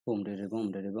Boom, diddy,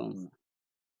 boom, diddy, boom.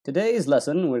 Today's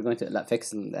lesson, we're going to fix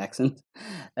the accent.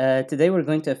 Today, we're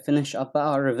going to finish up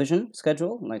our revision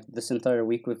schedule. Like this entire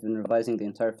week, we've been revising the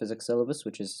entire physics syllabus,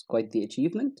 which is quite the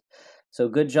achievement. So,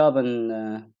 good job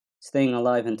on staying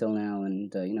alive until now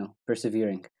and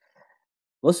persevering.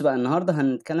 بص بقى النهارده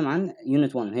هنتكلم عن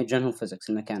Unit 1 هي General Physics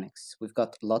and Mechanics. We've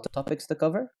got a lot of topics to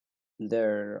cover.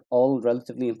 They're all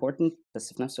relatively important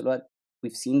بس في نفس الوقت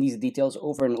we've seen these details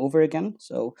over and over again.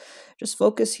 So just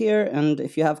focus here, and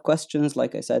if you have questions,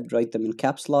 like I said, write them in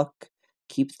caps lock.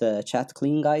 Keep the chat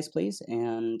clean, guys, please,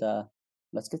 and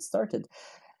let's get started.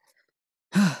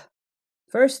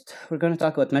 First, we're going to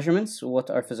talk about measurements.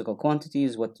 What are physical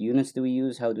quantities? What units do we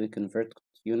use? How do we convert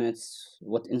units?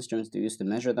 What instruments do we use to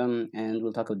measure them? And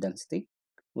we'll talk about density.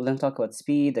 We'll then talk about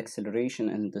speed, acceleration,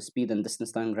 and the speed and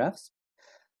distance time graphs.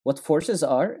 What forces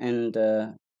are, and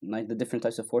like the different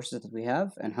types of forces that we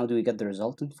have, and how do we get the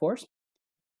resultant force.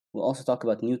 We'll also talk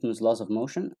about Newton's laws of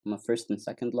motion. My first and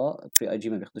second law. Pre-IG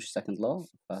ما بياخدوش second law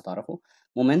فتعرفوا.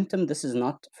 Momentum, this is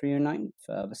not for year 9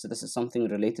 بس this is something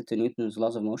related to Newton's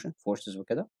laws of motion, forces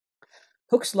وكده.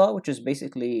 Hooke's law, which is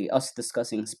basically us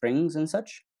discussing springs and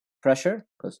such. Pressure,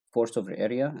 because force over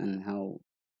area and how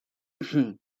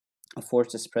a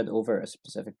force is spread over a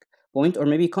specific point or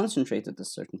maybe concentrated at a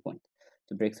certain point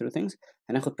to break through things.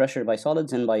 هناخد pressure by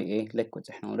solids and by liquids.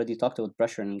 احنا already talked about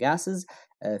pressure in gases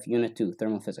في Unit 2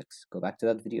 thermophysics. Go back to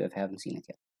that video if you haven't seen it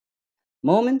yet.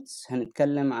 Moments,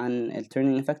 هنتكلم عن the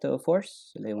turning effect of a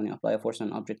force اللي when you apply a force on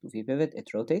an object وفي pivot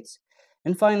it rotates.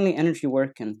 And finally, energy,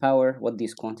 work, and power, what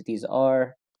these quantities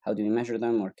are, how do we measure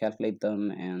them or calculate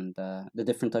them, and the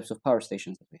different types of power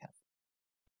stations that we have.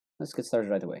 Let's get started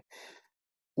right away.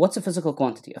 What's a physical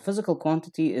quantity? A physical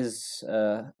quantity is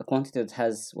a quantity that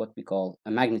has what we call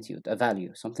a magnitude, a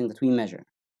value, something that we measure,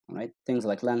 right? Things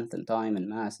like length and time and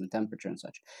mass and temperature and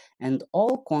such. And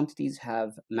all quantities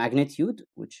have magnitude,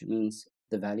 which means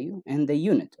the value, and the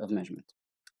unit of measurement.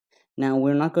 Now,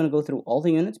 we're not going to go through all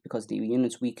the units because the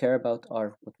units we care about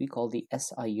are what we call the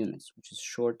SI units, which is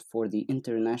short for the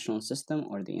International System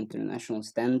or the International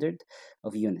Standard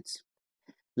of Units.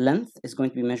 Length is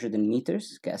going to be measured in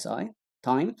meters, KSI.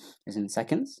 Time is in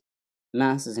seconds.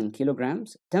 Mass is in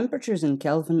kilograms. Temperature is in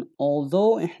Kelvin,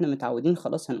 although احنا متعودين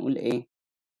خلاص هنقول ايه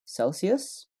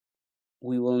Celsius.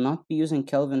 We will not be using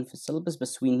Kelvin في syllabus,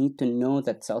 but we need to know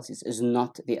that Celsius is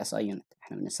not the SI unit.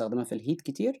 احنا بنستخدمها في الهيت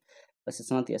كتير, but it's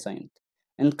not the SI unit.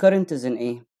 And current is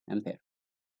in ampere.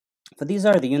 So these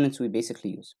are the units we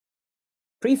basically use.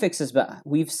 Prefixes بقى,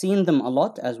 we've seen them a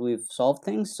lot as we've solved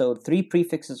things. So 3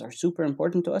 prefixes are super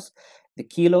important to us. The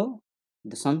kilo,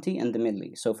 the centi, and the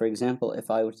milli. So for example, if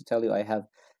I were to tell you I have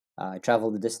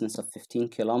traveled the distance of 15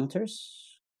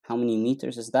 kilometers, how many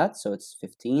meters is that? So it's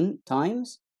 15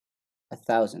 times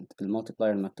 1000.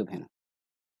 المultiplier المكتوب هنا.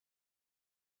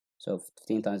 So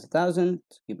 15 times 1000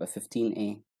 يبقى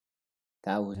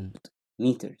 15,000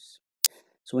 meters.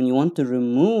 So when you want to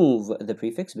remove the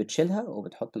prefix بتشيلها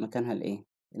وبتحط مكانها الايه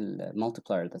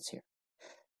multiplier that's here.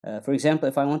 For example,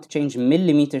 if I want to change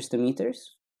millimeters to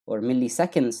meters or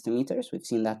milliseconds to meters, we've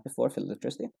seen that before for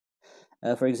electricity.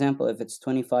 For example, if it's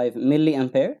 25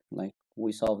 milliampere, like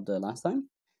we solved last time,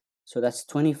 so that's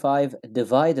 25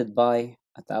 divided by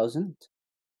 1000,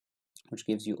 which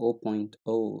gives you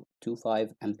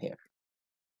 0.025 ampere.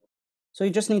 So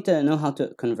you just need to know how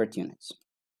to convert units.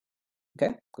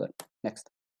 Okay, good.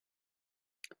 Next.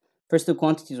 First 2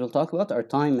 quantities we'll talk about are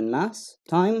time and mass.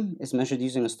 Time is measured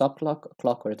using a stop clock, a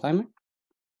clock, or a timer.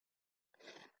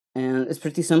 And it's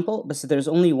pretty simple, but there's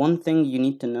only one thing you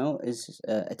need to know is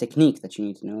a technique that you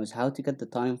need to know is how to get the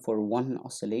time for one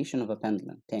oscillation of a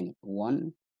pendulum. تاني,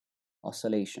 one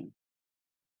oscillation.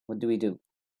 What do?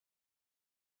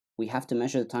 We have to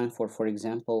measure the time for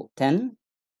example, 10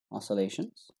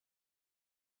 oscillations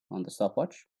on the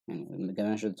stopwatch. And we're gonna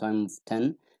measure the time of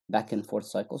 10 back and forth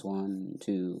cycles, 1,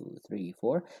 2, 3,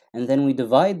 4, and then we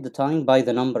divide the time by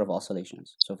the number of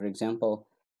oscillations. So for example,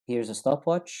 here's a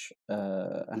stopwatch.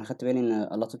 أنا خدت بالي إن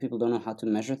a lot of people don't know how to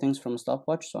measure things from a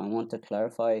stopwatch, so I want to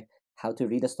clarify how to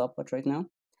read a stopwatch right now.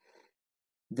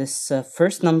 This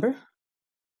first number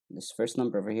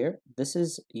over here, this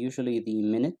is usually the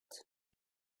minute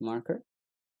marker.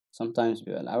 Sometimes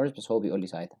بيبقى الhours, بس هو بيقول لي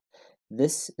ساعتها.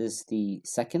 This is the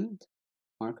second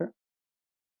marker.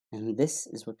 And this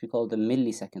is what we call the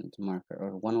millisecond marker,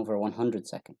 or 1/100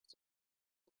 seconds.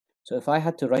 So if I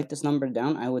had to write this number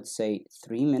down, I would say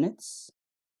 3 minutes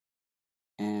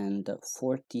and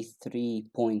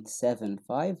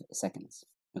 43.75 seconds.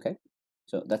 Okay,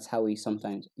 so that's how we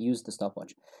sometimes use the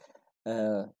stopwatch.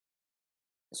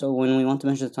 So when we want to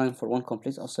measure the time for one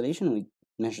complete oscillation, we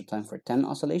measure time for 10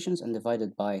 oscillations and divide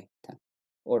it by 10,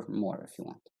 or more if you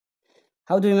want.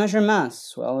 How do we measure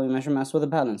mass? Well, we measure mass with a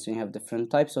balance. You have different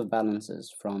types of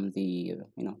balances, from the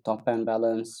top band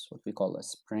balance, what we call a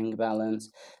spring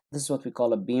balance. This is what we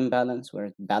call a beam balance, where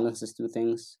it balances two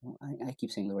things. I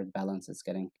keep saying the word balance, it's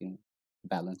getting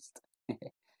balanced.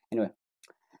 Anyway,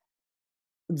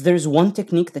 there's one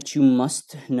technique that you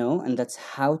must know, and that's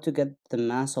how to get the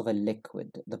mass of a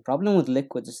liquid. The problem with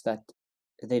liquids is that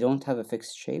they don't have a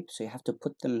fixed shape, so you have to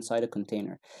put them inside a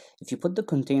container. If you put the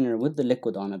container with the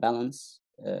liquid on a balance,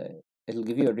 it'll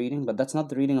give you a reading, but that's not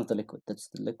the reading of the liquid, that's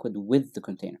the liquid with the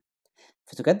container.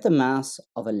 To get the mass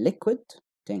of a liquid,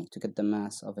 to get the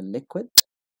mass of a liquid,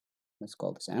 let's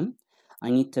call this M. I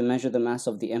need to measure the mass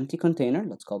of the empty container,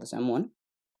 let's call this M1.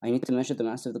 I need to measure the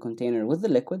mass of the container with the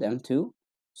liquid, M2.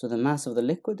 So the mass of the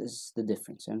liquid is the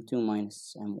difference, M2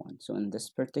 minus M1. So in this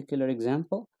particular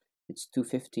example, it's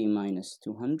 250 minus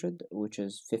 200, which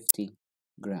is 50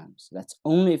 grams. That's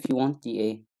only if you want the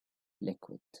A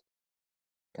liquid.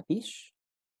 Capiche?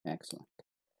 Excellent.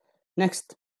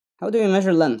 Next, how do we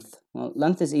measure length? Well,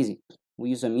 length is easy. We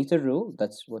use a meter rule.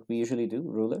 That's what we usually do,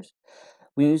 rulers.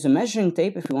 We use a measuring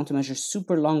tape if we want to measure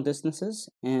super long distances,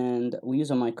 and we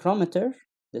use a micrometer.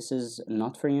 This is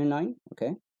not for year 9,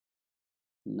 okay?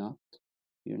 Not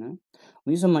year 9.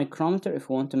 We use a micrometer if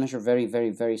we want to measure very, very,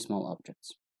 very small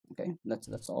objects, okay?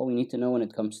 That's all we need to know when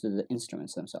it comes to the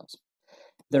instruments themselves.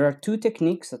 There are two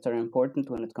techniques that are important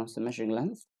when it comes to measuring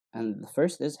length, and the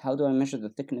first is, how do I measure the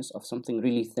thickness of something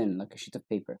really thin, like a sheet of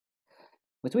paper?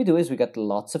 What we do is we get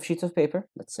lots of sheets of paper.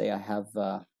 Let's say I have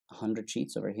 100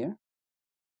 sheets over here.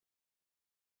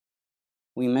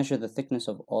 We measure the thickness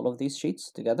of all of these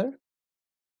sheets together.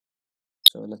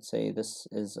 So let's say this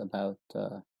is about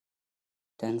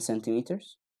 10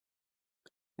 centimeters.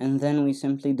 And then we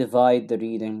simply divide the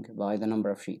reading by the number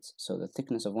of sheets. So the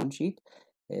thickness of one sheet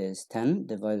is 10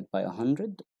 divided by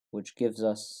 100, which gives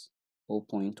us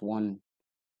 0.1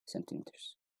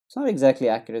 centimeters. It's not exactly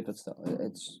accurate, but still,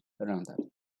 it's around that.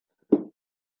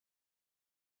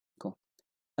 Cool.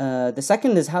 The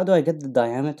second is, how do I get the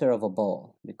diameter of a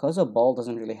ball? Because a ball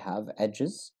doesn't really have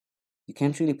edges, you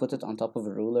can't really put it on top of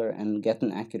a ruler and get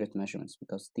an accurate measurements,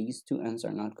 because these two ends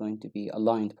are not going to be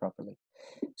aligned properly.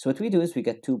 So what we do is we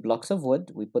get two blocks of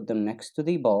wood, we put them next to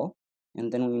the ball,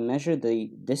 and then we measure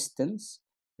the distance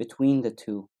between the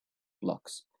two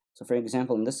blocks. So for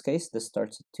example, in this case, this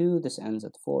starts at 2, this ends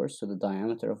at 4, so the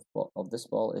diameter of this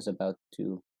ball is about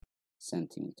 2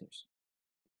 centimeters.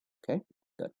 Okay,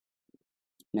 good.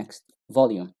 Next,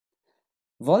 volume.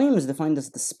 Volume is defined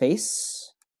as the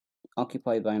space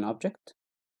occupied by an object.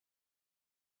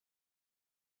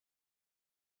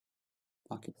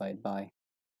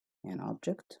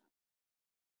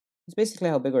 It's basically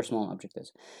how big or small an object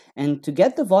is. And to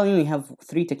get the volume, we have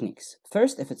three techniques.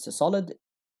 First, if it's a solid,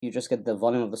 you just get the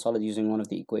volume of the solid using one of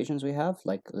the equations we have,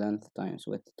 like length times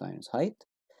width times height.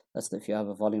 That's if you have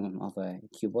a volume of a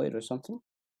cuboid or something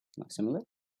like similar.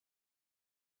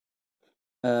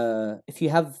 If you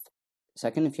have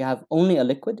only a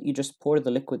liquid, you just pour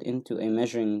the liquid into a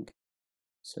measuring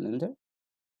cylinder.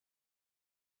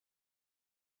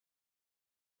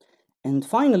 And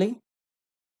finally,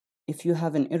 if you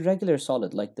have an irregular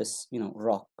solid like this,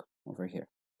 rock over here,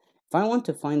 if I want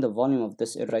to find the volume of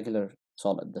this irregular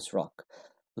solid, this rock,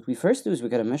 what we first do is we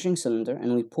get a measuring cylinder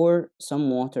and we pour some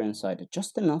water inside it,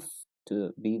 just enough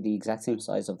to be the exact same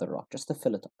size of the rock, just to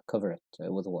fill it, cover it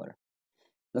with water.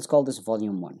 Let's call this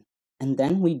volume 1. And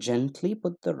then we gently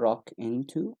put the rock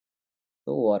into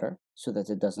the water so that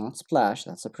it does not splash,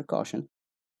 that's a precaution,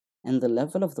 and the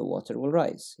level of the water will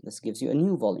rise. This gives you a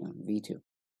new volume, V2.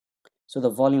 So the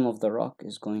volume of the rock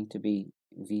is going to be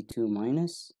V2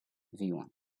 minus V1.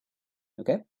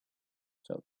 Okay?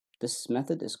 So this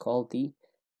method is called the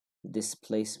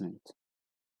displacement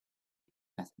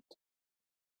method.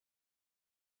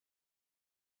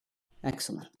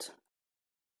 Excellent.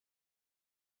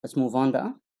 Let's move on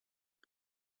now.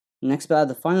 Next,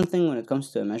 the final thing when it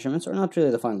comes to measurements, or not really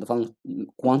the final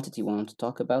quantity we want to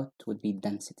talk about would be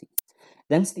density.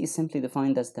 Density is simply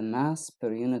defined as the mass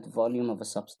per unit volume of a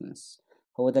substance.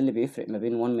 هو ده اللي بيفرق ما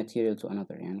بين one material to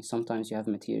another. يعني sometimes you have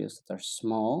materials that are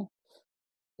small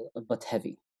but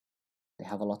heavy. They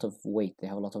have a lot of weight, they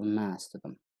have a lot of mass to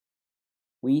them.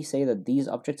 We say that these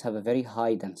objects have a very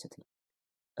high density.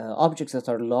 Objects that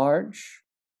are large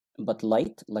but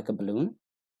light, like a balloon,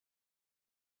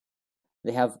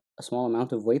 they have a small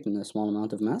amount of weight and a small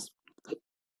amount of mass.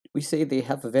 We say they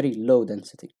have a very low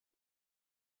density.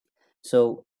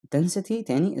 So density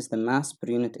تاني is the mass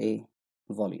per unit A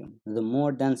volume. The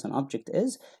more dense an object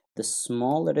is, the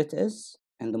smaller it is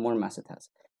and the more mass it has.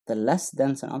 The less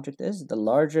dense an object is, the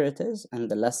larger it is and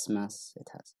the less mass it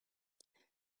has.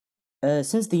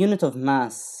 Since the unit of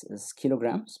mass is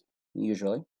kilograms,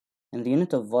 usually, and the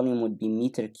unit of volume would be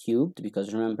meter cubed,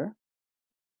 because remember,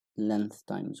 length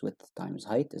times width times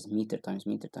height is meter times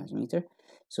meter times meter.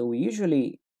 So we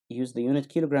usually use the unit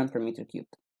kilogram per meter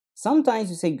cubed. Sometimes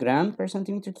you say gram per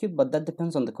centimeter cubed, but that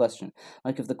depends on the question.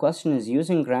 Like if the question is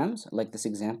using grams, like this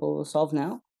example we'll solve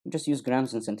now, we just use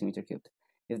grams and centimeter cubed.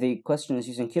 If the question is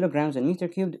using kilograms and meter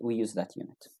cubed, we use that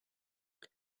unit.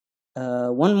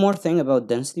 One more thing about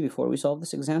density before we solve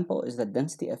this example is that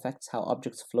density affects how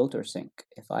objects float or sink.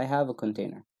 If I have a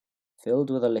container filled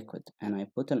with a liquid and I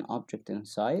put an object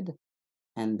inside,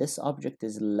 and this object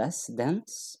is less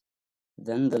dense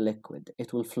than the liquid,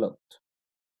 it will float.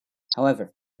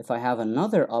 However, if I have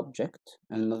another object,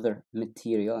 another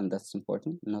material, and that's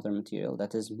important, another material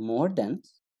that is more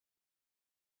dense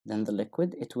than the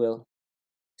liquid, it will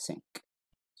sink.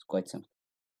 It's quite simple.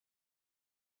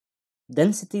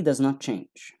 Density does not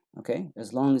change, okay?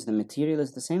 As long as the material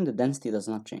is the same, the density does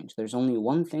not change. There's only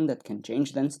one thing that can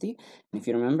change density, and if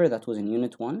you remember, that was in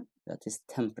unit 1, that is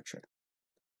temperature.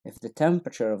 If the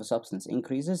temperature of a substance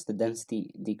increases, the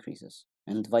density decreases,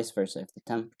 and vice versa. If the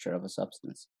temperature of a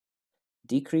substance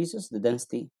decreases, the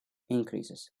density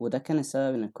increases. وده كان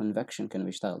السبب إن convection كان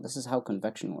بيشتغل. This is how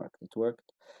convection worked. It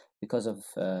worked because of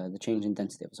the change in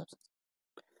density of a substance.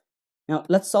 Now,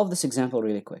 let's solve this example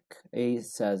really quick. It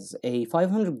says a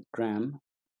 500 gram,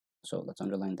 so let's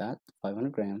underline that,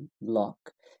 500 gram block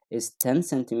is 10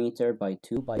 centimeter by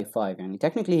 2 by 5. And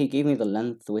technically, he gave me the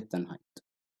length, width, and height.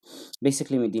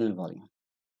 Basically, مديني الvolume.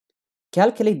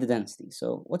 Calculate the density.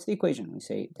 So what's the equation? We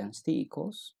say density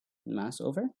equals mass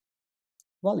over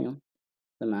volume.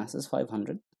 The mass is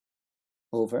 500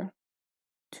 over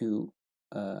 2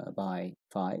 by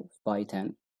 5 by 10,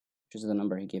 which is the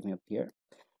number he gave me up here.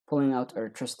 Pulling out our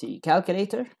trusty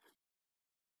calculator.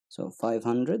 So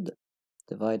 500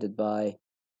 divided by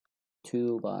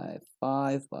 2 by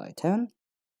 5 by 10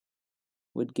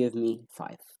 would give me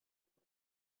 5.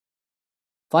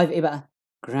 5 إيه بقى؟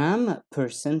 Gram per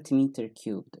centimeter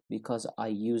cubed, because I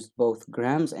used both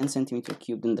grams and centimeter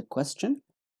cubed in the question.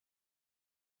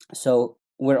 So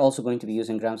we're also going to be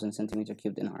using grams and centimeter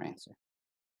cubed in our answer.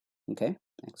 Okay,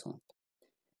 excellent.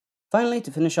 Finally,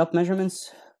 to finish up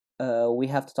measurements, we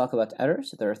have to talk about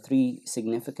errors. There are 3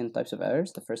 significant types of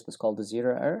errors. The first is called the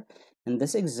zero error, and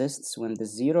this exists when the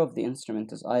zero of the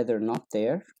instrument is either not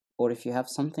there, or if you have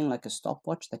something like a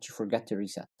stopwatch that you forget to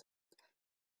reset.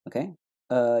 Okay,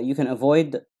 you can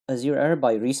avoid a zero error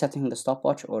by resetting the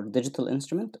stopwatch or digital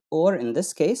instrument, or in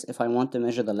this case, if I want to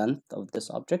measure the length of this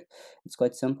object, it's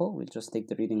quite simple. We'll just take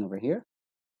the reading over here,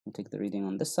 we'll take the reading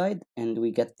on this side, and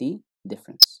we get the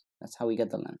difference. That's how we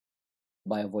get the length,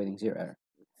 by avoiding zero error.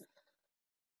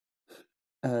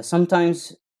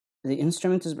 Sometimes the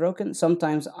instrument is broken.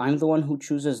 Sometimes I'm the one who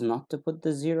chooses not to put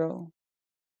the zero.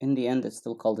 In the end, it's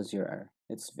still called a zero error.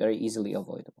 It's very easily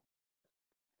avoidable.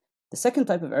 The second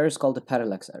type of error is called a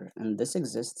parallax error, and this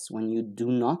exists when you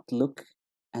do not look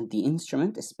at the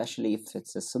instrument, especially if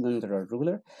it's a cylinder or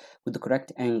ruler, with the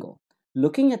correct angle.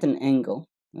 Looking at an angle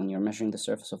when you're measuring the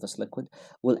surface of this liquid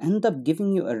will end up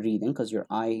giving you a reading, because your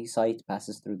eyesight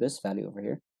passes through this value over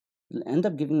here. It'll end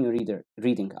up giving you a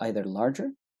reading either larger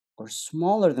or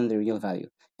smaller than the real value.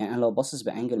 يعني أنا لو باصص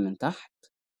بأنجل من تحت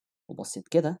وبصيت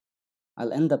كده,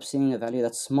 I'll end up seeing a value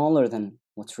that's smaller than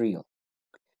what's real.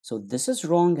 So this is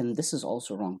wrong and this is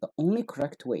also wrong. The only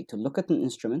correct way to look at an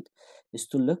instrument is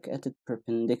to look at it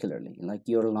perpendicularly. Like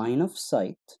your line of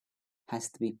sight has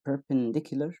to be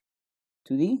perpendicular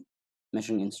to the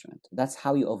measuring instrument. That's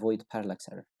how you avoid parallax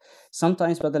error.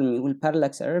 Sometimes بدل ما يقول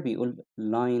parallax error بيقول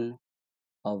line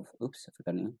of, oops, I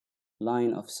forgot name,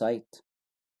 line of sight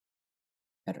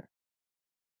error.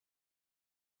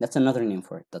 That's another name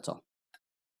for it, that's all.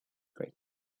 Great.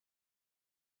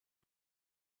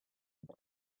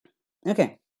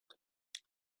 Okay.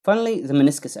 Finally, the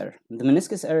meniscus error. The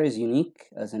meniscus error is unique,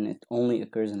 as in it only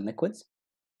occurs in liquids.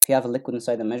 If you have a liquid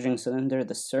inside a measuring cylinder,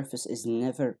 the surface is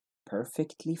never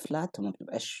perfectly flat. وما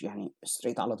بتبقاش يعني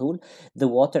straight على طول. The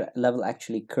water level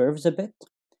actually curves a bit.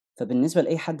 فبالنسبة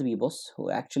لأي حد بيبص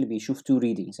هو actually بيشوف 2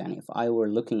 readings. يعني if I were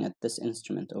looking at this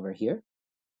instrument over here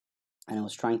and I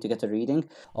was trying to get a reading,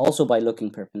 also by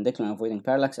looking perpendicular and avoiding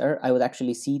parallax error, I would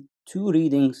actually see 2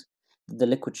 readings that the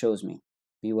liquid shows me.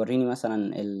 بيوريني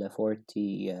مثلا ال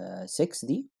 46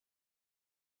 دي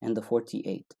and the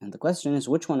 48, and the question is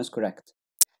which one is correct.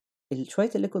 شوية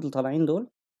الليكويد اللي طالعين دول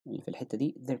اللي في الحتة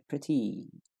دي they're pretty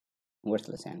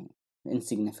worthless يعني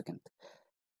insignificant.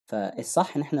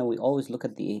 فالصح ان احنا we always look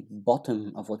at the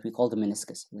bottom of what we call the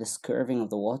meniscus. This curving of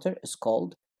the water is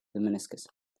called the meniscus.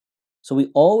 So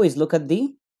we always look at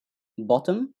the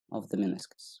bottom of the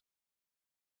meniscus.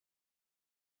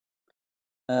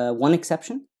 One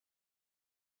exception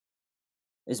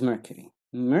is mercury.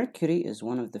 Mercury is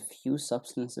one of the few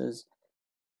substances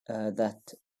that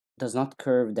does not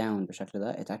curve down بالشكل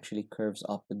ده. It actually curves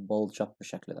up, it bulge up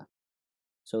بالشكل ده.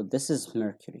 So this is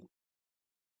mercury.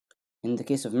 In the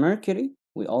case of mercury,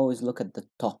 we always look at the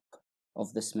top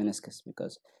of this meniscus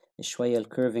because الشوية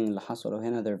الcurving اللي حصلوا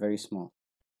هنا they're very small.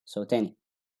 So تاني,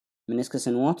 meniscus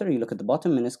in water, you look at the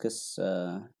bottom, meniscus,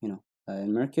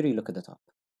 in mercury, you look at the top.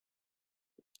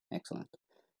 Excellent.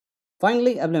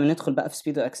 Finally, قبل ما ندخل بقى في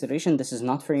speed or acceleration, this is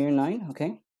not for year 9,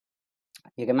 okay?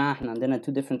 يا جماعة احنا عندنا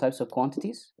two different types of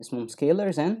quantities اسمهم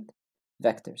scalars and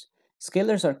vectors.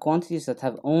 Scalars are quantities that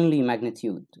have only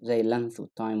magnitude زي length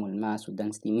والtime والmass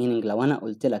والdensity, meaning لو أنا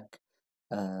قلت لك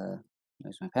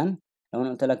where's my pen? لو أنا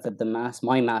قلت لك that the mass,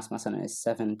 my mass مثلا is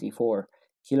 74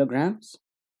 kilograms,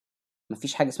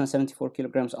 مفيش حاجة اسمها 74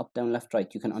 kilograms up, down, left,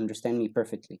 right. You can understand me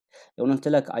perfectly. لو أنا قلت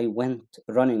لك I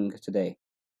went running today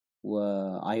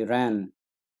I ran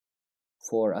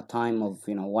for a time of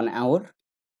 1 hour,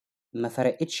 ما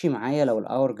فرقتش معايا لو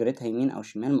الhour جريتها يمين أو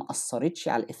شمال، ما أثرتش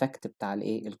على الإفكت بتاع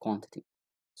الإيه الquantity.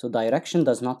 So direction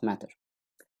does not matter.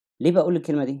 ليه بقول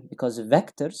الكلمة دي؟ Because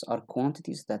vectors are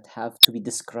quantities that have to be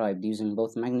described using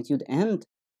both magnitude and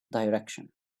direction.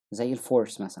 زي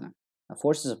الforce مثلا. A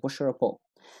force is a push or a pull.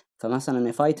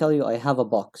 فمثلا if I tell you I have a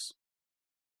box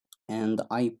and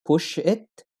I push it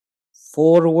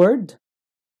forward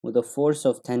with a force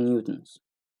of 10 newtons,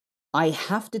 I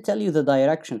have to tell you the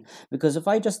direction, because if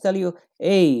I just tell you,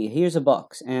 hey, here's a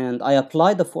box and I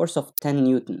apply the force of 10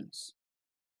 newtons,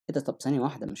 ايه ده؟ طب ثانية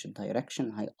واحدة، مش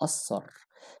الدايركشن هيأثر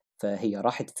فهي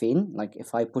راحت فين؟ Like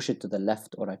if I push it to the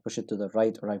left or I push it to the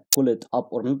right or I pull it up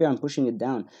or maybe I'm pushing it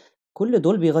down, كل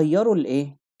دول بيغيروا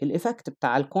الايه؟ الإفكت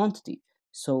بتاع الكوانتيتي.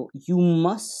 So you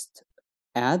must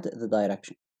add the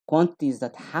direction. Quantities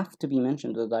that have to be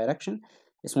mentioned with the direction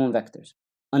اسمهم vectors.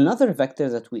 Another vector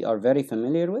that we are very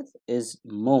familiar with is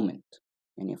moment.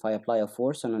 And if I apply a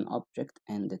force on an object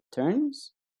and it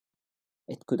turns,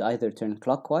 it could either turn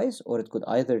clockwise or it could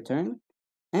either turn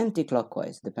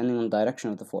anti-clockwise depending on the direction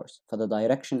of the force. For the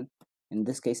direction in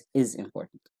this case is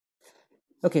important.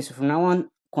 Okay, so from now on,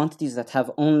 quantities that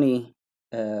have only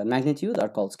magnitude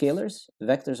are called scalars.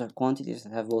 Vectors are quantities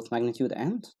that have both magnitude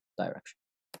and direction.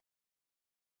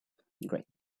 Great.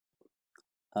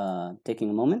 Taking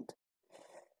a moment.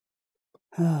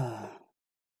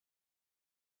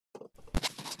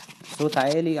 صوت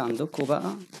عالي عندكم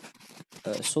بقى.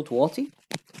 الصوت واطي.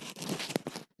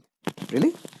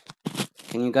 Really?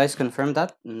 Can you guys confirm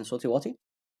that إن صوتي واطي?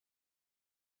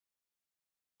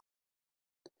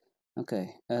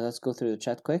 Okay, let's go through the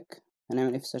chat quick.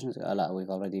 هنعمل إيه في sessions؟ لا, we've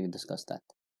already discussed that.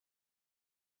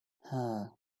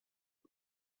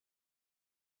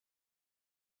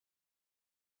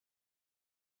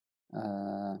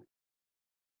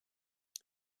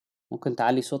 ممكن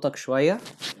تعلي صوتك شوية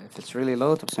if it's really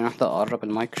low. طب ثانية واحدة أقرب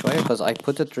المايك شوية because I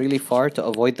put it really far to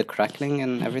avoid the crackling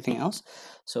and everything else.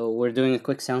 So we're doing a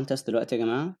quick sound test دلوقتي يا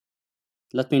جماعة.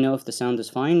 Let me know if the sound is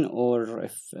fine or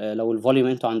if لو الفوليوم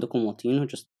انتوا عندكم موطينه,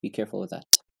 just be careful with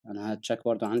that. أنا هتشيك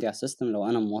برضو عندي على السيستم لو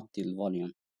أنا موطي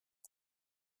الفوليوم.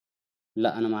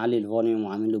 لا, أنا معلي الفوليوم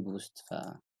وعامل له بوست, ف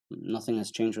nothing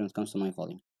has changed when it comes to my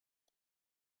volume.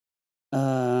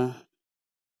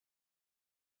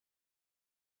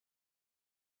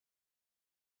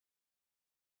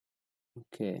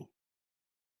 Okay.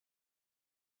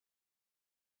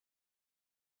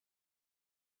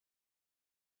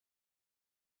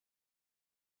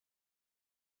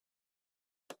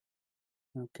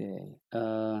 اوكي.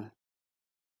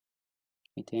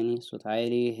 ايه تاني؟ صوت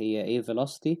عالي. هي ايه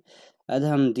velocity؟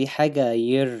 ادهم دي حاجة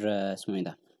year اسمه ايه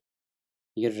ده؟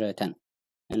 year 10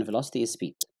 and velocity is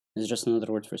speed. It's just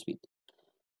another word for speed.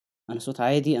 انا صوت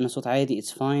عادي.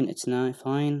 It's fine. It's not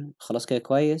fine. خلاص كده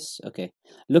كويس. اوكي.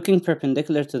 Looking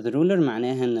perpendicular to the ruler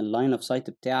معناها ان اللاين of sight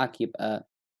بتاعك يبقى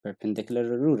perpendicular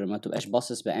to the ruler, ما تبقاش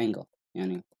باصص بانجل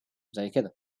يعني زي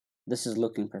كده. This is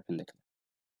looking perpendicular.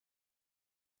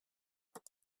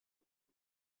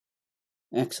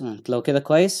 Excellent. لو كده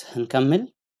كويس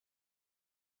هنكمل.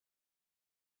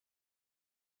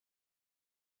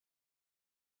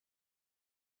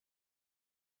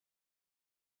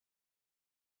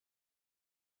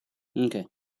 Okay.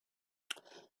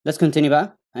 Let's continue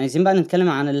بقى. عايزين بقى نتكلم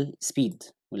عن ال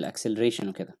speed وال acceleration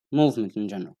وكده. Movement in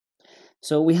general.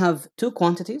 So we have two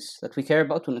quantities that we care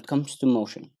about when it comes to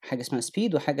motion. حاجة اسمها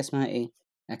speed وحاجة اسمها ايه؟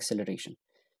 Acceleration.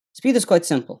 Speed is quite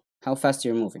simple. How fast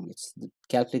you're moving. It's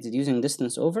calculated using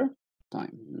distance over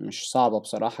time. مش صعبة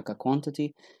بصراحة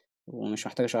كquantity ومش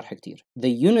محتاجة شرح كتير. The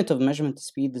unit of measurement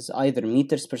speed is either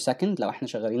meters per second لو احنا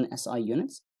شغالين SI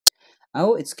units,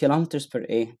 أو it's kilometers per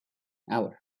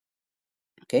hour.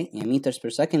 Okay, يعني meters per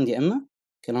second يا إما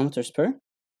kilometers per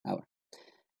hour.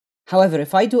 However,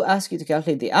 if I do ask you to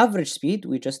calculate the average speed,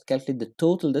 we just calculate the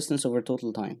total distance over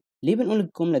total time. ليه بنقول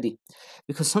الجملة دي؟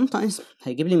 Because sometimes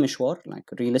هيجيب لي مشوار,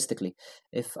 like realistically,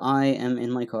 if I am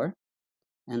in my car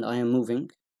and I am moving,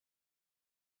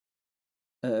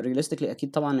 realistically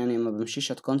أكيد طبعا يعني ما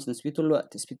بمشيش at constant speed طول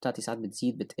الوقت. السبيد بتاعتي ساعات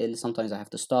بتزيد بتقل. Sometimes I have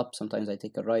to stop, sometimes I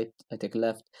take a right, I take a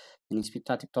left. يعني السبيد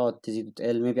بتاعتي بتقعد تزيد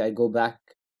وتقل. Maybe I go back,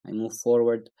 I move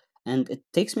forward, and it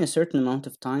takes me a certain amount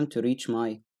of time to reach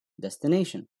my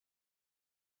destination.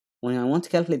 When I want to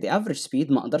calculate the average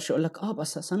speed ما اقدرش اقول لك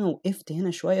بس أصل انا وقفت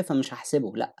هنا شويه فمش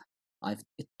هحسبه. لا,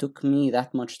 it took me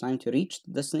that much time to reach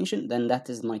the destination, then that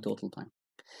is my total time.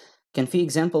 كان في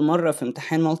example مرة في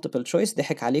امتحان multiple choice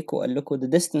ضحك عليكم وقال لكم the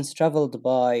distance traveled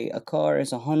by a car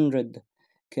is 100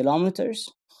 kilometers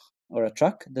or a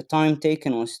truck, the time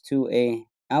taken was 2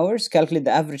 hours, calculate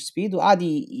the average speed. وقعد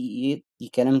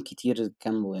يكلم كتير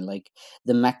كم like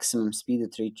the maximum speed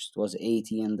it reached was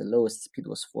 80 and the lowest speed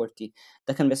was 40.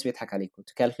 ده كان بس بيضحك عليكم.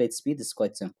 To calculate speed is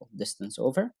quite simple. Distance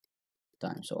over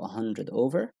time, so 100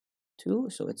 over 2,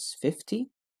 so it's 50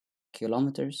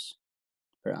 kilometers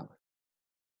per hour.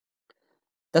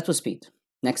 That was speed.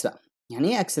 Next بقى, يعني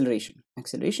ايه acceleration?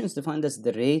 Acceleration is defined as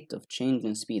the rate of change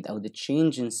in speed أو the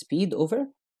change in speed over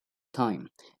time.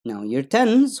 Now year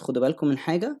 10s خدوا بالكم من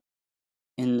حاجة,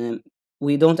 إن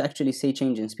we don't actually say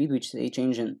change in speed, we say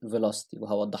change in velocity,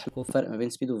 وهوضح لكم الفرق ما بين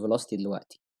speed و velocity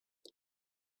دلوقتي.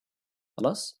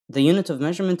 خلاص? The unit of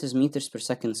measurement is meters per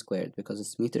second squared because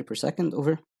it's meter per second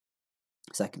over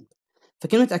second.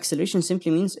 فكلمة acceleration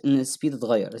simply means إن السبيد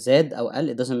اتغير, زاد أو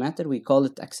قل, it doesn't matter, we call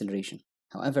it acceleration.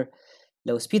 However,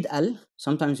 لو speed قل,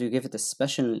 sometimes we give it a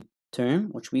special term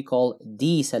which we call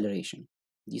deceleration.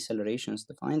 Deceleration is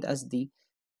defined as the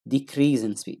decrease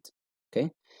in speed.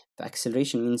 Okay?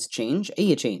 فacceleration means change,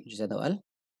 أي change زاد أو قل,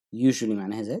 usually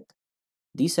معناها زاد.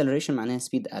 Deceleration معناها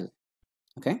speed قل.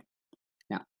 Okay?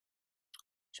 Now,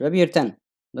 شباب year 10,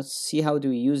 let's see how do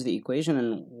we use the equation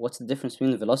and what's the difference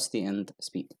between velocity and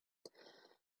speed.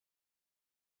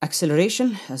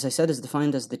 Acceleration, as I said, is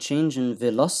defined as the change in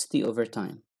velocity over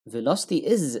time. Velocity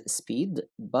is speed,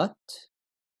 but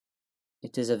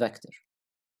it is a vector.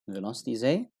 Velocity is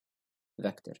a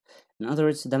vector. In other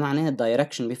words, ده معناها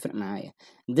الدايركشن بيفرق معايا.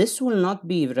 This will not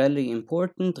be really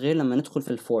important غير لما ندخل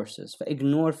في الفورسز.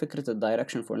 فإجنور فكرة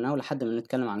الدايركشن for now لحد ما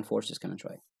نتكلم عن الفورسز كمان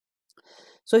شوية.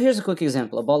 So here's a quick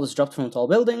example. A ball is dropped from a tall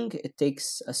building. It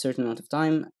takes a certain amount of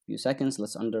time, a few seconds.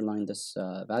 Let's underline this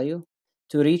value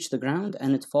to reach the ground,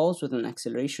 and it falls with an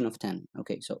acceleration of 10.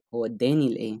 Okay, so هو اداني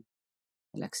الايه؟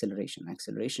 acceleration.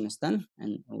 Acceleration is 10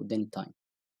 and هو اداني time.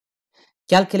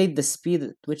 Calculate the speed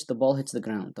at which the ball hits the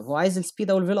ground. طب هو عايز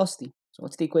السبيد أو velocity. So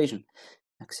what's the equation?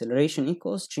 Acceleration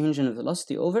equals change in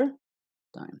velocity over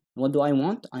time. What do I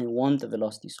want? I want the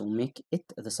velocity, so make it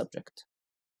the subject.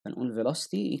 هنقول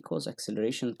velocity equals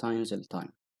acceleration times the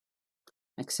time.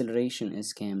 Acceleration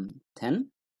is كام؟ 10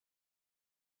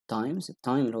 times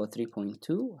التايم اللي هو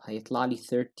 3.2 هيطلع لي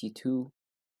 32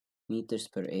 meters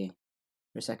per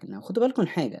second. Now خدوا بالكم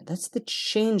حاجة, that's the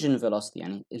change in velocity,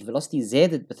 يعني velocity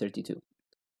زادت ب 32.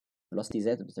 velocity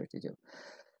زادت ب 32.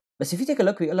 بس if you take a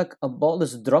look بيقول لك a ball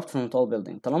is dropped from a tall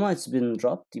building. طالما it's been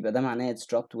dropped يبقى ده معناه it's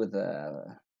dropped with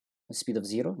a speed of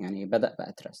 0, يعني بدأ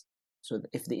بقى at rest. So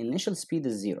if the initial speed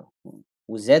is 0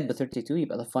 وزاد ب 32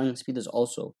 يبقى the final speed is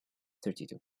also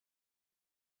 32.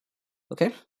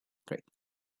 Okay? Great.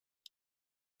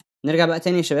 نرجع بقى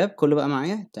تاني يا شباب, كله بقى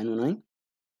معايا 10 و 9.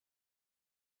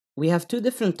 We have two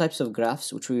different types of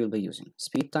graphs which we will be using.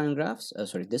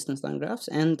 Distance time graphs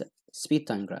and speed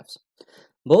time graphs.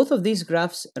 Both of these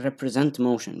graphs represent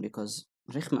motion because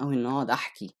رخم قوي ان اقعد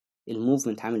احكي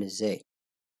الموفمنت عامل ازاي.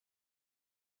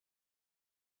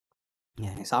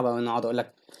 يعني صعب قوي ان اقعد اقول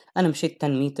لك انا مشيت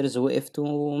 10 متر وقفت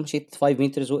ومشيت 5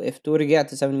 متر وقفت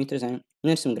ورجعت 7 متر, يعني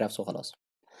نرسم جرافس وخلاص.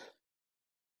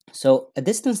 So a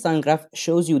distance time graph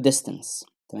shows you distance,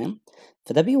 تمام؟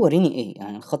 فده بيوريني ايه؟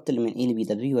 يعني الخط اللي من A ل B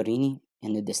ده بيوريني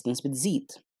ان distance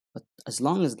بتزيد. But as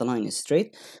long as the line is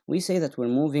straight, we say that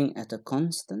we're moving at a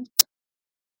constant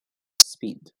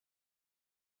speed.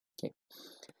 Okay.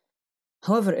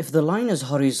 However, if the line is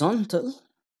horizontal,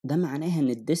 ده معناها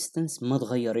ان distance ما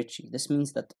اتغيرتش. This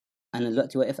means that أنا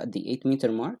دلوقتي واقف at the 8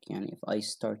 meter mark, يعني if I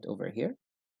start over here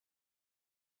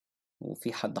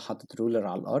وفي حد حاطط رولر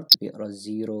على الأرض بيقرا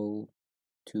 0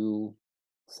 2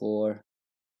 4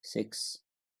 6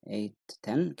 8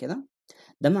 10 كده,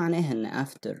 ده معناها ان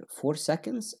after 4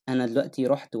 seconds أنا دلوقتي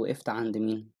رحت وقفت عند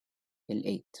مين؟ ال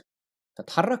 8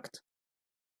 فاتحركت.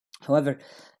 However,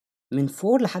 من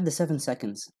 4 لحد 7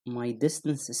 seconds my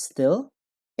distance is still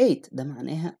 8. ده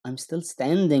معناها I'm still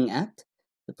standing at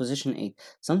the position 8.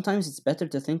 Sometimes it's better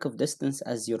to think of distance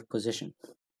as your position.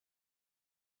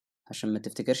 عشان ما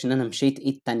تفتكرش ان انا مشيت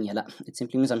 8 تانية، لا. It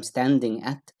simply means I'm standing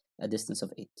at a distance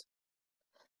of 8.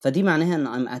 فدي معناها ان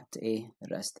I'm at a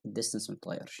rest. Distance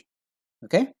متغيرش.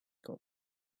 Okay? Cool.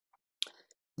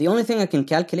 The only thing I can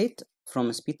calculate from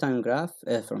a speed time graph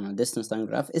from a distance time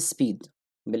graph is speed.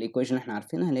 بالايكويشن احنا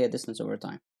عارفينها اللي هي distance over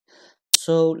time.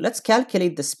 So let's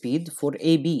calculate the speed for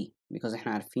AB because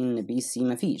احنا عارفين ان BC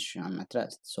مفيش يعني at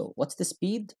rest. So what's the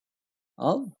speed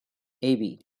of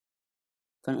AB?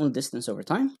 فنقول distance over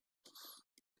time.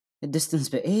 The distance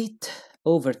ب 8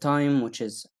 over time which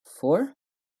is 4.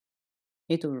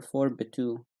 8 over 4 ب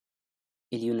 2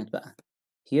 اليونت بقى.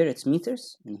 Here it's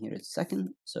meters and here it's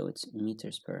second, so it's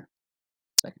meters per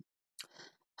second.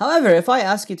 However, if I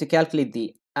ask you to calculate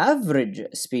the average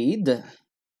speed,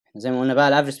 زي ما قلنا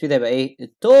بقى average speed هيبقى ايه؟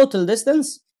 total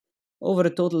distance over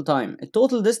total time.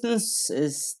 Total distance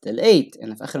is still 8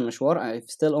 and في آخر المشوار I've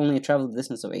still only traveled the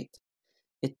distance of 8.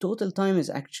 Total time is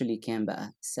actually كام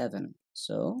بقى؟ 7.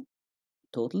 So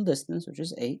total distance which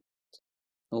is 8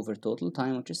 over total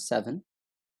time which is 7.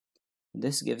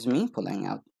 This gives me, pulling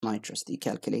out my trusty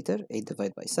calculator, 8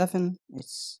 divided by 7,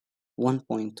 it's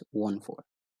 1.14.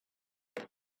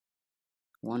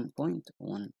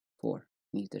 1.14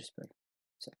 meters per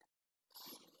second.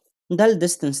 ده ال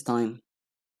distance time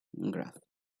graph.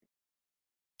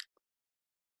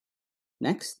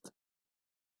 Next,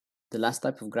 the last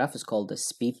type of graph is called the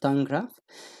speed time graph.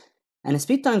 And a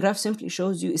speed time graph simply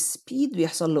shows you speed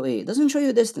بيحصل له ايه. It doesn't show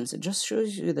you distance, it just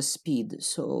shows you the speed.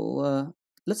 So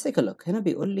let's take a look. هنا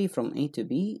بيقول لي from A to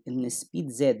B ان speed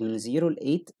زاد من 0 ل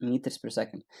 8 meters per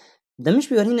second. ده مش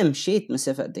بيورينا مشيت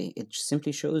مسافة قد ايه. It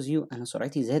simply shows you انا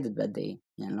سرعتي زادت بقد ايه.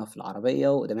 يعني لو في العربية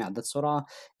وقدامي عداد سرعة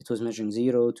it was measuring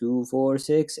 0 2 4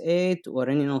 6 8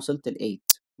 وراني انا وصلت ل 8.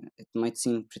 It might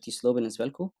seem pretty slow بالنسبة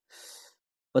لكم,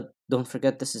 but don't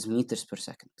forget this is meters per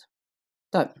second.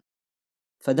 طيب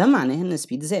فده معناه ان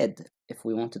speed زاد. If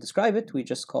we want to describe it we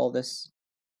just call this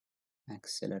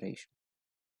acceleration.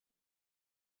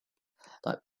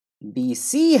 طيب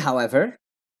BC however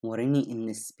وريني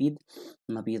ان speed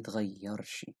ما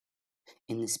بيتغيرش.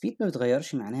 ان speed ما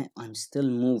بيتغيرش معناه I'm still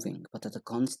moving but at a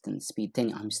constant speed.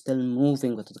 تاني I'm still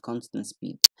moving but at a constant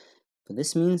speed. So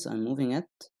this means I'm moving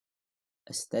at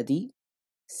a steady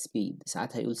speed.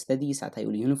 ساعات هيقول steady, ساعات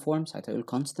هيقول uniform, ساعات هيقول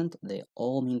constant. They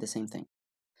all mean the same thing.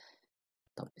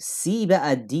 طب C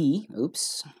بقى D,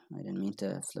 oops, I didn't mean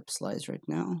to flip slides right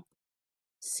now.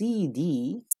 CD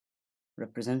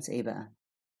represents ايه بقى؟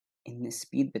 ان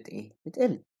speed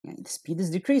بتقل. يعني the speed is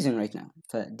decreasing right now.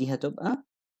 فدي هتبقى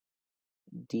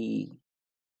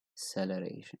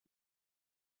deceleration.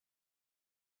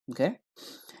 Okay.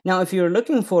 Now if you're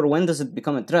looking for when does it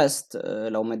become at rest,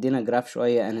 لو مدينا graph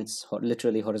شوية and it's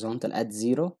literally horizontal at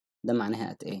 0, ده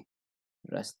معناها at ايه؟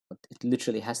 rest. But it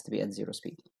literally has to be at 0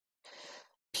 speed.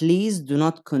 Please do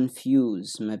not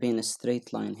confuse ما بين straight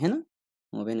line هنا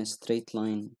وما بين straight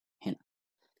line هنا.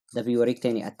 ده بيوريك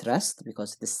تاني at rest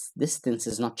because this distance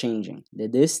is not changing. The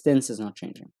distance is not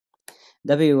changing.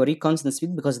 ده بيوريك constant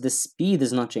speed because the speed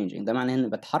is not changing. ده معناه ان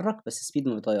بتحرك بس speed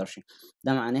ما بيتغيرش.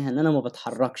 ده معناها ان انا ما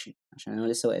بتحركش عشان انا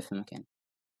لسه واقف في مكاني.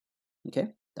 Okay?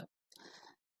 طيب.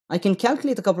 I can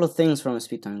calculate a couple of things from a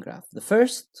speed time graph. The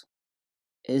first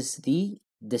is the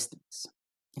distance.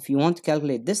 If you want to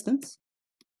calculate distance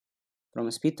from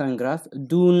a speed time graph,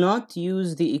 do not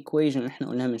use the equation اللي احنا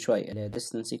قلناها من شوية اللي هي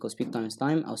distance equals speed times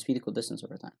time أو speed equals distance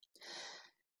over time.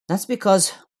 That's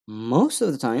because most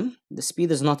of the time the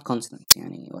speed is not constant.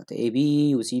 يعني وقت AB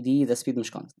و CD the speed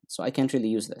مش constant. So I can't really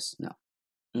use this. No.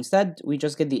 Instead, we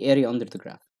just get the area under the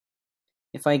graph.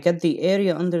 If I get the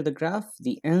area under the graph,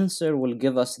 the answer will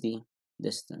give us the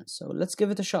distance. So let's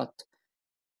give it a shot.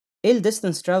 ايه ال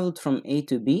distance traveled from A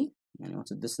to B? يعني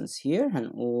what's the distance here?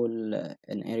 هنقول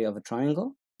an area of a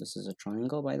triangle. This is a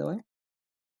triangle by the way.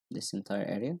 This entire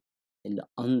area اللي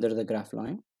under the graph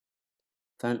line.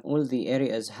 فهنقول the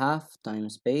area is half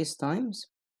times base times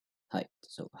height.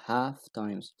 So half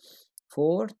times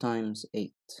 4 times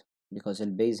 8 because the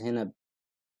base هنا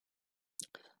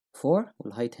 4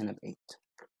 والheight هنا 8.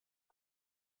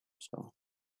 So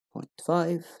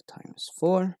 0.5 times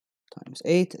 4 times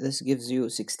 8 this gives you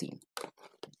 16.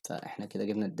 فاحنا كده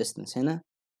جبنا distance هنا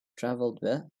traveled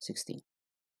ب 16.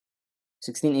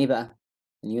 16 ايه بقى؟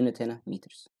 اليونت هنا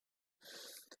meters.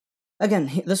 Again,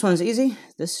 this one's easy.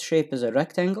 This shape is a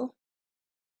rectangle.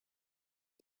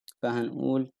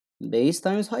 فهنقول base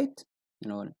times height.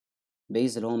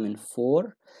 base اللي هو من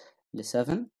 4 ل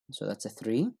 7. So that's a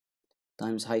 3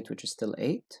 times height which is still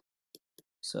 8.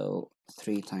 So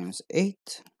 3 times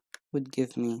 8 would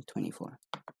give me 24.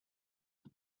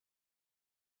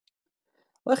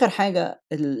 واخر حاجه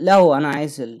لو انا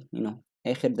عايز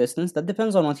اخر distance that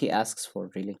depends on what he asks for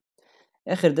really.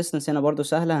 اخر distance هنا برضو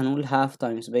سهله، هنقول half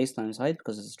times base times height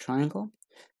because it's a triangle.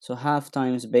 So half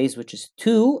times base which is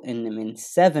 2 ان من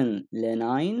 7 ل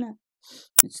 9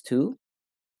 it's 2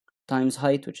 times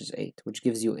height which is 8 which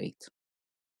gives you 8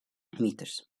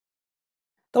 meters.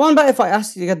 طبعا بقى if I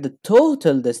ask you to get the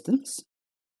total distance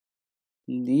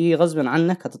دي غصب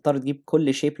عنك هتضطر تجيب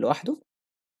كل shape لوحده،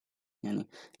 يعني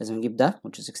لازم اجيب ده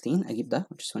which is 16 اجيب ده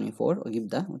which is 24 واجيب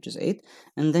ده which is 8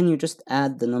 and then you just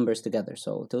add the numbers together.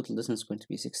 So total distance is going to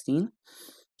be 16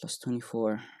 plus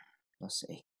 24 plus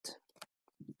 8.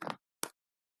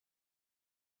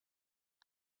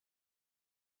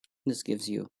 This gives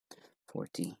you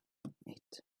 48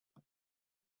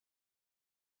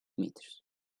 meters.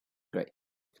 Great.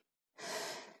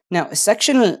 Now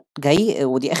السكشن اللي جاي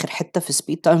ودي اخر حته في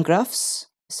speed time graphs.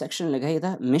 السكشن اللي جاي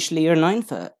ده مش لير 9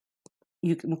 ف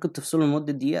ممكن تفصلوا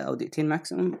لمده دقيقه او دقيقتين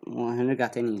ماكسيموم وهنرجع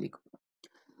تاني ليكم.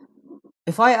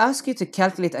 If I ask you to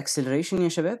calculate acceleration يا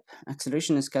شباب,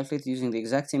 acceleration is calculated using the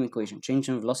exact same equation, change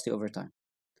in velocity over time.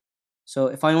 So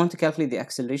if I want to calculate the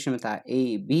acceleration بتاع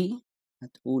A, B,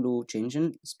 هتقولوا change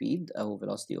in speed أو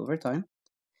velocity over time.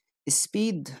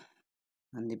 السبيد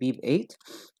عند B ب8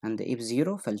 عند A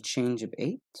ب0 فالchange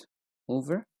ب8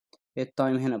 over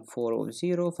التايم هنا ب4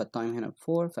 و0 فالتايم هنا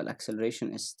ب4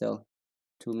 فالاcceleration is still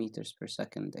 2 meters per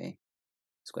second A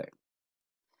squared.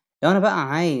 لو انا بقى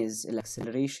عايز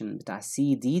الاكسلريشن بتاع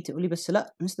سي دي تقولي بس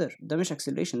لا مستر ده مش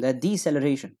اكسلريشن ده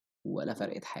ديسلريشن، ولا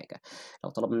فرقت حاجه. لو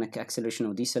طلب منك acceleration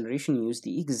و deceleration you use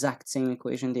the exact same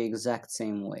equation the exact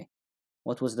same way.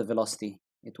 What was the velocity?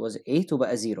 It was 8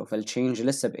 وبقى 0 فالchange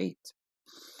لسه ب 8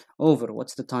 over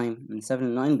what's the time من 7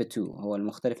 ل 9 ب 2 هو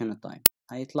المختلف هنا التايم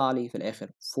هيطلع لي في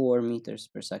الاخر 4 meters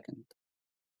per second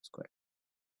squared.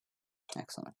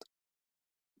 Excellent.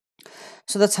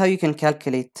 So that's how you can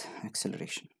calculate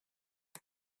acceleration.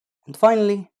 And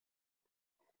finally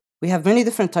we have many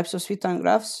different types of speed time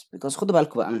graphs because خدوا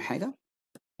بالكم بقى من حاجة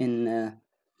إن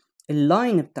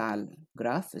اللاين بتاع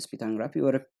الجراف speed time graph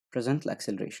يو represent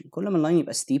الاكسلريشن. كل ما اللاين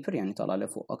يبقى steeper يعني طالع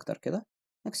لفوق أكتر كده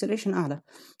الاكسلريشن أعلى،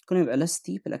 كل ما يبقى less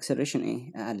steep الاكسلريشن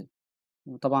إيه أقل.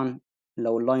 وطبعا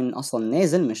لو اللاين أصلا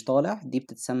نازل مش طالع دي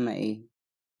بتتسمى إيه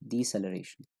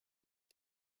deceleration.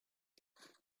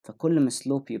 فكل ما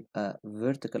سلوب يبقى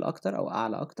vertical أكتر أو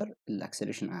أعلى أكتر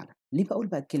الاكسلريشن أعلى. ليه بقول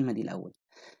بقى الكلمة دي الأول؟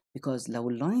 because لو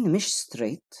اللاين مش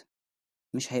straight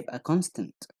مش هيبقى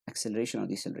constant acceleration أو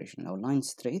deceleration. لو line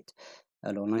straight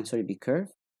لو line sorry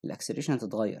curve الاكسلريشن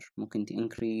هتتغير، ممكن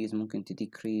increase ممكن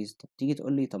decrease. طب تيجي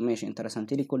تقول لي طب ماشي انت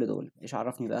رسمت لي كل دول ايش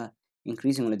عرفني بقى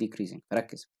increasing ولا decreasing؟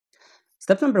 فركز.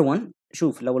 step number 1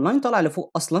 شوف لو اللاين طالع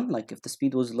لفوق اصلا like if the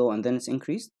speed was low and then it's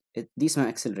increased دي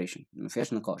اسمها acceleration ما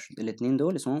فيهاش نقاش، الاثنين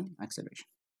دول اسمهم acceleration.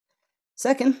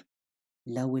 second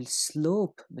لو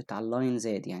السلوب بتاع اللاين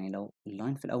زاد، يعني لو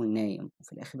اللاين في الاول نايم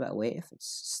وفي الاخر بقى واقف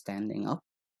standing up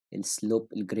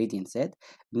السلوب الجريدينت زاد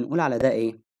بنقول على ده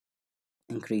ايه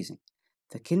increasing.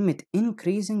 فكلمة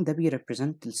increasing ده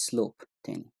بيريبريزنت السلوب.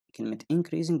 تاني كلمة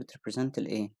increasing بتريبريزنت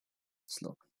الايه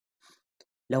سلوب.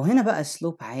 لو هنا بقى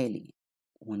السلوب عالي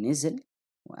ونزل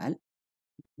وقل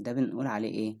ده بنقول عليه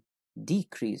ايه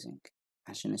decreasing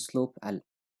عشان السلوب قل.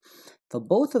 ف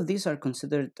both of these are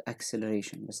considered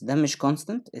acceleration بس ده مش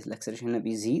constant، الاكسلريشن هنا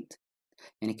بيزيد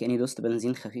يعني كأني دوست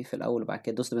بنزين خفيف في الأول وبعد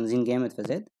كده دوست بنزين جامد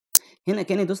فزاد. هنا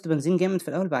كأني دوست بنزين جامد في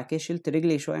الأول بعد كده شلت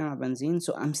رجلي شوية مع بنزين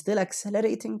so I'm still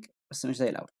accelerating بس مش زي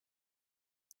الأول.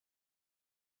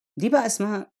 دي بقى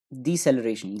اسمها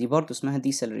deceleration، دي برضو اسمها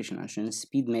deceleration عشان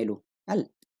السبيد ماله قل،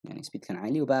 يعني السبيد كان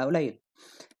عالي وبقى قليل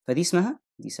فدي اسمها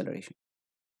deceleration.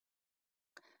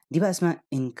 دي بقى اسمها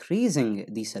increasing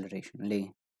deceleration.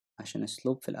 ليه؟ عشان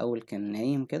السلوب في الأول كان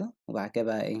نايم كده وبعد كده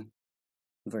بقى ايه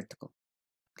vertical،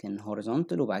 كان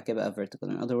horizontal وبعد كده بقى vertical.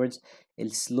 in other words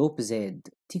السلوب زاد.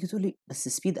 تيجي تقولي بس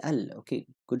السبيد قل، اوكي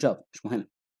good job مش مهم،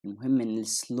 المهم ان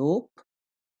السلوب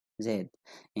زاد.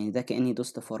 يعني ده كأني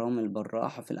دوست فرامل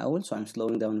بالراحة في الأول so I'm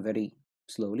slowing down very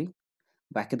slowly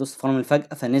وبعد كده دوست فرامل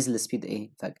فجأة فنزل السبيد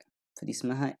ايه فجأة، فدي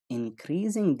اسمها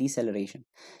increasing deceleration.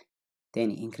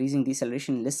 تاني increasing deceleration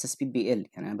لسه سبيد بيقل،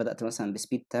 يعني أنا بدأت مثلا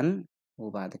بسبيد 10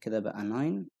 وبعد كده بقى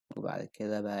 9 وبعد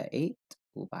كده بقى 8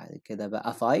 وبعد كده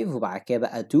بقى 5 وبعد كده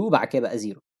بقى 2 وبعد كده بقى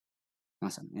 0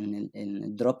 مثلا. ان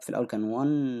الدروب في الاول كان 1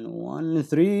 1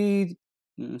 3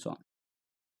 so on.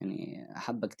 يعني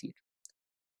حبه كتير.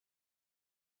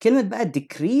 كلمه بقى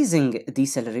decreasing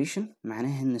deceleration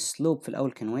معناها ان السلوب في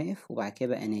الاول كان واقف وبعد كده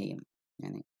بقى نايم،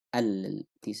 يعني قل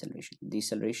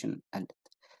deceleration قلت.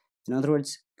 in other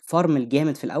words فرمل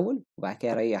جامد في الاول وبعد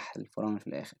كده ريح الفرامل في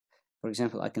الاخر. for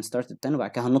example I can start at 10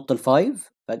 وبعد كده هنط ل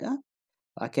 5 فجاه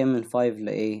بعد كده من 5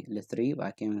 ل 3،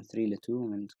 بعد كده من 3 ل 2،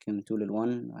 من كده من 2 ل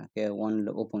 1، بعد كده 1 ل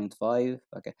 0.5،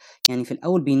 بعد كده يعني في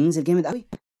الأول بينزل جامد قوي،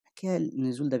 بعد كده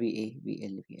النزول ده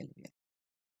بيقل.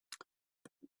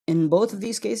 In both of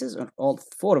these cases, or all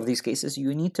 4 of these cases,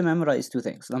 you need to memorize 2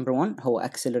 things. Number 1 هو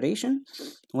acceleration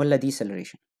ولا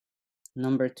deceleration.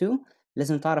 Number 2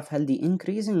 لازم تعرف هل دي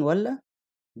increasing ولا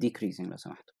decreasing لو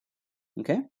سمحت.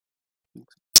 Okay?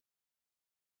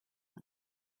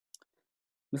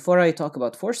 Before I talk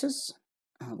about forces,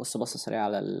 بص سريعة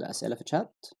على الأسئلة في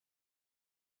الشات.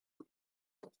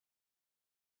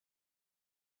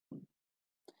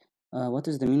 What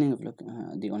is the meaning of look?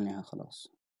 دي قلناها خلاص.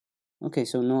 Okay,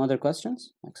 so no other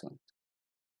questions? Excellent.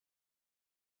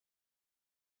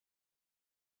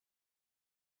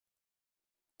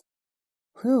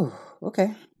 Whew,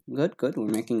 okay, good.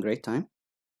 We're making great time.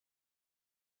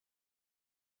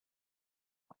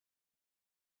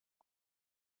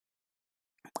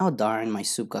 Oh darn, my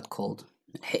soup got cold.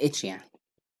 ملحقتش يعني.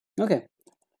 Okay.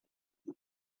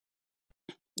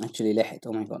 Actually لحقت,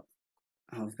 oh my god.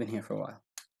 I've been here for a while.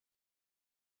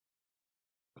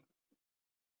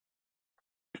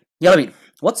 يلا بينا.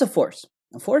 What's a force?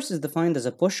 A force is defined as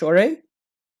a push or a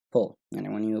pull. يعني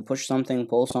when you push something,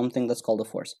 pull something, that's called a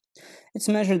force. It's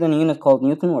measured in a unit called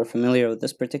Newton. We're familiar with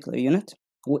this particular unit.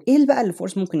 وإيه بقى اللي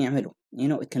force ممكن يعمله؟ You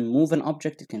know, it can move an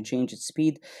object, it can change its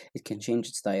speed, it can change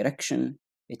its direction,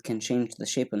 it can change the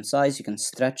shape and size, you can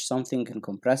stretch something, you can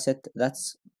compress it.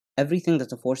 That's everything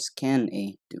that a force can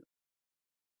do.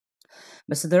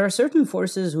 But there are certain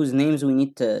forces whose names we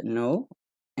need to know,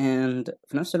 and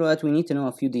في نفس الوقت we need to know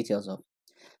a few details of.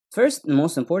 First, the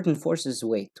most important force is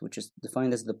weight, which is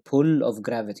defined as the pull of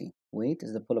gravity. Weight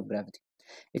is the pull of gravity.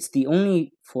 It's the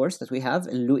only force that we have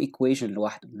in له equation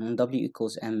لوحده. W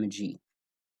equals mg.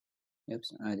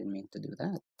 Oops, I didn't mean to do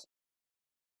that.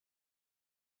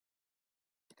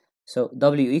 So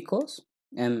W equals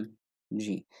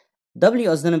mg. W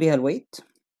قصدنا بيها الويت,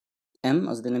 M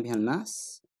قصدنا بيها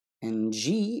الماس, and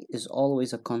G is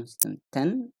always a constant,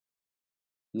 10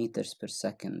 meters per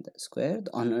second squared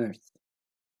on Earth.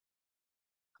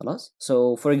 خلاص?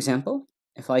 So for example,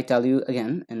 if I tell you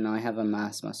again, and I have a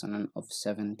mass مثلا of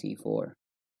 74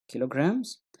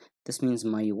 kilograms, this means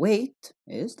my weight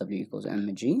is W equals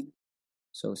mg.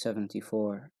 So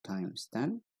 74 times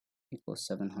 10 equals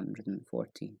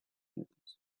 740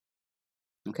 newtons.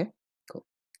 Okay, cool.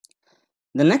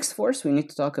 The next force we need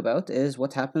to talk about is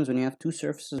what happens when you have two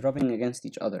surfaces rubbing against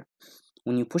each other.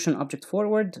 When you push an object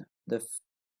forward, the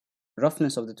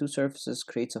roughness of the two surfaces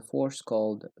creates a force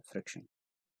called friction.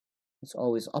 It's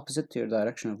always opposite to your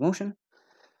direction of motion,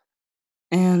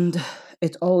 and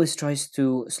it always tries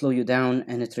to slow you down,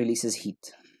 and it releases heat.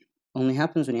 Only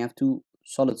happens when you have two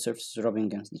solid surfaces rubbing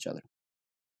against each other.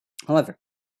 However,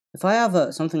 if I have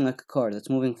something like a car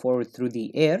that's moving forward through the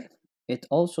air, it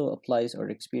also applies or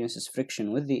experiences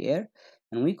friction with the air,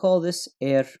 and we call this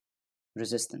air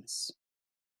resistance.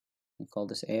 We call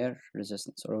this air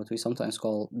resistance, or what we sometimes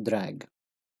call drag.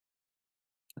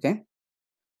 Okay?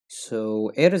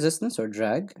 So air resistance or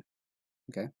drag,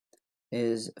 okay,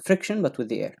 is friction but with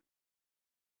the air.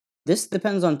 This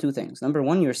depends on two things. Number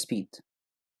one, your speed.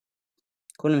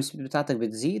 كل ما السبيد بتاعتك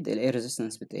بتزيد ال air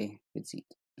resistance بتزيد.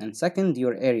 And second,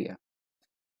 your area.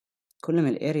 كل ما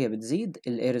الاريا بتزيد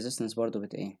ال air resistance برضو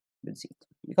بتزيد.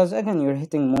 Because again, you're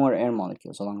hitting more air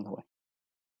molecules along the way.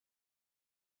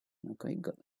 Okay,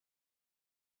 good.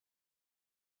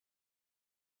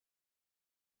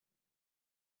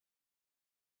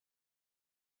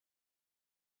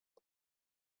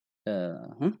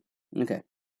 Okay.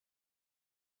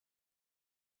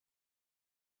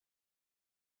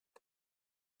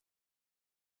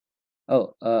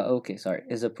 Oh, okay, sorry.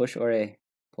 Is a push or a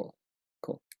pull?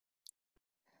 Cool.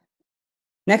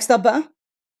 Next up بقى,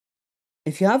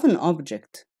 if you have an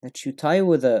object that you tie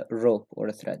with a rope or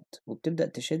a thread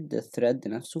وبتبدأ تشد الثread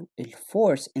نفسه, the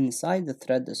force inside the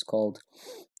thread is called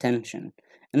tension.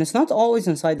 And it's not always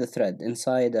inside the thread,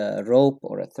 inside a rope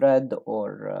or a thread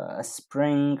or a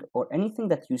spring or anything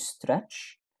that you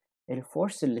stretch.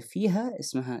 الفورس اللي فيها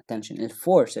اسمها tension.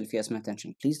 الفورس اللي فيها اسمها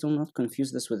tension. Please do not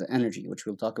confuse this with energy, which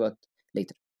we'll talk about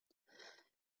later.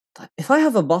 If I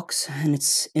have a box and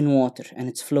it's in water and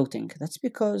it's floating, that's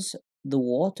because the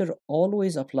water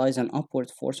always applies an upward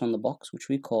force on the box, which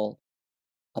we call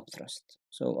upthrust.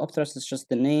 So upthrust is just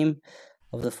the name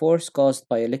of the force caused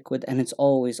by a liquid, and it's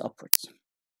always upwards.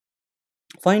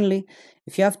 Finally,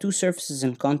 if you have two surfaces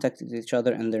in contact with each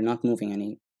other and they're not moving,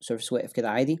 any surface واقف كده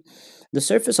عادي, the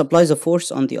surface applies a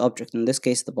force on the object, in this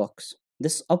case the box.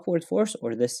 This upward force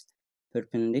or this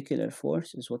perpendicular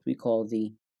force is what we call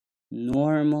the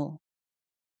normal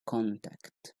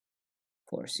contact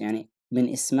force. يعني من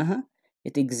اسمها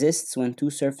it exists when two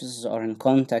surfaces are in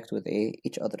contact with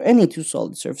each other. Any two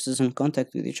solid surfaces in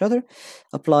contact with each other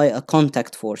apply a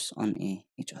contact force on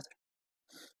each other.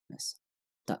 Yes.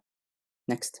 طيب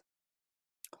next.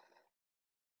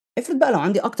 افرض بقى لو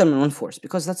عندي أكتر من one force,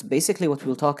 because that's basically what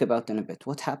we'll talk about in a bit.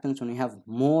 What happens when you have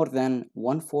more than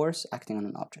one force acting on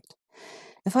an object?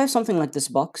 If I have something like this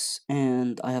box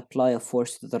and I apply a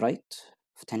force to the right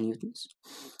of 10 newtons,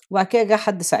 وبعد كده جه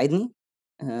حد ساعدني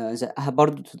زقها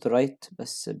برضه to the right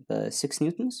بس ب 6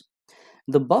 newtons,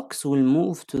 the box will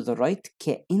move to the right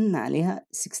كأن عليها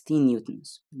 16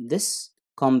 newtons. This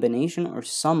combination or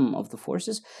sum of the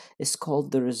forces is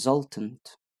called the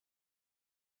resultant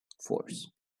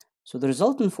force. So the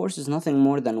resultant force is nothing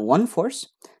more than one force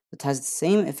that has the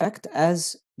same effect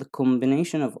as the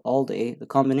combination of all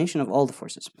the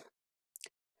forces.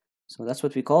 So that's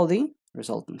what we call the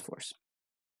resultant force.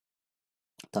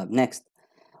 طيب next.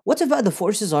 What if the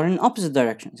forces are in opposite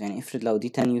directions? يعني افرض لو دي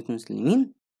 10 newtons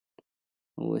لليمين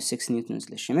و 6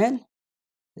 newtons للشمال.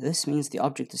 This means the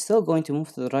object is still going to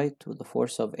move to the right with the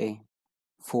force of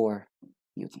 4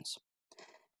 newtons.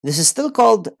 This is still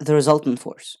called the resultant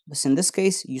force, but in this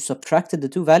case, you subtracted the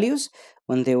two values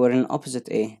when they were in opposite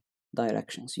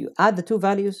directions. You add the two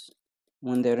values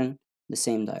when they're in the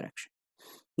same direction.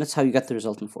 That's how you get the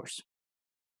resultant force.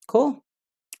 Cool?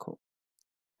 Cool.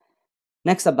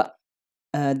 Next up,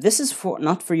 this is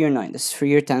not for year 9, this is for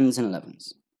year 10s and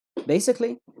 11s.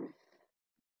 Basically,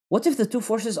 what if the two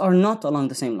forces are not along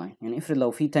the same line? يعني افرض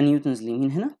لو في 10 newtons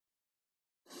اليمين هنا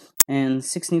and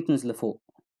 6 newtons لفوق.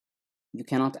 You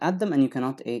cannot add them and you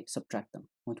cannot subtract them.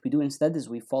 What we do instead is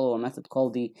we follow a method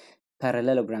called the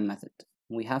parallelogram method.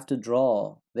 We have to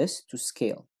draw this to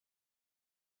scale.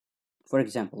 For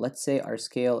example, let's say our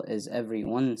scale is every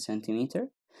 1 centimeter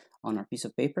on our piece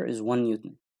of paper is 1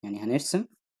 newton. يعني هنرسم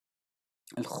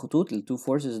الخطوط two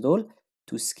forces دول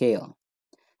to scale.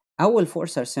 أول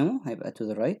force هرسمه هيبقى to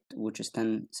the right, which is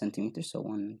 10 centimeters. So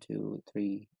 1, 2,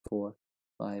 3, 4,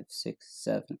 5, 6,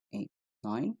 7, 8,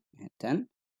 9, 10.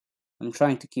 I'm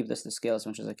trying to keep this to scale as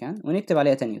much as I can. ونكتب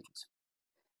عليها 10 newtons.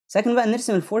 Second بقى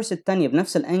نرسم الفورس التانية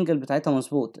بنفس الانجل بتاعتها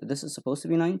مظبوط. This is supposed to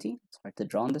be 90. It's hard to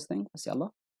draw on this thing بس يلا.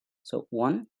 So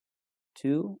 1,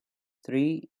 2,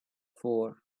 3,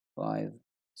 4, 5,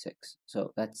 6.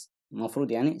 So that's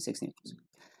المفروض يعني 6 newtons.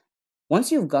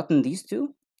 Once you've gotten these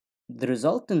two, the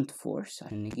resultant force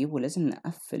عشان نجيبه لازم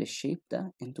نقفل الشيب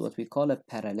ده into what we call a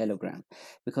parallelogram,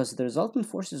 because the resultant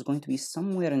force is going to be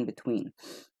somewhere in between.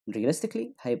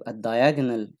 Realistically هيبقى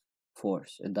diagonal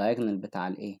force, الdiagonal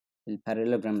بتاع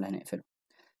الparallelogram اللي هنقفله.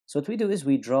 So what we do is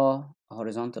we draw a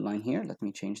horizontal line here. Let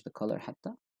me change the color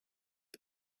حتى.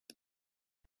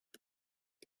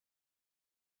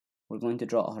 We're going to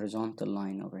draw a horizontal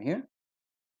line over here.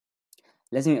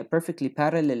 لازم يبقى perfectly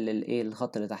parallel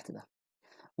للخط اللي تحت ده.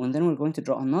 And then we're going to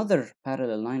draw another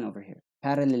parallel line over here.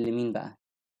 Parallel لمين بقى؟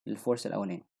 للفورس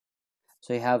الأولاني.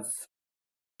 So you have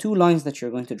two lines that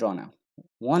you're going to draw now.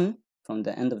 One from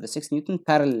the end of the 6 newton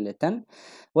parallel ل 10.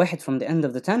 واحد from the end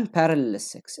of the 10 parallel ل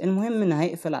 6. المهم إن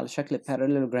هيقفل على شكل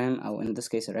parallelogram أو in this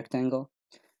case a rectangle.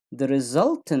 The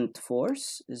resultant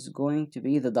force is going to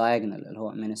be the diagonal اللي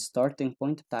هو من starting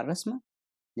point بتاع الرسمة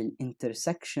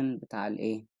للintersection بتاع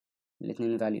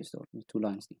الاتنين values دول, the two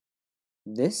lines دي.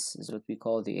 This is what we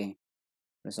call the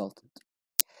resultant.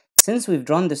 Since we've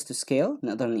drawn this to scale,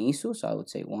 نقدر نقيسه, so I would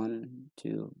say 1,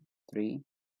 2, 3,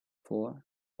 4,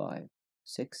 5,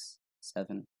 6,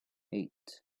 7, 8,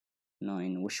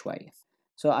 9 وشوية.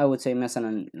 So I would say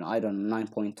مثلا, I don't know,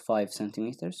 9.5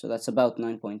 centimeters. So that's about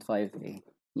 9.5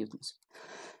 newtons.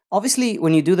 Obviously,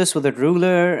 when you do this with a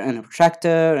ruler and a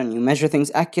protractor and you measure things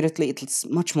accurately, it's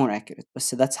much more accurate.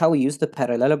 So that's how we use the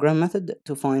parallelogram method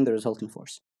to find the resultant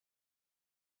force.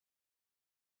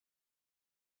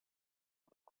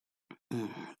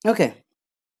 Okay.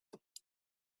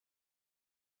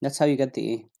 That's how you get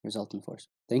the resultant force.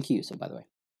 Thank you, Yusuf, by the way.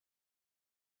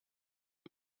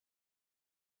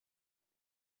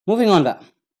 Moving on بقى.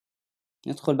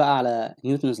 ندخل بقى على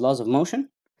Newton's laws of motion.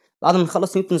 بعد ما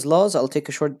نخلص Newton's laws, I'll take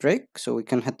a short break so we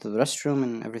can head to the restroom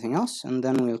and everything else, and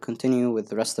then we'll continue with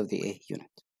the rest of the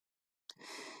unit.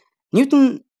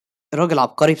 نيوتن راجل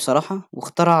عبقري بصراحة,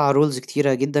 واخترع رولز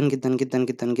كتيرة جدا جدا جدا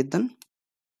جدا جدا.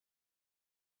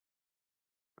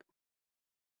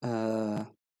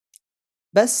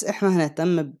 بس احنا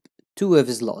هنهتم ب two of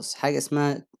his laws. حاجة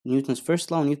اسمها Newton's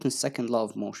first law and Newton's second law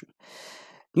of motion.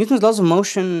 Newton's laws of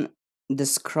motion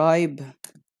describe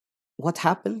what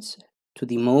happens to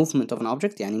the movement of an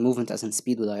object, يعني movement as in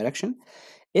speed or direction,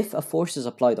 if a force is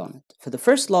applied on it. For the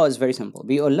first law is very simple.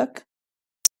 بيقول لك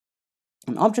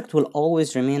an object will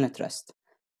always remain at rest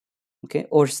okay,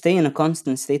 or stay in a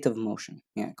constant state of motion.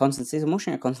 Yeah, constant state of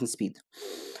motion or constant speed,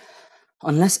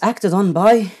 unless acted on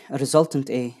by a resultant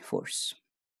force.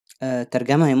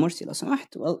 ترجمة يا مرسي لو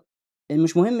سمحت. well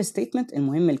مش مهم statement،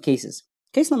 المهم الكيسز.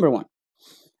 case number 1،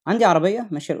 عندي عربية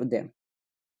ماشية لقدام،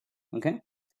 اوكي،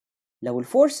 لو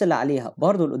الفورس اللي عليها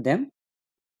برضه لقدام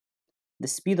the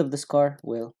speed of this car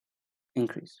will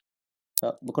increase.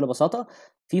 فبكل بساطة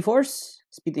في force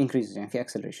speed increases، يعني في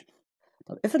acceleration.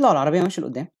 طب افرض لو العربية ماشية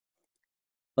لقدام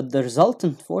but the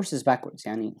resultant force is backwards،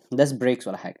 يعني ده بريكس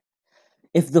ولا حاجة.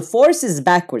 If the force is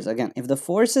backwards, again, if the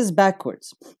force is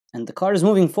backwards and the car is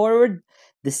moving forward,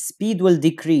 the speed will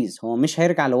decrease. هو مش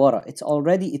هيرجع لورا. It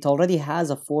already has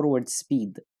a forward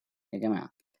speed. يا جماعة.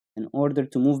 In order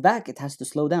to move back, it has to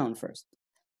slow down first.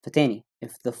 فتاني,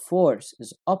 if the force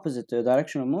is opposite to the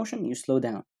direction of motion, you slow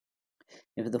down.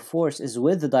 If the force is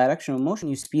with the direction of motion,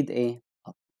 you speed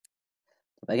up.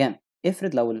 طب again,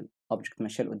 افرض لو الأوبجكت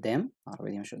ماشية لقدام،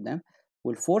 العربية دي ماشية لقدام،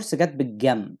 والفورس جت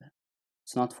بالجنب.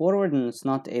 It's not forward and it's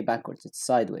not backwards, it's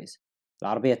sideways.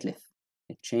 العربية تلف.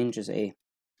 It changes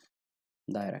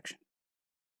direction.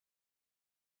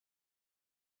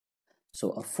 So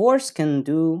a force can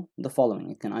do the following.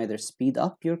 It can either speed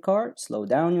up your car, slow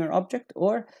down your object,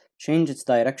 or change its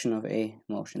direction of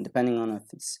motion, depending on if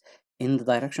it's in the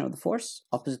direction of the force,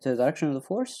 opposite to the direction of the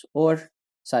force, or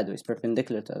sideways,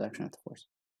 perpendicular to the direction of the force.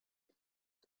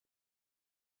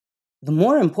 The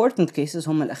more important cases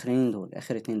هم الأخرين دول،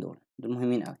 آخر اتنين دول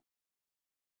مهمين قوي.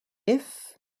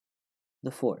 If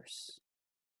the force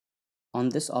on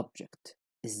this object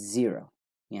is 0،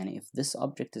 يعني if this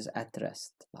object is at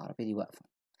rest، العربية دي واقفة،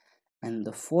 and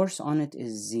the force on it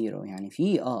is 0، يعني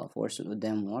في force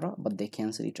قدام ورا but they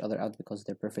cancel each other out because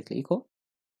they're perfectly equal,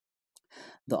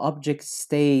 the object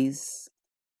stays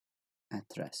at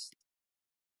rest.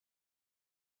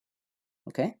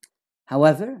 Okay?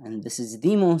 However, and this is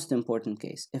the most important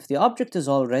case, if the object is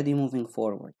already moving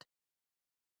forward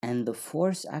and the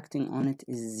force acting on it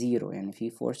is 0، يعني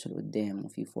في force لقدام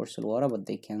وفي force لورا but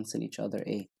they cancel each other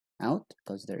out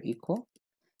because they're equal,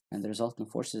 and the resultant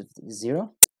force is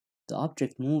 0, the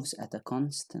object moves at a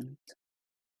constant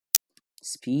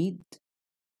speed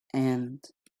and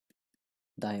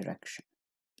direction.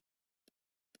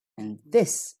 And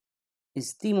this is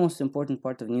the most important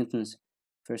part of Newton's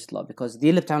first law, because دي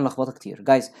اللي بتعمل لخبطة كتير.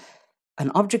 Guys, an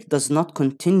object does not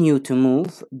continue to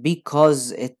move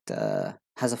because it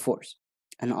has a force.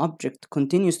 An object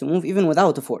continues to move even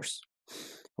without a force.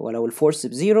 هو لو الفورس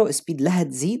بزيرو السبيد لا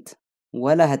هتزيد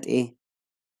ولا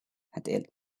هتقل.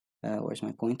 Where's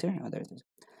my pointer? Oh, there it is.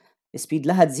 Speed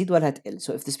لا هتزيد ولا هتقل.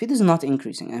 So if the speed is not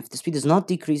increasing and if the speed is not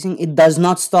decreasing, it does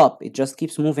not stop. It just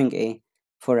keeps moving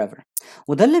forever.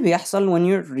 وده اللي بيحصل when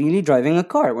you're really driving a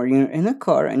car, where you're in a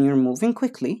car and you're moving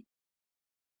quickly.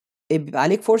 بيبقى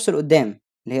عليك force لقدام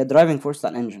اللي هي driving force بتاع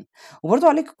الانجن، وبرضه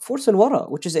عليك force لورا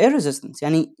which is air resistance.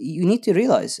 يعني you need to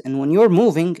realize and when you're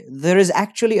moving there is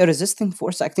actually a resisting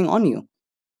force acting on you.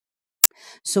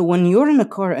 So when you're in a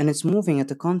car and it's moving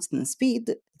at a constant speed,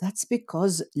 that's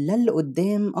because لا اللي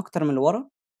قدام أكتر من اللي ورا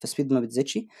فالسبيد ما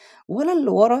بتزيدش، ولا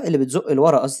اللي ورا اللي بتزق اللي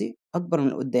ورا قصدي أكبر من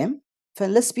اللي قدام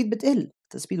فالسبيد بتقل.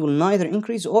 The speed will neither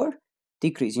increase or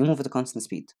decrease. You move at a constant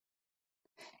speed.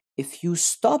 If you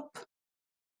stop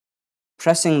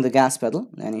pressing the gas pedal،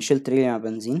 يعني شلت رجلي مع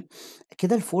بنزين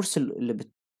كده، الفورس اللي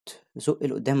بتزق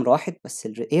لقدام راحت بس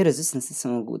ال air resistance لسه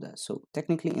موجودة. So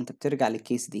technically أنت بترجع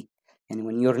للكيس دي، يعني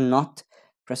when you're not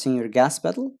pressing your gas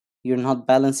pedal you're not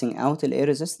balancing out the air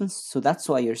resistance, so that's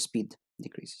why your speed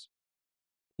decreases.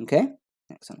 Okay?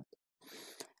 Excellent.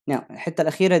 Now الحتة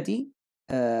الأخيرة دي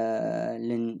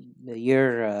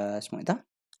year اسمه إيه ده؟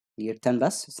 year 10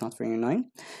 بس، it's not for year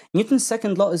 9. Newton's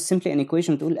second law is simply an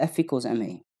equation بتقول F equals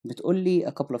ma. بتقول لي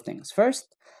a couple of things.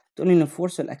 First بتقول لي إن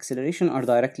الفورس وال acceleration are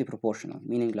directly proportional,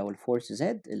 meaning لو الفورس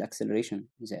زاد ال acceleration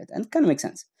زاد, and it kind of makes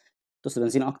sense. دوس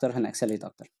بنزين أكتر هن accelerate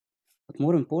أكتر. But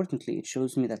more importantly it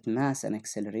shows me that mass and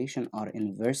acceleration are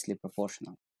inversely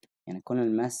proportional. يعني كل ما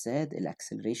الماس زاد ال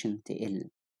acceleration تقل.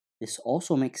 This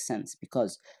also makes sense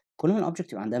because كل ما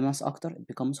الأوبجكت يبقى عندها ماس أكتر it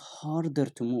becomes harder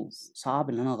to move. صعب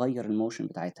إن أنا أغير الموشن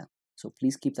بتاعتها. So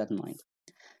please keep that in mind.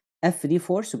 F دي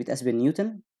force وبيتقاس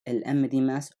بالنيوتن. ال M دي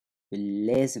mass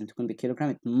لازم تكون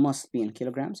بالكيلوغرام. It must be in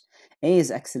kilograms. A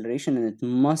is acceleration and it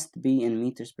must be in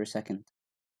meters per second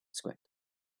squared.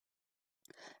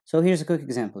 So here's a quick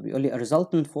example. بيقول لي a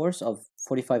resultant force of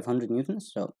 4500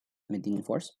 newtons, so مديني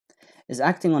force, is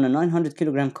acting on a 900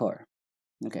 kilogram car.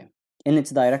 Okay. In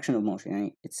its direction of motion,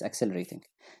 يعني it's accelerating.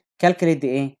 Calculate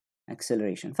the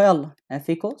acceleration. فيلا F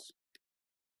equals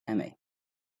ma.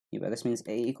 يبقى this means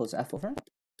A equals F over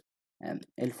M.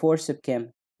 الفورس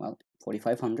بكام؟ Well,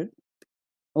 4500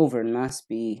 over mass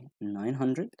be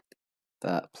 900.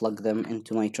 Plug them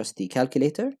into my trusty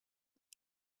calculator.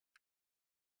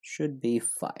 Should be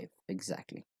 5,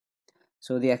 exactly.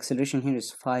 So the acceleration here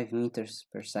is 5 meters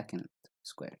per second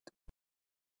squared.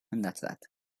 And that's that.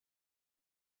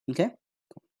 Okay?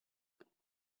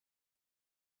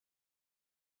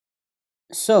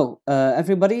 So,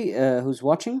 everybody who's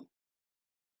watching,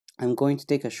 I'm going to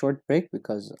take a short break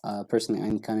because personally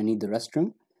I kind of need the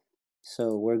restroom.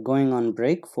 So we're going on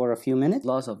break for a few minutes.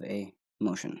 Laws of a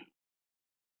motion.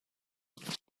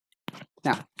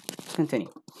 Now,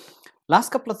 continue.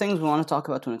 Last couple of things we want to talk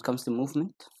about when it comes to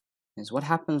movement is what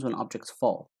happens when objects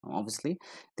fall. Obviously,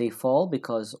 they fall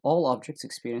because all objects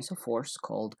experience a force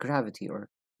called gravity, or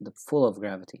the pull of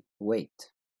gravity,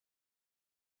 weight.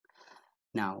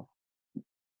 Now,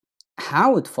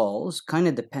 how it falls kind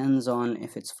of depends on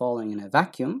if it's falling in a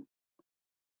vacuum,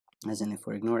 as in if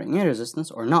we're ignoring air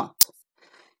resistance, or not.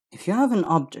 If you have an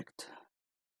object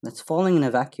that's falling in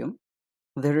a vacuum,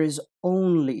 there is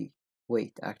only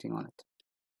weight acting on it.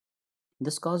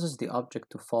 This causes the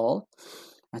object to fall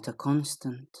at a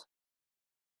constant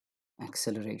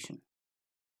acceleration,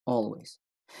 always.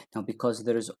 Now, because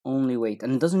there is only weight,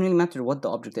 and it doesn't really matter what the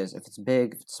object is, if it's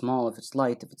big, if it's small, if it's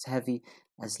light, if it's heavy,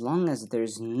 as long as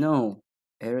there's no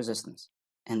air resistance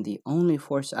and the only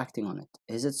force acting on it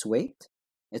is its weight,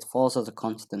 it falls at a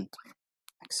constant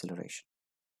acceleration.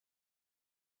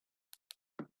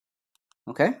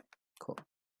 Okay? Cool.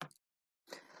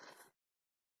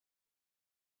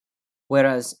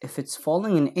 Whereas if it's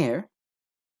falling in air,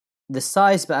 the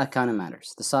size kind of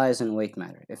matters. The size and weight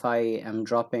matter. If I am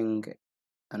dropping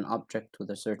an object with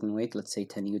a certain weight, let's say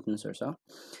 10 newtons or so,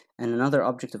 and another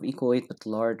object of equal weight but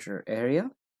larger area,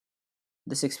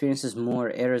 this experiences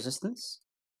more air resistance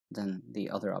than the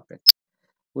other object,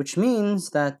 which means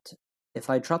that if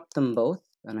I drop them both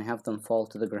and I have them fall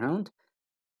to the ground,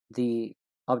 the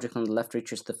object on the left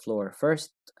reaches the floor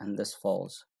first and this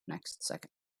falls next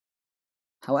second.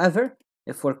 However,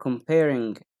 if we're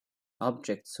comparing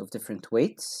objects of different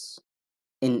weights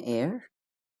in air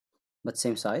but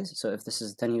same size, so if this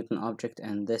is a 10 Newton object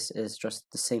and this is just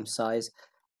the same size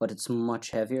but it's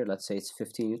much heavier, let's say it's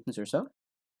 50 newtons or so,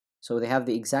 so they have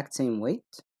the exact same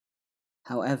weight,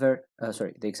 however,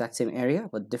 the exact same area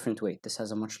but different weight. This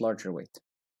has a much larger weight.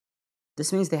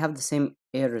 This means they have the same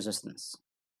air resistance.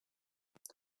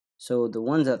 So the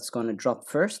one that's going to drop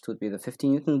first would be the 50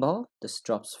 Newton ball. This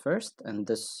drops first and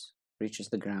this reaches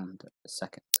the ground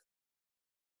second.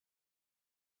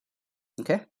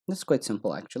 Okay, this is quite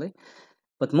simple actually.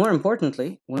 But more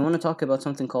importantly, we want to talk about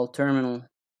something called terminal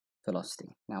velocity.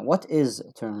 Now, what is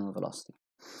terminal velocity?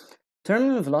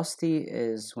 Terminal velocity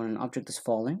is when an object is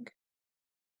falling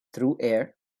through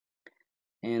air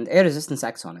and air resistance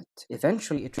acts on it.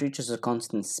 Eventually, it reaches a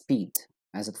constant speed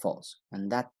as it falls,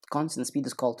 and that constant speed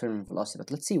is called terminal velocity.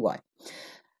 But let's see why.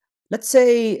 Let's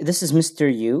say this is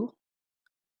Mr. U.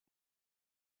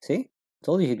 See?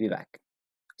 Told you he'd be back.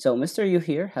 So Mr. U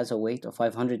here has a weight of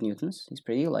 500 newtons. He's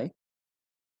pretty light.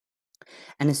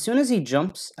 And as soon as he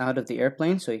jumps out of the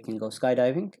airplane, so he can go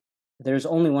skydiving, there's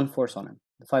only one force on him,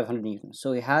 the 500 newtons.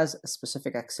 So he has a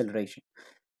specific acceleration,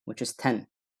 which is 10.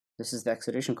 This is the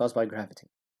acceleration caused by gravity.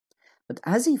 But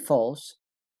as he falls,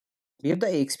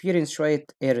 بيبدأ experience شوية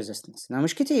air resistance. Now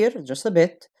مش كتير, just a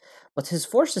bit, but his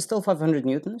force is still 500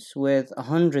 newtons with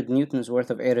 100 newtons worth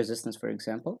of air resistance, for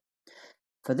example.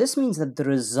 So this means that the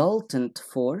resultant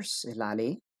force, اللي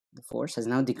عليه, the force has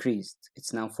now decreased.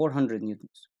 It's now 400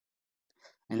 newtons.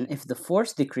 And if the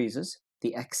force decreases,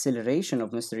 the acceleration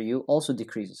of Mr. U also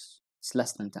decreases. It's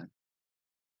less than 10.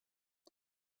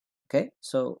 Okay,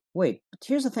 so wait, but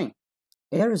here's the thing.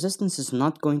 Air resistance is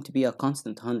not going to be a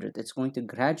constant 100. It's going to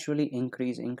gradually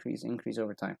increase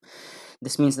over time.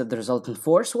 This means that the resultant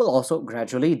force will also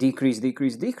gradually decrease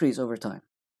over time,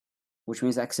 which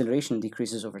means acceleration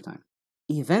decreases over time.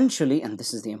 Eventually, and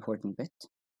this is the important bit,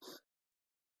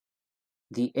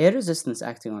 the air resistance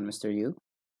acting on Mr. U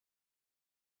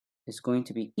is going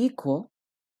to be equal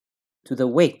to the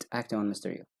weight acting on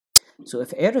Mr. U. So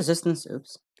if air resistance,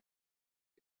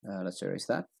 let's erase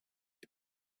that.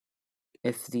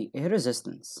 If the air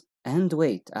resistance and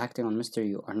weight acting on Mr.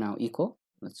 U are now equal,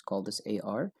 let's call this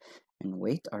AR, and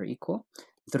weight are equal,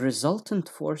 the resultant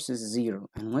force is 0.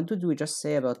 And what did we just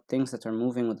say about things that are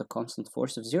moving with a constant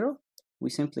force of 0? We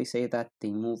simply say that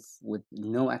they move with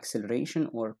no acceleration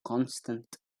or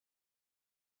constant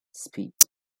speed.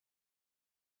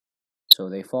 So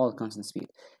they fall at constant speed.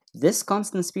 This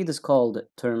constant speed is called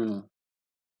terminal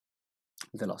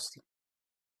velocity.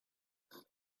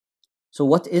 So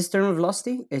what is terminal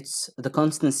velocity? It's the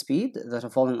constant speed that a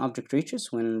falling object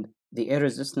reaches when the air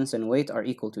resistance and weight are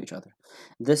equal to each other.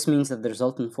 This means that the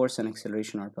resultant force and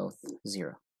acceleration are both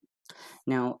 0.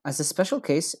 Now, as a special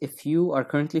case, if you are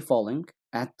currently falling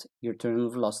at your terminal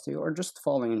velocity or just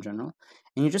falling in general,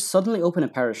 and you just suddenly open a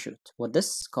parachute, what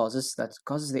this causes, that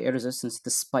causes the air resistance to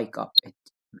spike up. It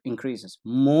increases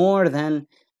more than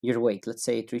your weight. Let's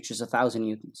say it reaches 1,000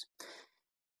 newtons.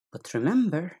 But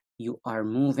remember, you are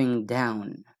moving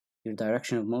down. Your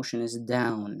direction of motion is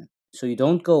down. So you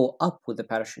don't go up with the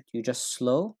parachute, you just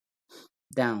slow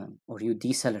down or you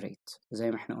decelerate.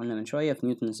 زي ما احنا قلنا من شوية في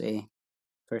Newton's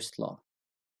first law.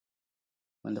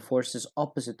 When the force is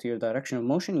opposite to your direction of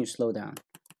motion, you slow down.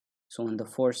 So when the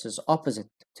force is opposite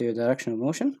to your direction of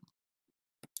motion,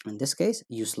 in this case,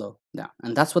 you slow down.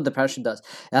 And that's what the parachute does.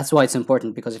 That's why it's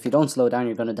important, because if you don't slow down,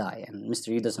 you're going to die. And Mr.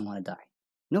 E doesn't want to die.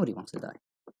 Nobody wants to die,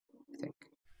 I think.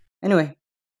 Anyway,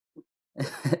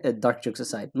 dark jokes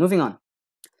aside, moving on.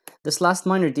 This last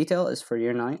minor detail is for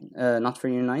year 9, not for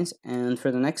year 9s. And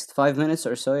for the next 5 minutes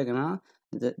or so, يا جماعة,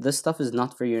 this stuff is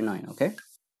not for year 9, okay?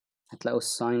 هتلاقوا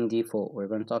sign default. We're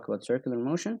going to talk about circular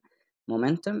motion,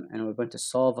 momentum, and we're going to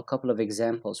solve a couple of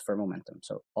examples for momentum.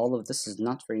 So all of this is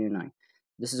not for year 9.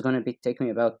 This is going to take me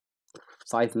about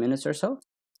 5 minutes or so.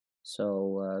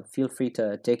 So feel free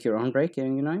to take your own break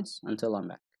in year 9s until I'm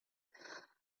back.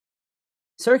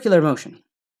 Circular motion.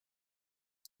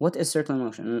 What is circular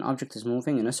motion? An object is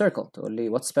moving in a circle. Totally.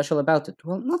 What's special about it?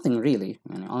 Well, nothing really.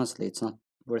 I mean, honestly, it's not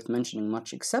worth mentioning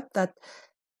much, except that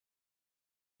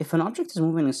if an object is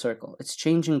moving in a circle, it's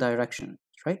changing direction,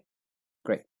 right?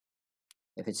 Great.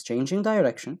 If it's changing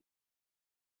direction,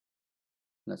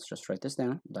 let's just write this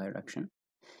down, direction.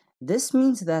 This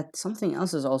means that something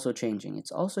else is also changing.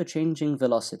 It's also changing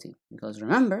velocity, because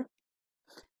remember,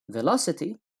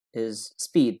 velocity is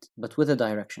speed, but with a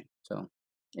direction. So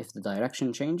if the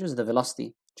direction changes, the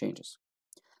velocity changes.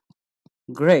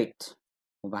 Great.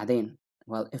 وبعدين,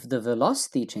 well, if the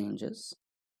velocity changes,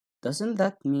 doesn't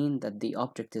that mean that the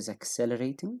object is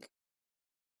accelerating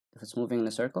if it's moving in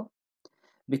a circle?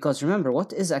 Because remember,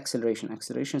 what is acceleration?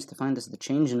 Acceleration is defined as the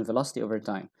change in velocity over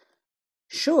time.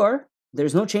 Sure,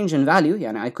 there's no change in value.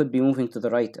 Yani I could be moving to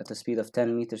the right at a speed of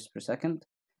 10 meters per second,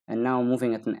 and now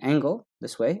moving at an angle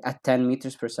this way at 10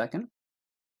 meters per second.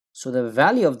 So the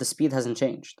value of the speed hasn't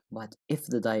changed. But if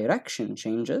the direction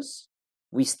changes,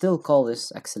 we still call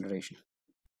this acceleration.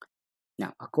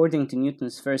 Now, according to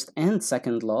Newton's first and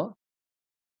second law,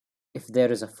 if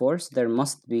there is a force, there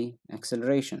must be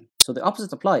acceleration. So the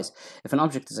opposite applies. If an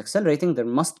object is accelerating, there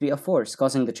must be a force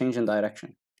causing the change in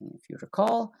direction. And if you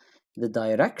recall, the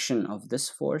direction of this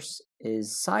force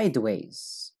is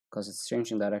sideways because it's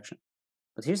changing direction.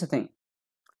 But here's the thing.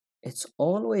 It's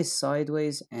always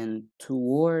sideways and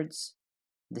towards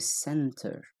the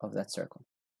center of that circle.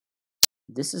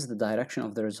 This is the direction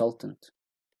of the resultant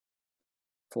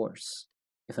force.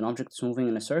 If an object is moving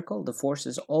in a circle, the force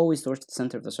is always towards the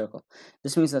center of the circle.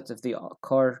 This means that if the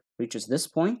car reaches this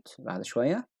point, بعد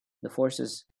شوية, the force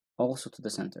is also to the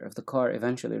center. If the car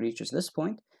eventually reaches this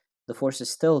point, the force is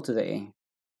still to the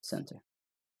center.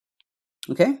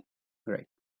 Okay? Great.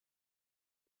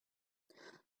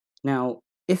 Now,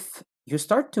 if you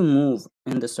start to move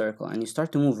in the circle and you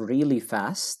start to move really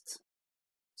fast,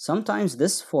 sometimes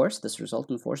this force, this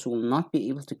resultant force, will not be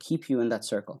able to keep you in that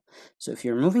circle. So if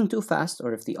you're moving too fast,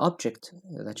 or if the object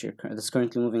that's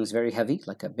currently moving is very heavy,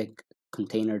 like a big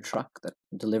container truck, that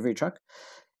delivery truck,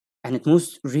 and it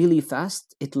moves really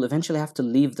fast, it will eventually have to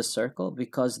leave the circle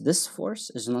because this force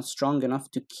is not strong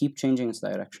enough to keep changing its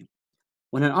direction.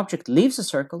 When an object leaves a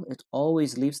circle, it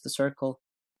always leaves the circle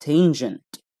tangent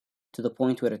to the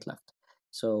point where it left.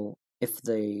 So if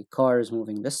the car is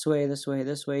moving this way, this way,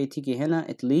 this way, تيجي هنا,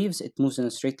 it leaves, it moves in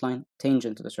a straight line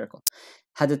tangent to the circle.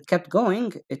 Had it kept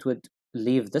going, it would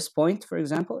leave this point, for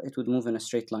example, it would move in a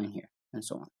straight line here, and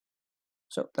so on.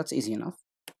 So that's easy enough.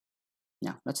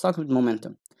 Now, let's talk about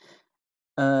momentum.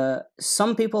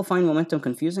 Some people find momentum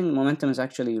confusing. Momentum is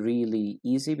actually really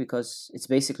easy because it's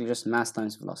basically just mass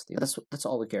times velocity. That's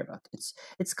all we care about.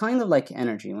 It's kind of like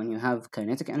energy. When you have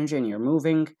kinetic energy and you're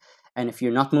moving, and if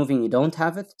you're not moving, you don't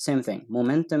have it. Same thing.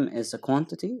 Momentum is a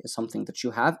quantity, is something that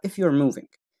you have if you're moving.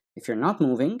 If you're not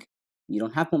moving, you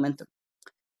don't have momentum.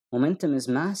 Momentum is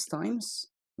mass times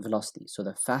velocity. So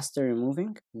the faster you're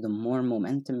moving, the more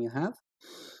momentum you have.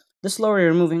 The slower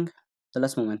you're moving, the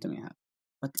less momentum you have.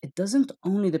 But it doesn't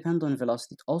only depend on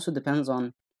velocity, it also depends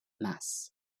on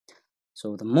mass.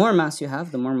 So the more mass you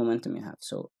have, the more momentum you have.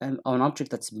 So an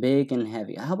object that's big and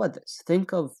heavy. How about this?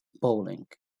 Think of bowling.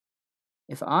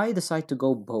 If I decide to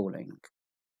go bowling,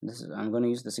 I'm going to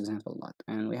use this example a lot,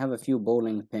 and we have a few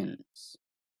bowling pins.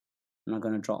 I'm not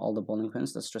going to draw all the bowling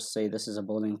pins. Let's just say this is a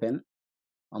bowling pin.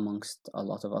 amongst a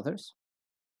lot of others.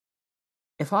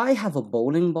 If I have a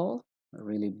bowling ball, a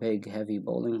really big, heavy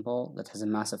bowling ball that has a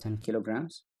mass of 10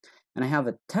 kilograms, and I have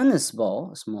a tennis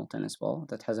ball, a small tennis ball,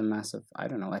 that has a mass of, I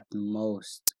don't know, at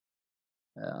most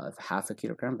half a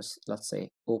kilogram, but let's say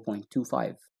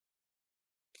 0.25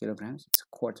 kilograms, it's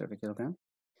a quarter of a kilogram,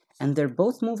 and they're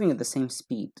both moving at the same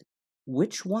speed,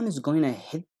 which one is going to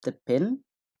hit the pin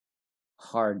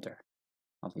harder?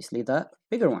 Obviously the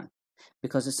bigger one,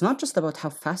 because it's not just about how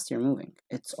fast you're moving,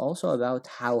 it's also about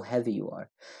how heavy you are.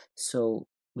 So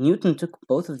Newton took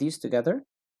both of these together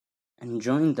and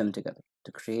joined them together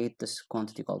to create this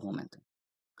quantity called momentum.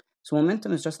 So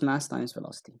momentum is just mass times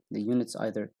velocity. The unit's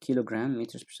either kilogram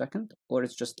meters per second, or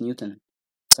it's just Newton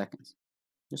seconds.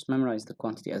 Just memorize the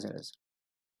quantity as it is.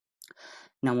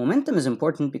 Now, momentum is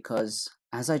important because,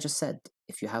 as I just said,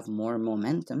 if you have more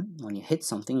momentum, when you hit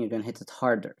something, you're going to hit it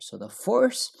harder. So the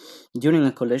force during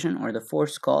a collision, or the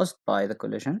force caused by the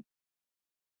collision,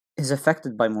 is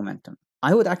affected by momentum.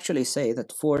 I would actually say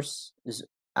that force is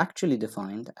actually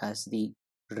defined as the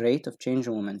rate of change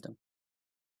in momentum,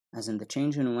 as in the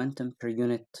change in momentum per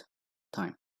unit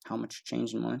time. How much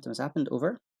change in momentum has happened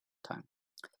over time.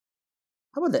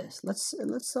 How about this? Let's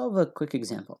solve a quick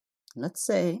example. Let's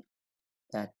say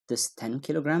that this 10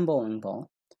 kilogram bowling ball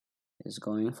is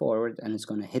going forward and it's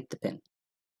going to hit the pin.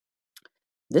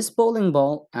 This bowling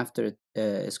ball, after it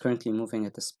is currently moving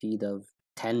at the speed of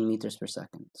 10 meters per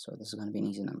second, so this is going to be an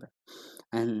easy number,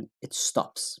 and it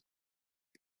stops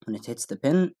when it hits the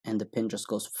pin, and the pin just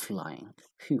goes flying.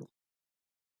 Phew.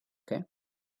 Okay,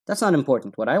 that's not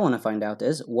important. What I want to find out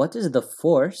is, what is the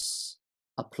force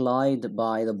applied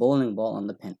by the bowling ball on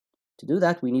the pin? To do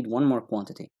that, we need one more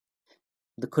quantity.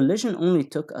 The collision only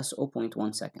took us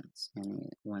 0.1 seconds, and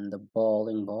when the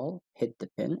bowling ball hit the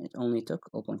pin, it only took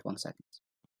 0.1 seconds.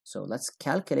 So let's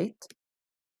calculate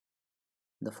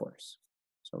the force.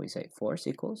 So we say force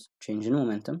equals change in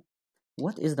momentum.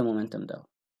 What is the momentum though?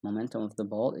 Momentum of the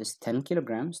ball is 10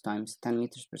 kilograms times 10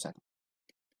 meters per second.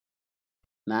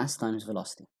 Mass times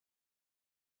velocity.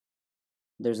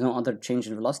 There's no other change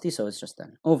in velocity, so it's just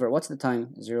 10. Over, what's the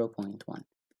time? 0.1.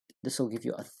 This will give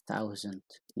you 1,000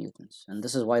 newtons. And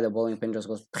this is why the bowling pin just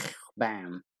goes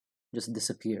bam, just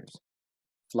disappears,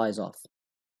 flies off.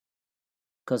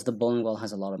 Because the bowling ball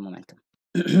has a lot of momentum.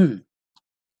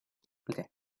 Okay.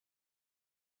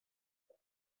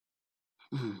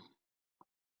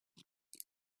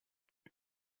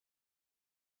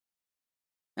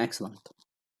 Excellent.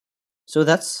 So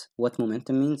that's what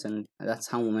momentum means, and that's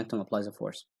how momentum applies a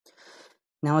force.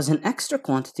 Now, as an extra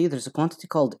quantity, there's a quantity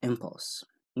called impulse.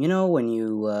 You know, when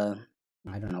you,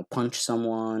 I don't know, punch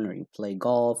someone, or you play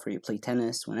golf, or you play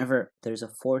tennis, whenever there's a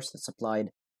force that's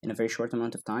applied in a very short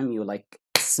amount of time, you like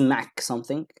smack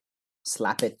something,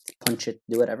 slap it, punch it,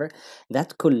 do whatever.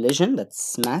 That collision, that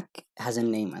smack, has a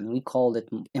name, and we called it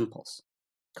impulse.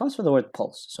 It comes from the word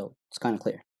pulse, so it's kind of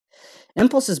clear.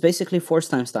 Impulse is basically force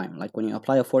times time, like when you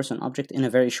apply a force on an object in a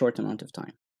very short amount of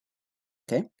time.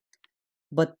 Okay?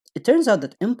 But it turns out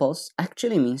that impulse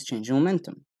actually means change in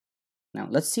momentum. Now,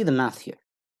 let's see the math here.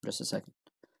 Just a second.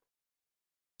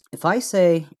 If I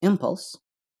say impulse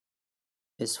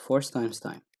is force times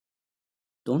time,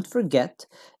 don't forget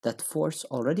that force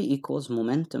already equals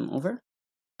momentum over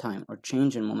time, or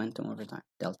change in momentum over time,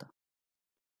 delta.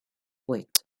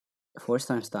 Wait, force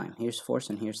times time. Here's force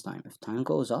and here's time. If time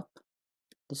goes up,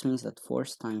 this means that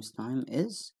force times time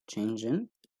is change in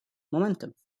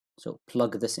momentum. So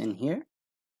plug this in here.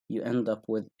 You end up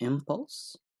with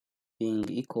impulse being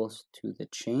equals to the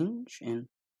change in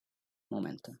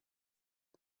momentum.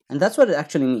 And that's what it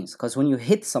actually means, because when you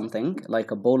hit something like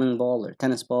a bowling ball or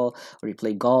tennis ball, or you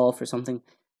play golf or something,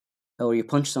 or you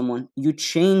punch someone, you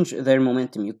change their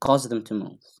momentum, you cause them to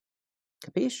move.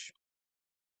 Capiche?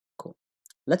 Cool.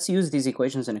 Let's use these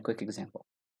equations in a quick example.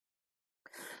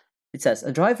 It says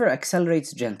a driver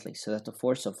accelerates gently so that the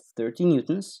force of 30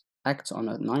 newtons acts on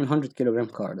a 900 kilogram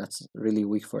car, that's really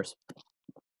weak force,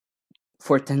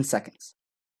 for 10 seconds.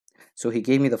 So he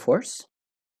gave me the force,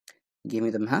 he gave me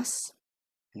the mass,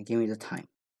 and he gave me the time.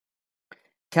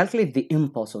 Calculate the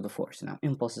impulse of the force. Now,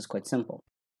 impulse is quite simple.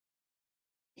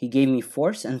 He gave me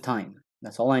force and time.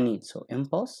 That's all I need. So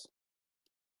impulse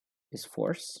is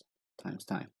force times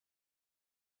time.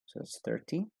 So it's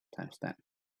 30 times 10,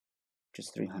 which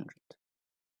is 300.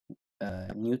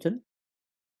 Newton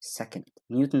second.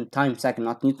 Newton time second,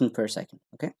 not Newton per second.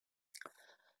 Okay?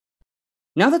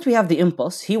 Now that we have the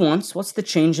impulse, he wants what's the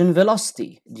change in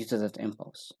velocity due to that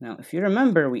impulse. Now, if you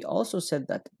remember, we also said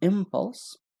that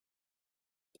impulse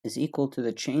is equal to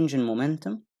the change in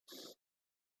momentum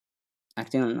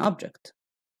acting on an object.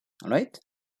 All right?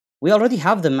 We already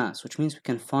have the mass, which means we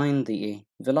can find the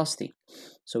velocity.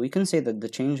 So we can say that the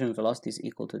change in velocity is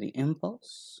equal to the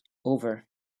impulse over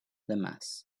the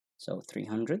mass. So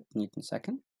 300 Newton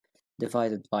second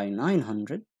divided by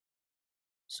 900.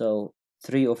 So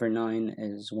 3 over 9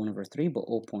 is 1 over 3, but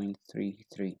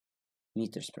 0.33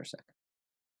 meters per second.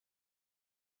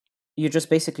 You just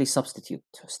basically substitute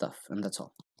stuff, and that's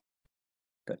all.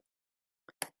 Good.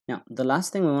 Now, the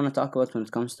last thing we want to talk about when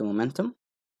it comes to momentum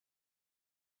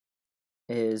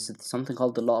is something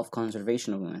called the law of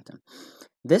conservation of momentum.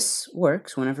 This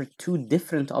works whenever two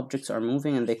different objects are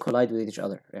moving and they collide with each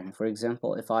other. And for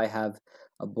example, if I have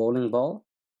a bowling ball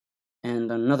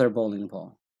and another bowling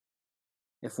ball,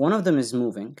 if one of them is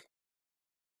moving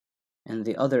and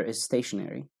the other is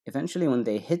stationary, eventually when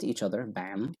they hit each other,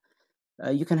 bam,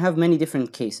 you can have many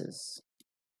different cases.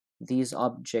 These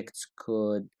objects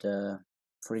could,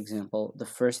 for example, the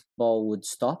first ball would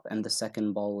stop and the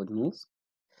second ball would move.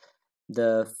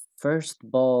 The first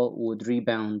ball would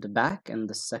rebound back and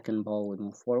the second ball would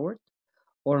move forward.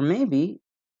 Or maybe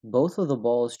both of the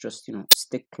balls just,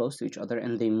 stick close to each other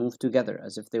and they move together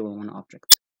as if they were one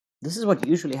object. This is what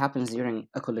usually happens during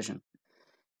a collision.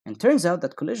 And turns out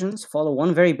that collisions follow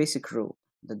one very basic rule,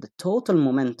 that the total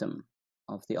momentum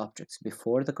of the objects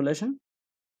before the collision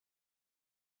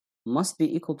must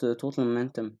be equal to the total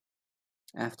momentum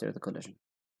after the collision.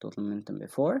 Total momentum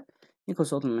before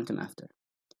equals total momentum after.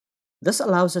 This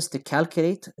allows us to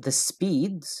calculate the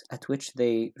speeds at which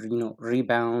they,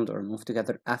 rebound or move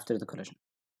together after the collision.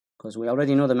 Because we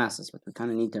already know the masses, but we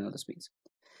kind of need to know the speeds.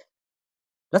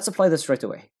 Let's apply this right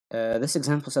away. This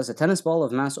example says a tennis ball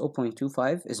of mass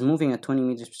 0.25 is moving at 20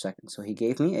 meters per second. So he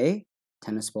gave me a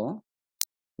tennis ball.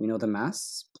 We know the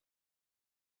mass.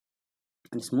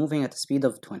 And it's moving at a speed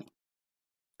of 20.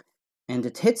 And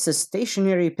it hits a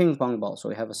stationary ping pong ball. So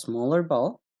we have a smaller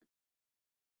ball.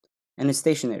 And it's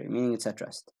stationary, meaning it's at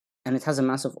rest. And it has a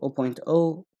mass of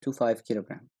 0.025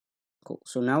 kilogram. Cool.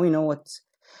 So now we know what's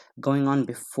going on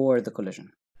before the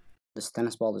collision. This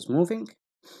tennis ball is moving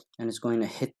and it's going to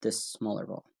hit this smaller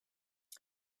ball.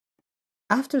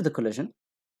 After the collision,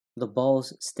 the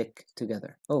balls stick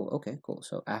together. Oh, okay, cool.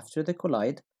 So after they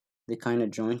collide, they kind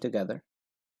of join together.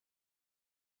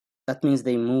 That means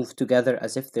they move together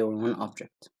as if they were one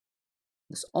object.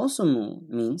 This also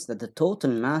means that the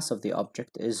total mass of the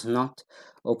object is not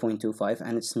 0.25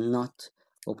 and it's not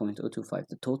 0.025.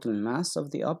 The total mass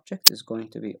of the object is going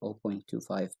to be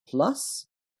 0.25 plus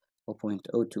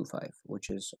 0.025, which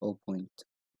is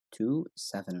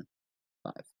 0.275.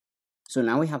 So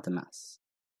now we have the mass.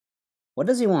 What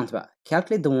does he want back?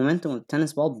 Calculate the momentum of the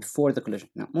tennis ball before the collision.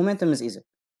 Now, momentum is easy.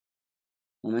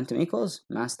 Momentum equals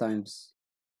mass times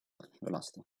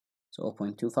velocity. So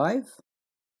 0.25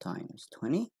 times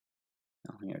 20.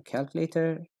 Now on your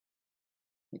calculator,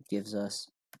 it gives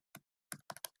us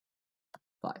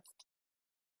 5.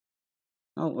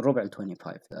 Oh, ربع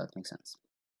 25, that makes sense.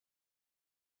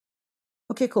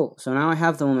 Okay, cool. So now I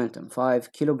have the momentum,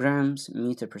 5 kilograms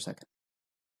meter per second.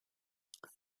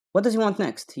 What does he want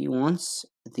next? He wants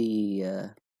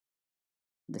the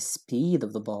speed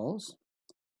of the balls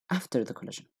after the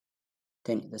collision.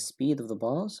 The speed of the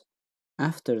balls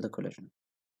after the collision.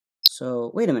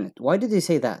 So wait a minute, why did he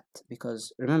say that?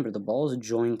 Because remember, the balls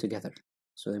join together.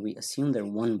 So we assume they're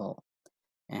one ball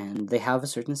and they have a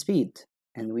certain speed.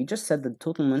 And we just said the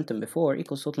total momentum before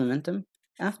equals total momentum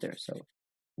after. So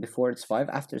before it's 5,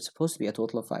 after it's supposed to be a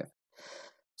total of 5.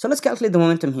 So let's calculate the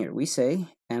momentum here. We say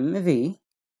mv,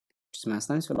 which is mass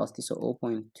times velocity, so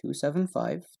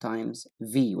 0.275 times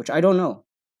v, which I don't know.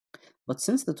 But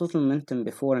since the total momentum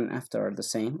before and after are the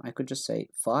same, I could just say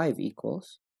 5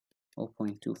 equals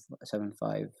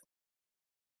 0.275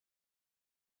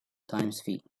 times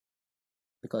v,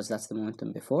 because that's the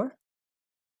momentum before,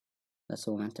 that's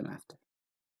the momentum after.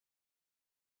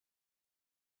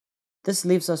 This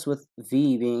leaves us with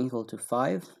v being equal to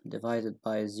 5 divided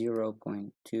by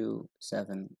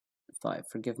 0.275.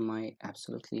 Forgive my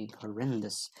absolutely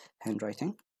horrendous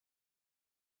handwriting.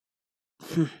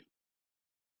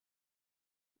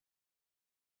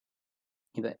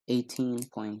 يبقى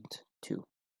 18.2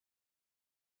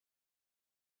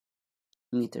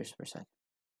 meters per second.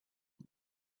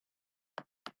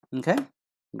 Okay,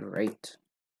 great.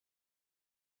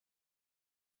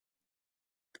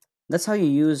 That's how you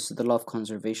use the law of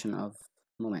conservation of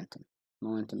momentum.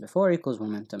 Momentum before equals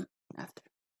momentum after.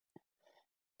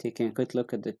 Taking a quick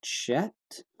look at the chat.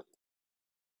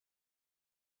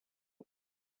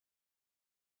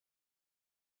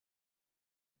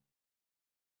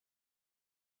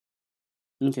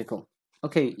 Okay, cool.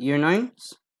 Okay, year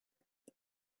 9s,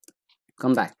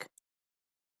 come back.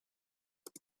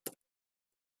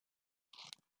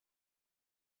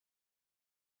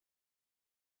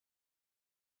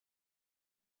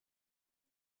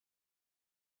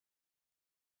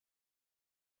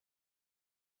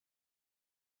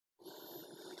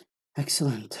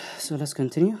 Excellent. So let's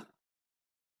continue.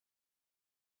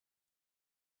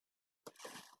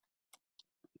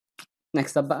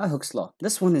 Next up, Hooke's law.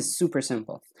 This one is super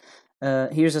simple.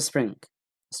 Here's a spring.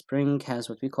 A spring has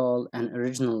what we call an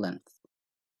original length.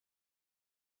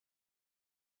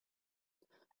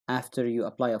 After you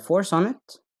apply a force on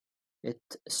it, it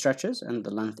stretches and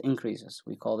the length increases.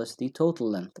 We call this the total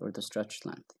length or the stretched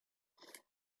length.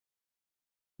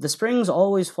 The springs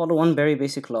always follow one very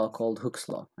basic law called Hooke's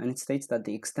law, and it states that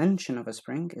the extension of a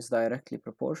spring is directly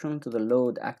proportional to the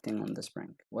load acting on the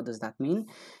spring. What does that mean?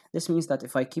 This means that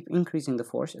if I keep increasing the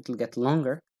force, it will get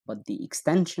longer, but the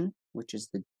extension, which is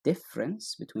the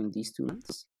difference between these two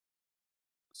lengths,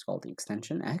 it's called the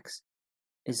extension, x,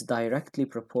 is directly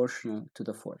proportional to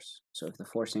the force. So if the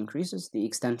force increases, the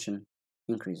extension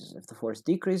increases. If the force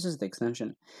decreases, the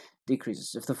extension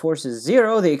decreases. If the force is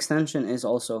 0, the extension is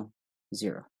also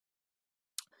 0.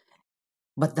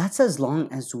 But that's as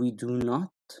long as we do not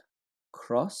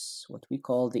cross what we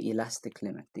call the elastic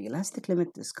limit. The elastic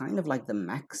limit is kind of like the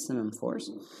maximum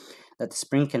force that the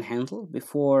spring can handle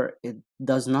before it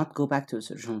does not go back to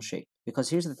its original shape. Because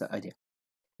here's the idea.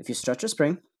 If you stretch a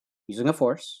spring using a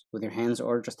force with your hands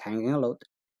or just hanging a load,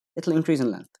 it'll increase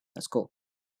in length. That's cool.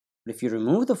 But if you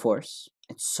remove the force,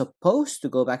 it's supposed to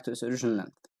go back to its original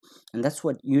length. And that's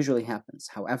what usually happens.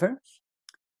 However,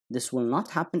 this will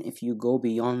not happen if you go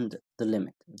beyond the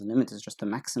limit. The limit is just the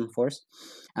maximum force,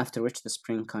 after which the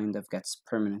spring kind of gets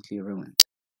permanently ruined.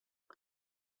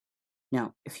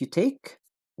 Now, if you take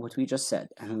what we just said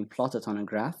and we plot it on a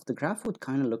graph, the graph would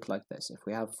kind of look like this. If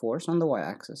we have force on the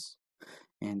y-axis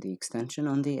and the extension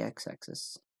on the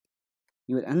x-axis,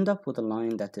 you would end up with a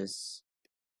line that is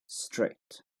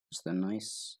straight, just a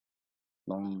nice,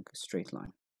 long, straight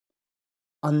line.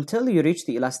 Until you reach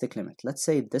the elastic limit. Let's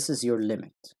say this is your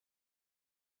limit.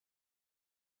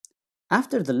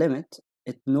 After the limit,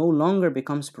 it no longer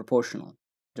becomes proportional.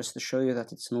 Just to show you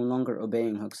that it's no longer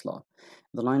obeying Hooke's law.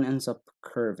 The line ends up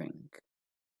curving.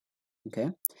 Okay?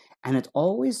 And it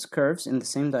always curves in the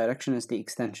same direction as the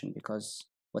extension, because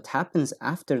what happens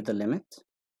after the limit,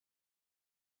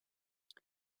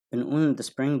 the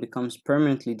spring becomes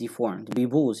permanently deformed.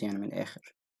 بيبوظ يعني من الآخر.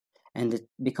 And it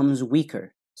becomes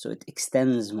weaker, so it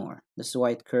extends more. This is why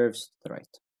it curves to the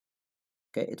right.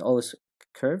 Okay? It always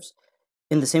curves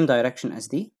in the same direction as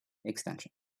the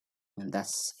extension. And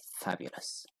that's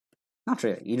fabulous. Not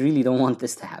really. You really don't want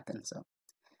this to happen.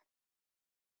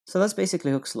 So that's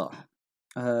basically Hooke's law.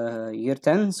 Year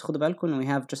 10, خدوا بالكم, we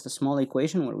have just a small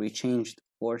equation where we changed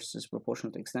force is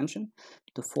proportional to extension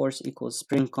to force equals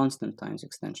spring constant times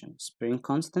extension. Spring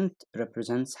constant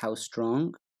represents how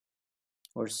strong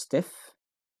or stiff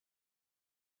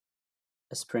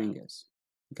a spring is.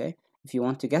 Okay? If you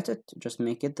want to get it, just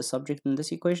make it the subject in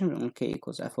this equation, K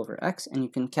equals F over X, and you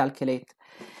can calculate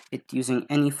it using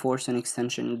any force and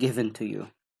extension given to you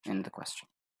in the question.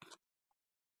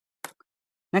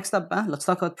 Next up, let's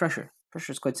talk about pressure.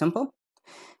 Pressure is quite simple.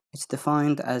 It's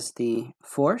defined as the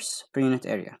force per unit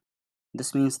area.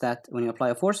 This means that when you apply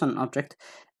a force on an object,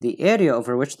 the area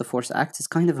over which the force acts is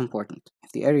kind of important.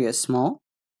 If the area is small,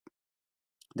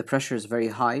 the pressure is very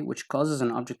high, which causes an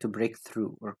object to break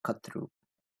through or cut through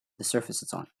the surface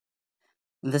it's on.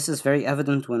 This is very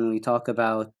evident when we talk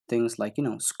about things like,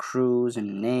 screws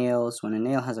and nails. When a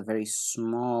nail has a very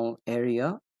small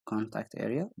area, contact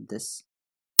area, this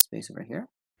space over here,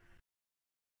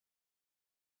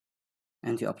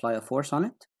 and you apply a force on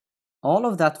it, all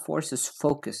of that force is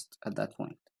focused at that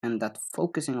point, and that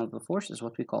focusing of the force is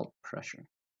what we call pressure.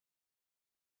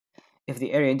 If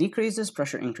the area decreases,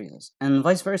 pressure increases, and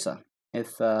vice versa.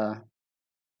 If I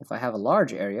have a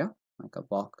large area, like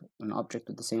an object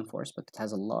with the same force, but it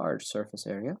has a large surface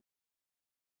area,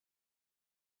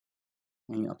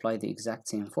 and you apply the exact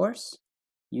same force,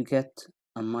 you get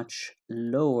a much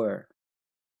lower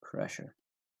pressure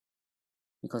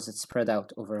because it's spread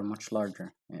out over a much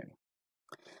larger area.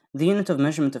 The unit of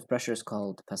measurement of pressure is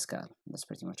called Pascal. That's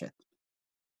pretty much it.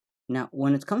 Now,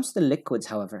 when it comes to liquids,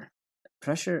 however,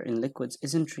 pressure in liquids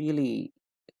isn't really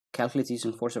calculated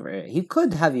using force over area. He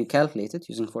could have you calculate it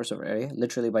using force over area,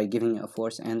 literally by giving you a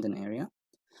force and an area.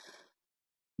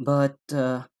 But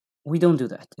we don't do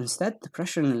that. Instead, the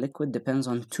pressure in a liquid depends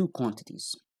on two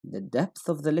quantities: the depth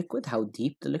of the liquid, how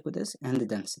deep the liquid is, and the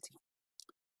density.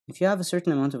 If you have a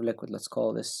certain amount of liquid, let's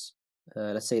call this,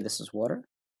 let's say this is water,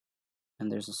 and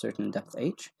there's a certain depth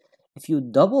h. If you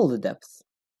double the depth,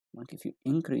 like if you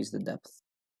increase the depth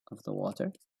of the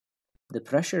water, the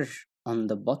pressure on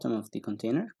the bottom of the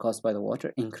container caused by the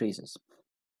water increases.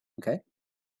 Okay?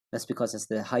 That's because as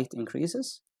the height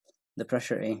increases, the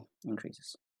pressure A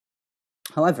increases.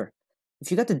 However, If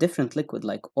you get a different liquid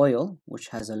like oil, which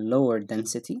has a lower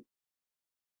density,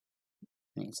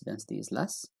 its density is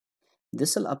less,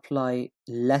 this will apply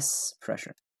less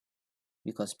pressure,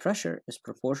 because pressure is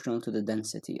proportional to the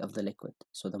density of the liquid.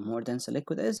 So the more dense a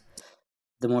liquid is,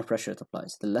 the more pressure it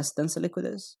applies. The less dense a liquid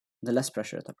is, the less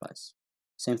pressure it applies.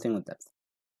 Same thing with depth.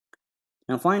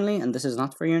 Now finally, and this is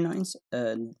not for year 9s,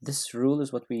 this rule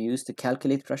is what we use to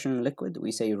calculate pressure in a liquid.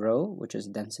 We say rho, which is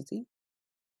density,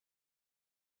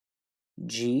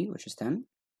 G, which is 10,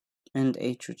 and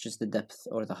H, which is the depth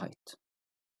or the height,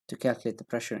 to calculate the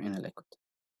pressure in a liquid.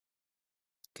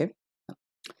 Okay?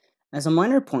 As a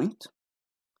minor point,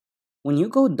 when you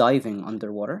go diving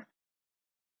underwater,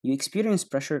 you experience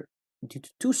pressure due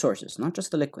to two sources, not just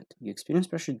the liquid. You experience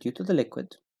pressure due to the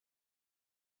liquid,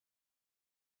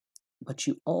 but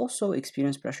you also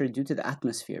experience pressure due to the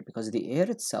atmosphere, because the air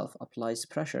itself applies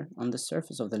pressure on the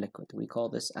surface of the liquid. We call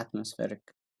this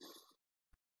atmospheric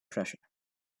pressure.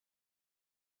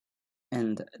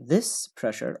 And this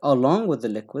pressure, along with the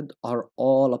liquid, are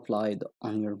all applied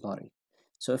on your body.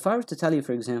 So if I were to tell you,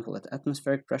 for example, that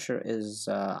atmospheric pressure is,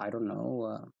 I don't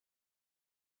know,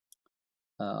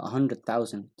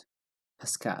 100,000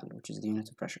 Pascal, which is the unit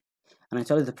of pressure, and I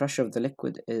tell you the pressure of the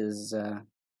liquid is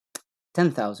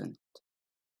 10,000,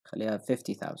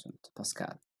 50,000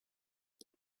 Pascal,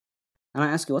 and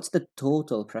I ask you, what's the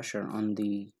total pressure on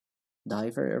the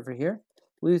diver over here?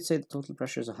 We would say the total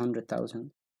pressure is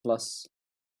 100,000 plus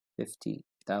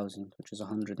 50,000, which is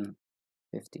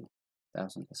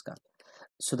 150,000 Pascal.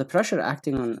 So the pressure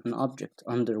acting on an object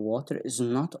underwater is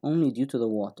not only due to the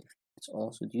water, it's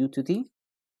also due to the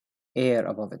air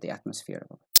above it, the atmosphere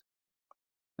above it.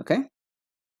 Okay?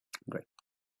 Great.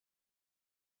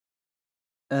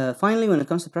 Finally, when it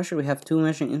comes to pressure, we have two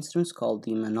measuring instruments called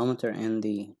the manometer and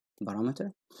the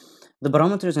barometer. The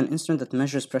barometer is an instrument that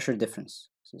measures pressure difference.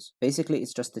 Basically,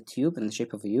 it's just a tube in the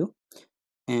shape of a U,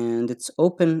 and it's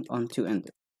open on two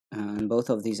ends, on both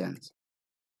of these ends.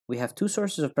 We have two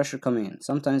sources of pressure coming in.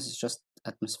 Sometimes it's just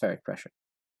atmospheric pressure,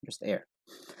 just air.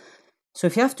 So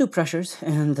if you have two pressures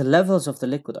and the levels of the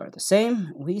liquid are the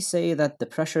same, we say that the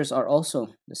pressures are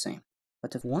also the same.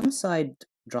 But if one side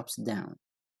drops down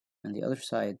and the other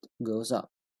side goes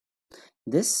up,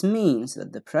 this means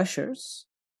that the pressures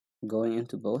going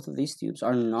into both of these tubes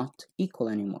are not equal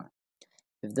anymore.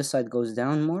 If this side goes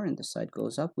down more and this side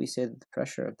goes up, we say that the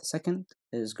pressure of the second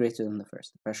is greater than the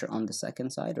first. The pressure on the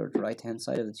second side, or the right-hand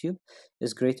side of the tube,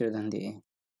 is greater than the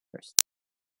first.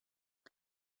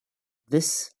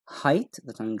 This height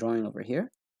that I'm drawing over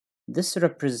here, this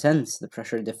represents the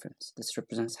pressure difference. This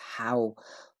represents how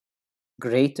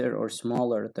greater or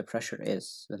smaller the pressure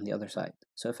is than the other side.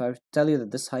 So if I tell you that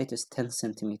this height is 10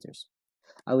 centimeters,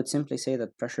 I would simply say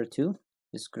that pressure 2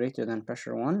 is greater than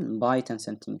pressure 1 by 10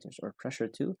 centimeters, or pressure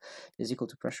 2 is equal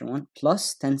to pressure 1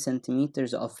 plus 10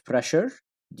 centimeters of pressure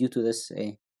due to this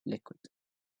liquid.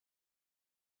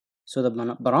 So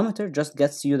the barometer just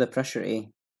gets you the pressure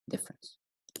difference.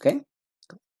 Okay?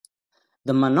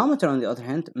 The manometer, on the other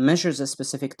hand, measures a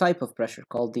specific type of pressure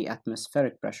called the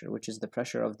atmospheric pressure, which is the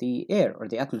pressure of the air or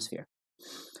the atmosphere.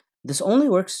 This only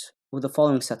works with the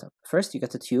following setup. First, you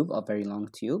get a tube, a very long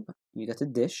tube. You get a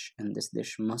dish, and this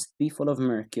dish must be full of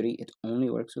mercury. It only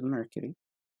works with mercury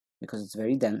because it's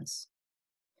very dense.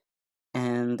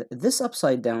 And this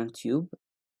upside down tube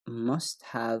must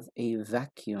have a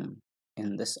vacuum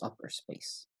in this upper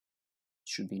space. It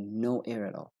should be no air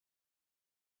at all.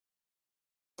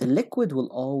 The liquid will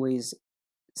always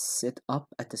sit up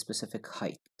at a specific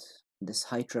height. This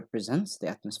height represents the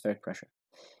atmospheric pressure.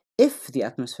 If the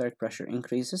atmospheric pressure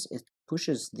increases, it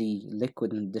pushes the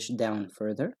liquid in the dish down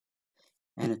further,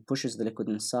 and it pushes the liquid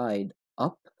inside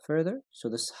up further, so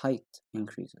this height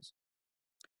increases.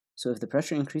 So if the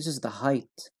pressure increases, the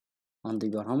height on the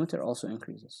barometer also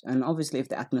increases. And obviously, if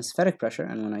the atmospheric pressure,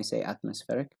 and when I say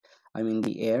atmospheric, I mean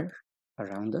the air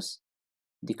around us,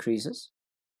 decreases,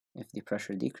 if the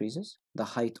pressure decreases, the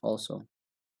height also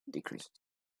decreases.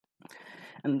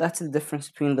 And that's the difference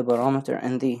between the barometer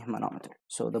and the manometer.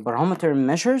 So the barometer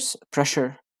measures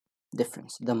pressure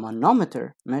difference. The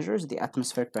manometer measures the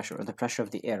atmospheric pressure, or the pressure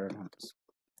of the air around us.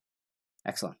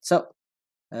 Excellent. So,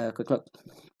 quick look.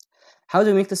 How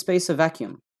do we make the space a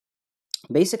vacuum?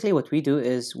 Basically, what we do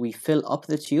is we fill up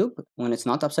the tube when it's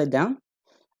not upside down,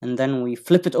 and then we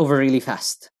flip it over really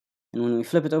fast. And when we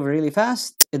flip it over really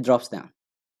fast, it drops down,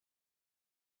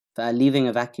 leaving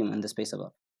a vacuum in the space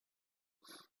above.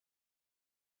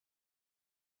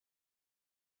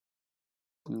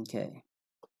 Okay.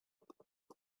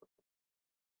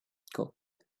 Cool.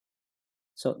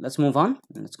 So let's move on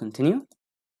and let's continue.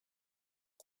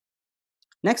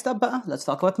 Next up, let's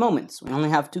talk about moments. We only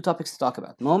have 2 topics to talk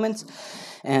about, moments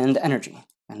and energy.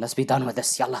 And let's be done with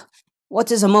this, yalla.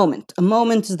 What is a moment? A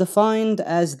moment is defined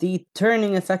as the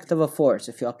turning effect of a force.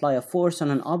 If you apply a force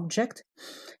on an object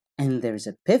and there's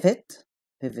a pivot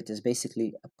is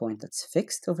basically a point that's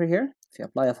fixed over here. If you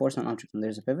apply a force on an object and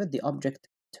there's a pivot, the object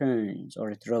turns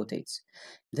or it rotates.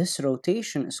 This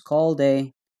rotation is called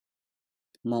a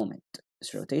moment.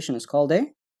 This rotation is called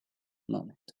a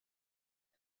moment.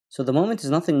 So the moment is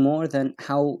nothing more than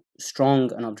how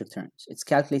strong an object turns. It's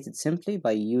calculated simply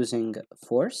by using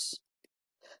force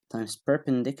times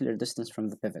perpendicular distance from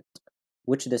the pivot.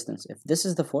 Which distance? If this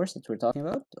is the force that we're talking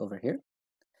about over here,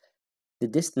 the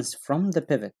distance from the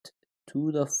pivot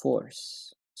to the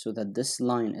force, so that this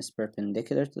line is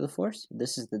perpendicular to the force,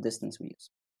 this is the distance we use.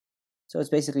 So it's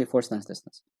basically force times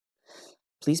distance.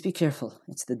 Please be careful.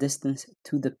 It's the distance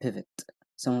to the pivot.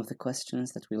 Some of the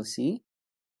questions that we'll see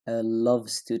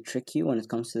loves to trick you when it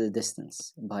comes to the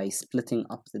distance by splitting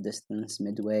up the distance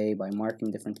midway, by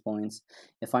marking different points.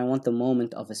 If I want the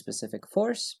moment of a specific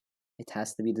force, it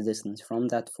has to be the distance from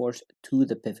that force to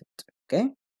the pivot.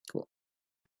 Okay, cool.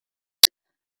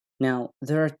 Now,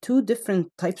 there are 2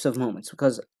 different types of moments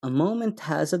because a moment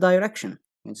has a direction.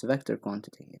 It's a vector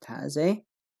quantity. It has a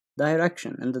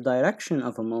direction, and the direction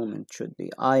of a moment should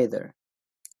be either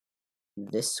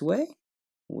this way,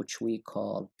 which we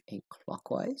call a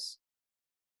clockwise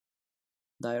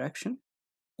direction,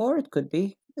 or it could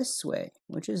be this way,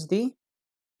 which is the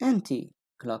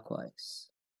anti-clockwise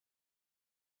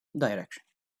direction.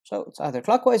 So it's either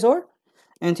clockwise or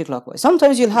anti-clockwise.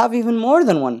 Sometimes you'll have even more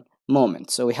than one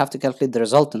moment, so we have to calculate the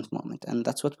resultant moment, and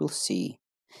that's what we'll see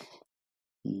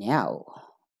now.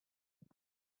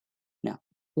 Now,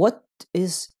 what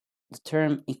is the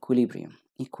term equilibrium?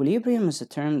 Equilibrium is a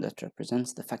term that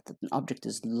represents the fact that an object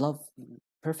is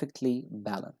perfectly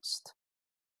balanced.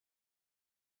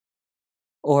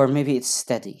 Or maybe it's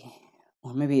steady,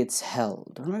 or maybe it's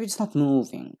held, or maybe it's not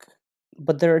moving.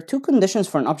 But there are 2 conditions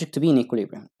for an object to be in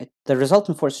equilibrium. The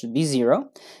resultant force should be 0,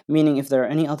 meaning if there are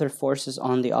any other forces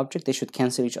on the object, they should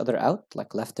cancel each other out,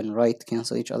 like left and right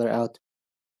cancel each other out,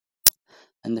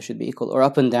 and they should be equal, or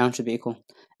up and down should be equal.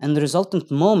 And the resultant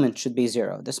moment should be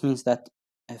 0. This means that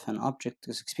if an object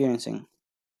is experiencing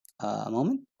a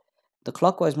moment, the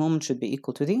clockwise moment should be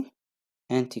equal to the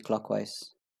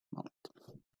anti-clockwise moment.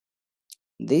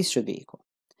 These should be equal.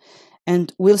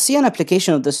 And we'll see an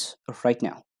application of this right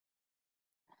now.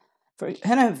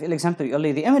 هنا في example يقول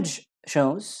لي the image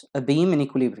shows a beam in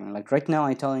equilibrium. Like right now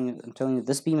I'm telling you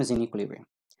this beam is in equilibrium.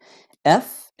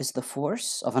 F is the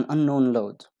force of an unknown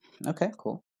load. Okay,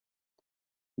 cool.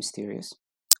 Mysterious.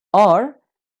 R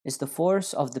is the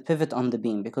force of the pivot on the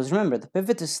beam, because remember, the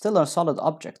pivot is still a solid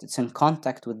object. It's in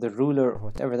contact with the ruler or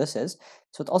whatever this is,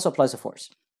 so it also applies a force.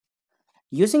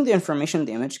 Using the information in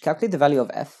the image, calculate the value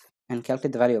of F and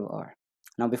calculate the value of R.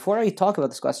 Now, before I talk about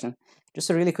this question,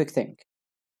 just a really quick thing.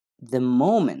 The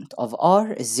moment of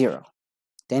R is 0.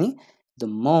 Danny, the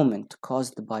moment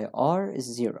caused by R is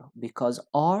 0 because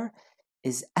R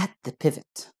is at the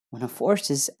pivot. When a force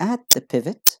is at the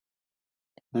pivot,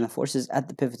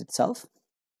 itself,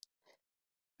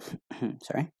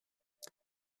 sorry,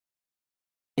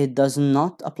 it does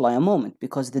not apply a moment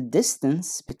because the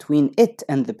distance between it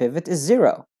and the pivot is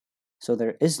 0. So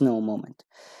there is no moment.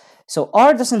 So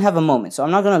R doesn't have a moment, so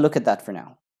I'm not going to look at that for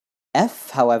now. F,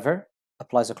 however,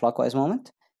 applies a clockwise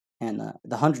moment, and the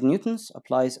 100 newtons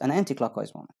applies an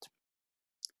anti-clockwise moment.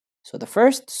 So to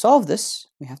first solve this,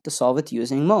 we have to solve it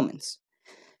using moments.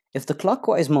 If the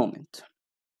clockwise moment,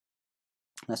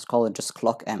 let's call it just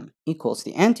clock m, equals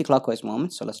the anti-clockwise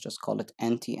moment, so let's just call it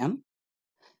anti-m,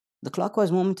 the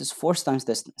clockwise moment is force times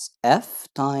distance. F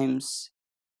times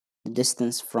the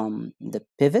distance from the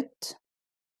pivot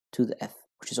to the F,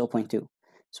 which is 0.2.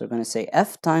 So we're going to say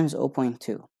F times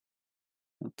 0.2.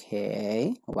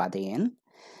 Okay, وبعدين,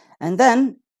 and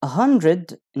then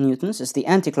 100 newtons is the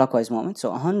anti-clockwise moment,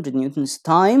 so 100 newtons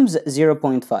times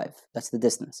 0.5, that's the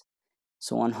distance.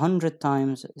 So 100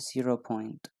 times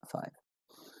 0.5.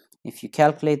 If you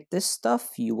calculate this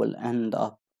stuff, you will end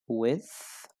up with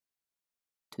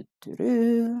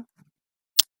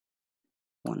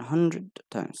 100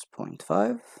 times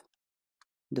 0.5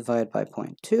 divided by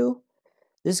 0.2.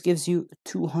 This gives you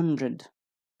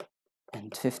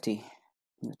 250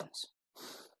 newtons.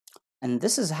 And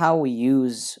this is how we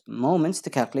use moments to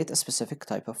calculate a specific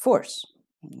type of force.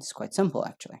 It's quite simple,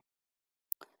 actually.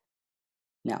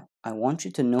 Now, I want you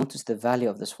to notice the value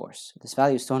of this force. This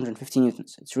value is 250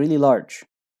 newtons. It's really large.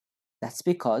 That's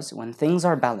because when things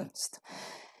are balanced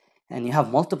and you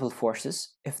have multiple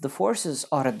forces, if the forces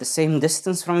are at the same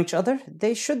distance from each other,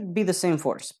 they should be the same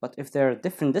force. But if they're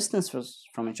different distances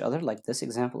from each other, like this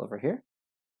example over here,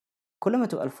 كل ما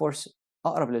تبقى الفورس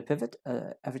أقرب للpivot,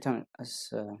 every time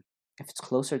if it's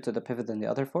closer to the pivot than the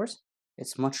other force,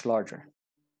 it's much larger.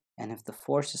 And if the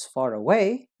force is far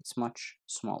away, it's much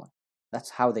smaller.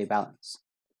 That's how they balance.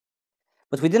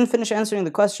 But we didn't finish answering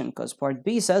the question, because part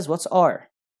B says, what's R?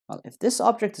 Well, if this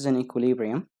object is in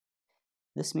equilibrium,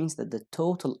 this means that the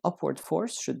total upward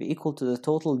force should be equal to the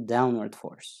total downward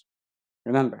force.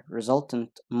 Remember,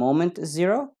 resultant moment is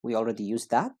 0. We already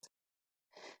used that.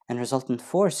 And resultant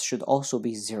force should also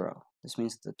be 0. This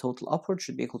means the total upward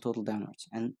should be equal to total downwards.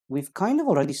 And we've kind of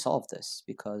already solved this,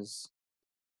 because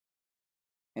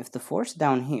if the force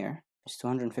down here is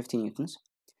 250 newtons,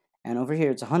 and over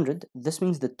here it's 100, this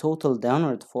means the total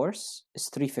downward force is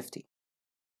 350.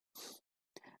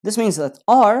 This means that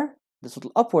R, the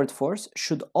total upward force,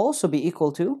 should also be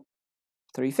equal to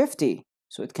 350.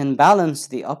 So it can balance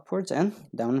the upwards and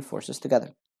downward forces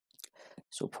together.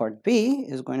 So part B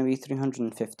is going to be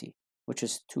 350, which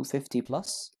is 250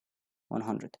 plus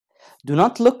 100. Do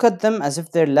not look at them as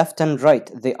if they're left and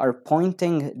right. They are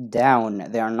pointing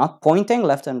down. They are not pointing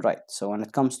left and right. So when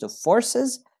it comes to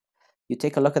forces, you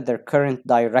take a look at their current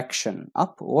direction,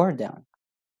 up or down.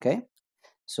 Okay?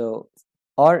 So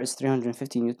R is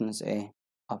 350 newtons A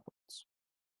upwards,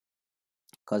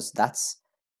 because that's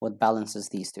what balances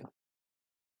these two.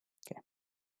 Okay.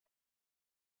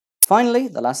 Finally,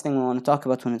 the last thing we want to talk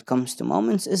about when it comes to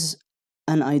moments is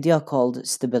an idea called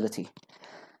stability.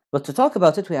 But to talk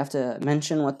about it, we have to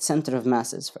mention what center of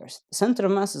mass is first. The center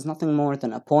of mass is nothing more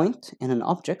than a point in an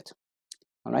object,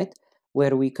 all right,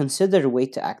 where we consider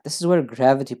weight to act. This is where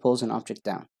gravity pulls an object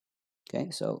down. Okay,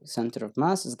 so center of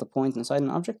mass is the point inside an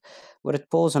object where it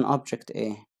pulls an object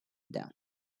A down.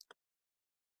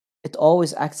 It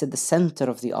always acts at the center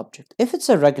of the object if it's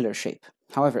a regular shape.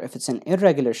 However, if it's an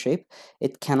irregular shape,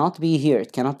 it cannot be here.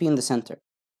 It cannot be in the center.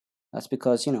 That's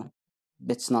because,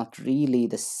 it's not really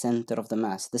the center of the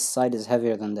mass. This side is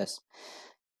heavier than this.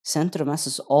 Center of mass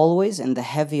is always in the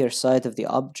heavier side of the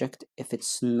object if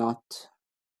it's not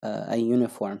a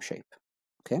uniform shape.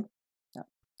 Okay?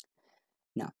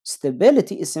 Now,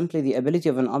 stability is simply the ability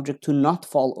of an object to not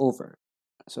fall over.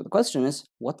 So the question is,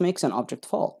 what makes an object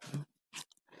fall?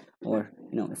 Or,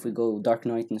 if we go Dark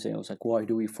Knight and say, why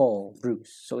do we fall,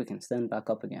 Bruce? So we can stand back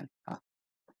up again.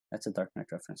 That's a Dark Knight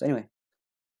reference. Anyway,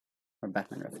 or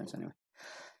Batman reference anyway.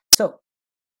 So,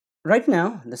 right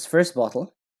now, this first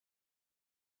bottle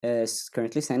is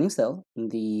currently standing still.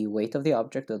 The weight of the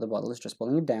object of the bottle is just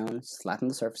pulling it down. It's flat on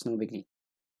the surface, no biggie.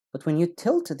 But when you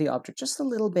tilt the object just a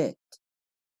little bit,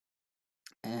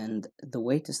 and the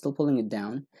weight is still pulling it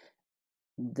down,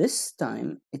 this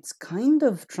time it's kind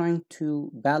of trying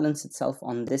to balance itself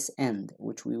on this end,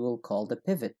 which we will call the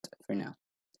pivot for now.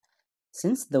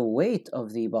 Since the weight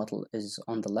of the bottle is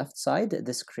on the left side,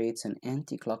 this creates an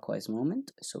anti-clockwise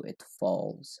moment, so it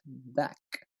falls back.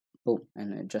 Boom,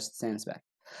 and it just stands back.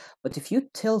 But if you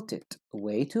tilt it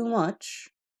way too much,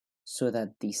 so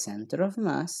that the center of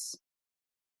mass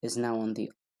is now on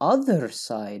the other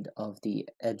side of the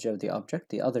edge of the object,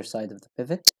 the other side of the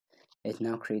pivot, it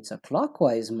now creates a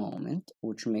clockwise moment,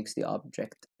 which makes the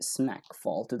object smack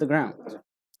fall to the ground.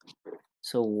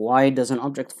 So why does an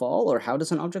object fall, or how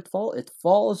does an object fall? It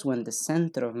falls when the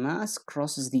center of mass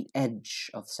crosses the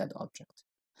edge of said object.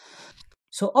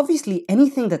 So obviously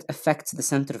anything that affects the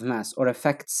center of mass or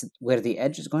affects where the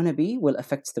edge is going to be will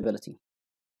affect stability.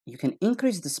 You can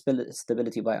increase the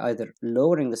stability by either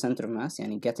lowering the center of mass,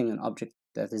 and getting an object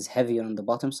that is heavier on the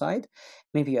bottom side.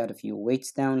 Maybe you add a few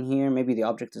weights down here. Maybe the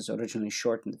object is originally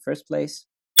short in the first place.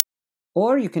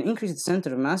 Or you can increase the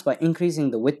center of mass by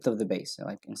increasing the width of the base.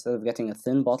 Like instead of getting a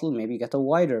thin bottle, maybe you get a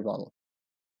wider bottle.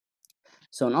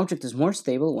 So an object is more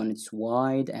stable when it's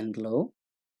wide and low,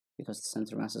 because the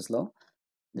center of mass is low.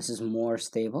 This is more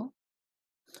stable.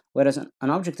 Whereas an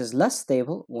object is less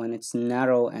stable when it's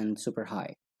narrow and super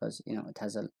high, because it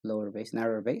has a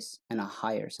narrower base, and a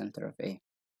higher center of a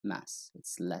mass.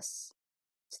 It's less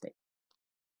stable.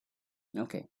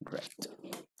 Okay, great.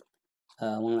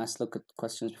 One last look at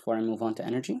questions before I move on to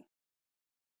energy.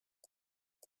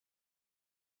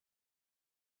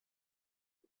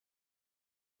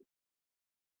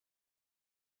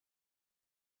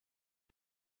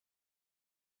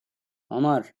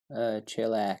 Omar,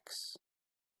 chillax.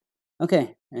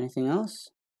 Okay, anything else?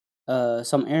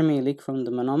 Some air may leak from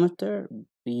the manometer.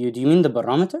 Do you mean the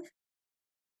barometer?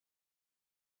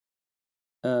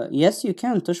 Yes, you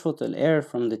can تشفط air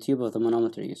from the tube of the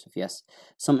manometer, Yusuf. Yes.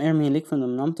 Some air may leak from the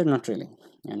manometer, not really.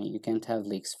 You can't have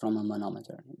leaks from a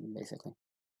manometer, basically.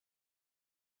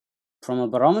 From a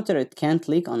barometer, it can't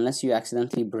leak unless you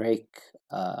accidentally break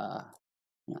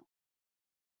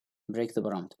break the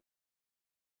barometer.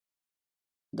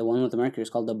 The one with the mercury is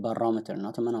called the barometer,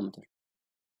 not a manometer.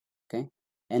 Okay?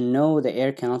 And no, the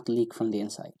air cannot leak from the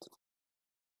inside.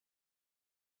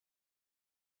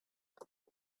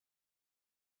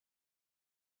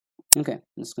 Okay,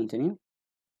 let's continue.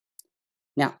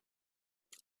 Now,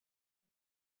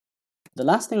 the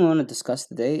last thing I want to discuss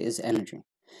today is energy.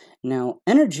 Now,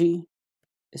 energy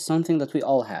is something that we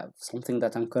all have, something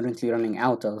that I'm currently running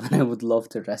out of, and I would love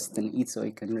to rest and eat so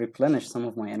I can replenish some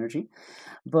of my energy.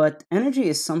 But energy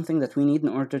is something that we need in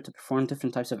order to perform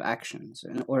different types of actions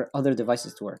or other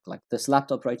devices to work. Like this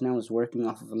laptop right now is working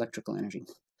off of electrical energy.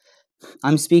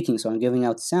 I'm speaking, so I'm giving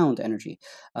out sound energy.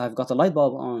 I've got a light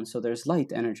bulb on, so there's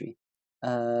light energy.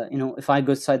 If I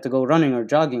decide to go running or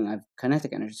jogging, I've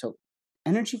kinetic energy. So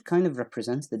energy kind of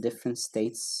represents the different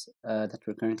states that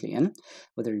we're currently in,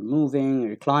 whether you're moving or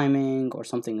you're climbing or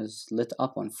something is lit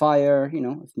up on fire.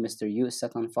 If Mr. U is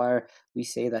set on fire, we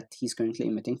say that he's currently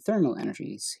emitting thermal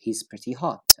energy. He's pretty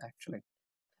hot, actually.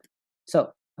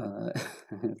 So,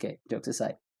 okay, jokes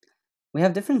aside, we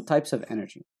have different types of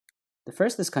energy. The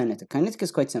first is kinetic. Kinetic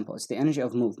is quite simple. It's the energy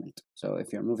of movement. So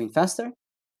if you're moving faster,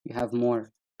 you have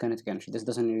more kinetic energy. This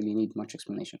doesn't really need much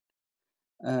explanation.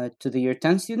 To the year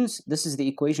 10 students, this is the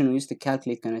equation we use to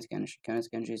calculate kinetic energy.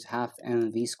 Kinetic energy is half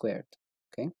mv squared.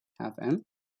 Okay, half m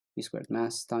v squared,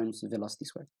 mass times velocity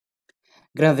squared.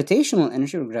 Gravitational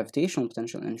energy or gravitational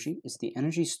potential energy is the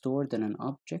energy stored in an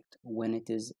object when it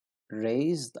is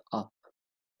raised up.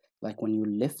 Like when you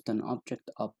lift an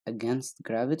object up against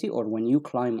gravity, or when you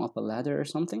climb up a ladder or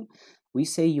something, we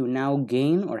say you now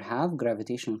gain or have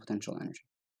gravitational potential energy.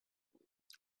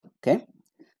 Okay?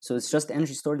 So it's just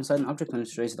energy stored inside an object when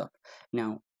it's raised up.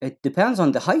 Now, it depends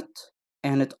on the height,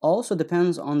 and it also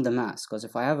depends on the mass, because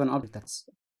if I have an object that's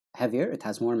heavier, it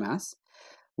has more mass,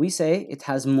 we say it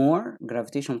has more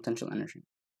gravitational potential energy.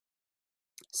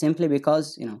 Simply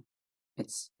because,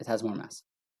 it has more mass.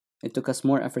 It took us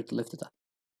more effort to lift it up.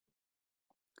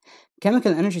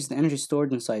 Chemical energy is the energy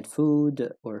stored inside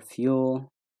food or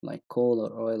fuel, like coal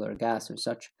or oil or gas or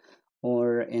such,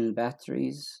 or in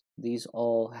batteries. These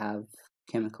all have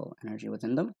chemical energy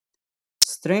within them.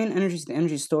 Strain energy is the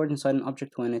energy stored inside an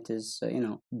object when it is,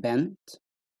 bent,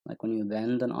 like when you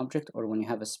bend an object, or when you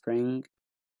have a spring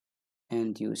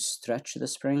and you stretch the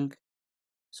spring.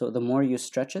 So the more you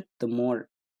stretch it, the more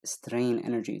strain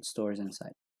energy it stores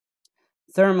inside.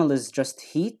 Thermal is just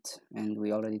heat, and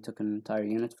we already took an entire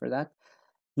unit for that.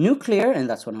 Nuclear, and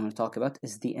that's what I'm going to talk about,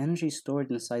 is the energy stored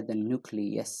inside the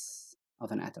nucleus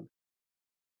of an atom.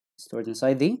 Stored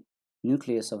inside the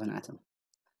nucleus of an atom.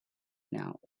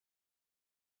 Now,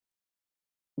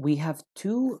 we have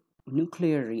two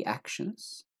nuclear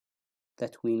reactions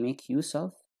that we make use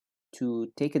of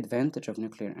to take advantage of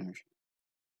nuclear energy.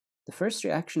 The first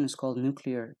reaction is called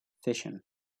nuclear fission,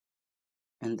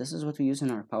 and this is what we use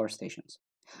in our power stations.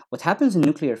 What happens in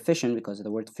nuclear fission, because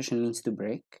the word fission means to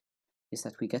break, is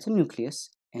that we get a nucleus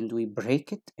and we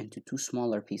break it into two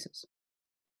smaller pieces.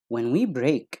 When we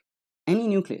break any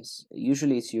nucleus,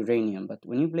 usually it's uranium, but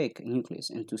when you break a nucleus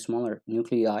into smaller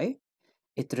nuclei,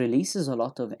 it releases a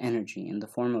lot of energy in the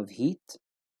form of heat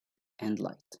and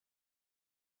light.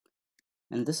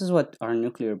 And this is what our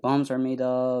nuclear bombs are made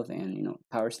of, and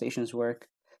power stations work.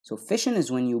 So fission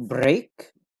is when you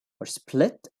break or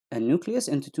split a nucleus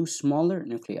into two smaller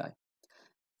nuclei.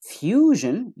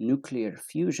 Fusion, nuclear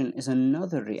fusion, is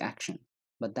another reaction,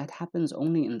 but that happens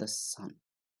only in the sun.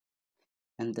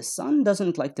 And the sun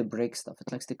doesn't like to break stuff,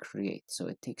 it likes to create. So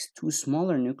it takes two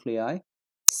smaller nuclei,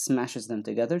 smashes them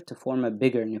together to form a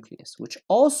bigger nucleus, which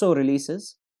also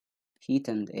releases heat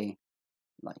and a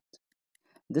light.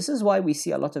 This is why we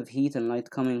see a lot of heat and light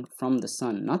coming from the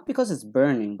sun, not because it's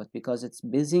burning, but because it's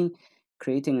busy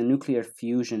creating a nuclear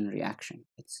fusion reaction.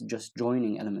 It's just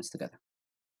joining elements together.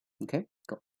 Okay,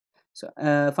 cool. So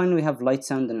finally, we have light,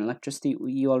 sound, and electricity.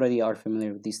 You already are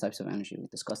familiar with these types of energy. We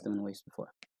discussed them in ways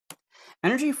before.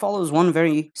 Energy follows one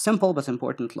very simple but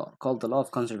important law called the law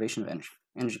of conservation of energy.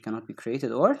 Energy cannot be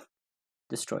created or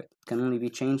destroyed. It can only be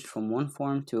changed from one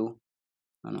form to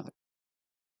another.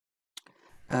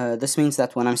 This means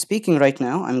that when I'm speaking right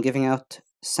now, I'm giving out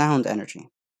sound energy.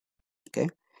 Okay?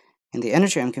 And the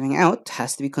energy I'm giving out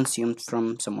has to be consumed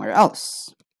from somewhere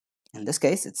else. In this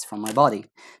case, it's from my body.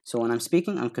 So when I'm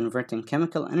speaking, I'm converting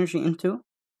chemical energy into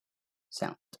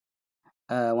sound.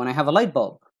 When I have a light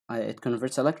bulb, it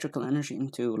converts electrical energy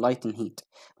into light and heat.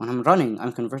 When I'm running,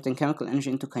 I'm converting chemical energy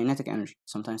into kinetic energy,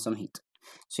 sometimes some heat.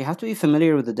 So you have to be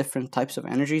familiar with the different types of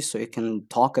energy so you can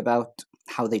talk about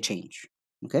how they change,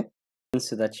 okay?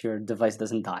 So that your device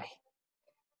doesn't die.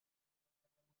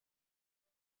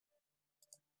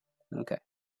 Okay.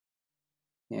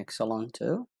 Excellent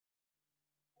too.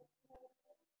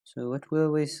 So what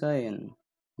were we saying?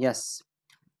 Yes.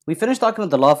 We finished talking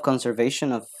about the law of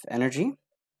conservation of energy.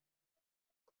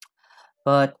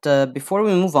 But before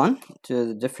we move on to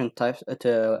the different types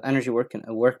to energy work and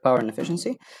work power and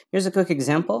efficiency, here's a quick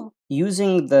example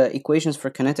using the equations for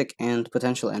kinetic and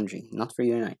potential energy, not for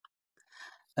you and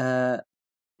I.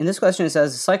 In this question, it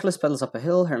says a cyclist pedals up a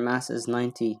hill. Her mass is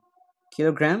 90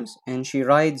 kilograms, and she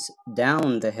rides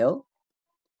down the hill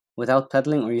without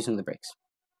pedaling or using the brakes.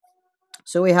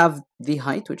 So we have the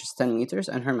height, which is 10 meters,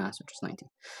 and her mass, which is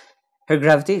 90.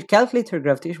 Calculate her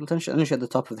gravitational potential energy at the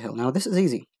top of the hill. Now this is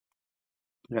easy.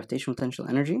 Gravitational potential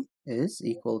energy is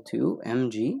equal to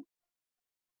mgh,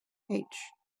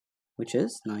 which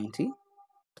is 90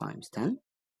 times 10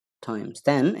 times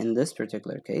 10 in this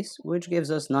particular case, which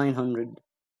gives us 900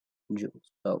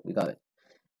 joules. So we got it.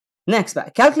 Next,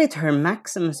 calculate her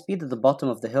maximum speed at the bottom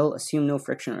of the hill. Assume no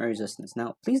friction or resistance.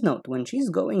 Now, please note, when she's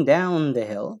going down the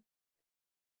hill,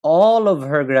 all of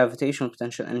her gravitational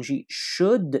potential energy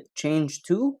should change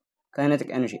to kinetic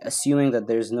energy, assuming that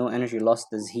there's no energy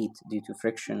lost as heat due to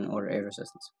friction or air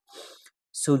resistance.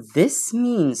 So this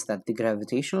means that the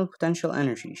gravitational potential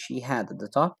energy she had at the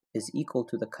top is equal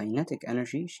to the kinetic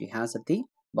energy she has at the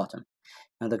bottom.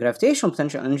 Now the gravitational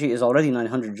potential energy is already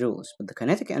 900 joules, but the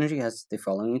kinetic energy has the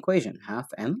following equation,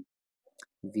 half m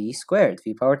v squared,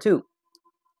 v power 2.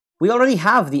 We already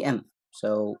have the m,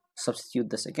 so substitute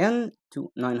this again.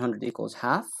 900 equals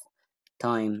half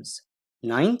times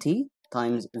 90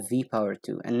 times v power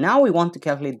 2. And now we want to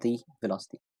calculate the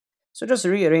velocity. So just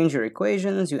rearrange your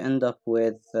equations. You end up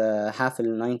with half of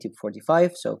 90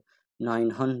 45, so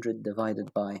 900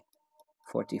 divided by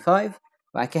 45.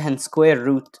 بعد كده square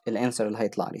root الانسر اللي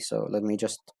هيطلع لي. So let me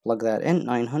just plug that in.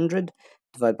 900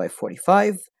 divided by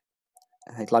 45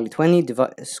 هيطلع لي 20.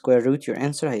 Square root your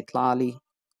answer هيطلع لي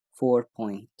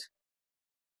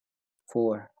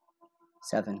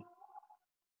 4.47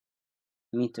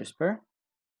 meters per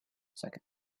second.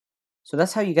 So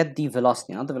that's how you get the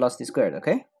velocity, not the velocity squared,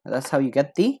 okay? That's how you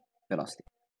get the velocity.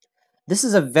 This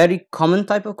is a very common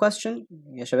type of question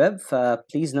يا شباب,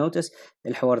 please notice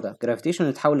الحوار ده gravitational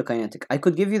يتحول لkinetic. I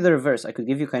could give you the reverse. I could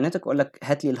give you kinetic وأقول لك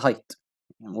هات لي الهايت,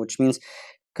 which means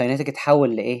kinetic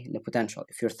يتحول لإيه؟ لpotential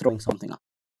if you're throwing something up.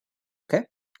 Okay?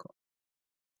 Cool.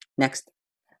 Next,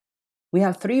 we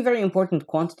have three very important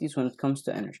quantities when it comes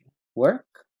to energy: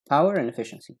 work, power, and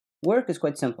efficiency. Work is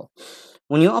quite simple.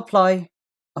 When you apply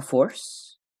a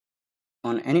force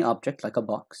on any object like a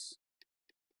box,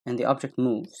 and the object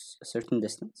moves a certain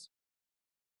distance,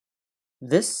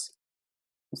 this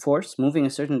force moving a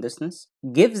certain distance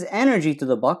gives energy to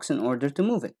the box in order to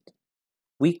move it.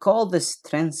 We call this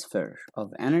transfer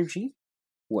of energy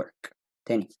work.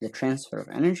 The transfer of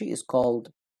energy is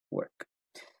called work.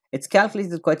 It's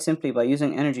calculated quite simply by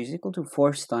using energy is equal to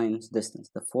force times distance.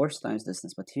 The force times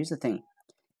distance. But here's the thing.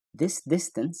 This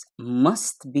distance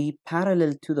must be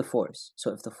parallel to the force.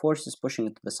 So if the force is pushing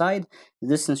it to the side, the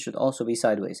distance should also be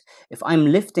sideways. If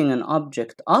I'm lifting an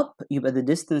object up, the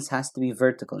distance has to be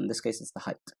vertical. In this case, it's the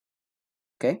height.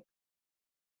 Okay?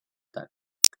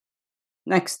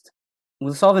 Next,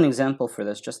 we'll solve an example for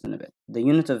this just in a bit. The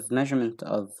unit of measurement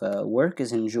of work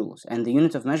is in joules, and the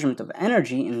unit of measurement of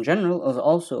energy in general is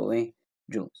also a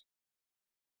joules.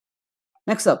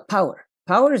 Next up, power.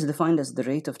 Power is defined as the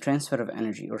rate of transfer of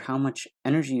energy, or how much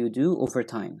energy you do over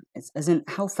time. It's as in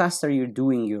how fast are you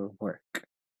doing your work.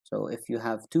 So if you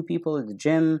have two people at the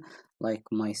gym, like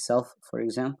myself, for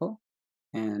example,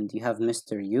 and you have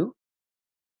Mr. U,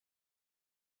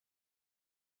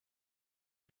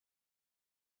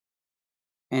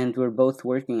 and we're both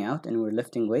working out and we're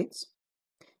lifting weights,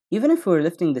 even if we're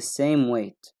lifting the same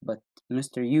weight, but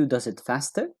Mr. U does it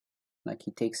faster, like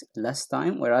he takes less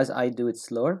time, whereas I do it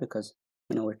slower because,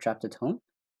 we're trapped at home.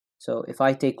 So if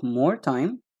I take more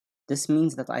time, this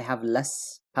means that I have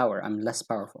less power. I'm less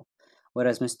powerful.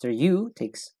 Whereas Mr. U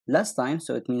takes less time,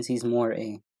 so it means he's more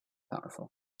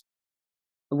powerful.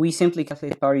 We simply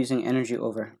calculate power using energy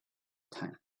over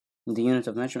time. The unit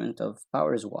of measurement of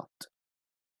power is watt.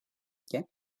 Okay.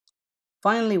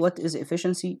 Finally, what is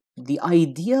efficiency? The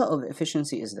idea of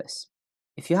efficiency is this.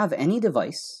 If you have any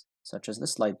device, such as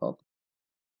this light bulb,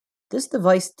 this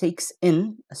device takes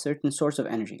in a certain source of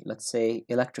energy, let's say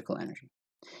electrical energy,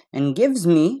 and gives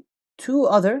me two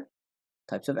other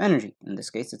types of energy. In this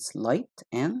case, it's light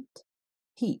and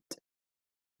heat.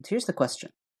 But here's the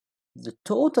question. The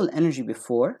total energy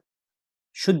before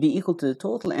should be equal to the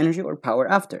total energy or power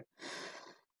after.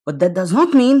 But that does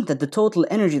not mean that the total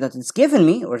energy that it's given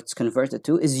me, or it's converted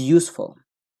to, is useful.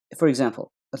 For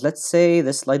example, let's say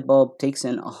this light bulb takes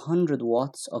in 100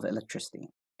 watts of electricity,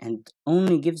 and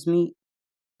only gives me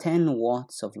 10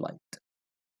 watts of light.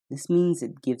 This means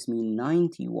it gives me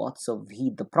 90 watts of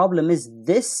heat. The problem is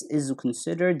this is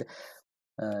considered,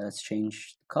 let's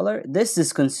change the color. This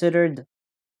is considered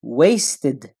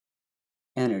wasted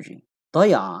energy.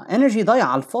 ضيعة energy ضيعة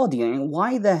على الفاضي. يعني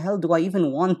why the hell do I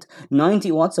even want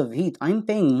 90 watts of heat? I'm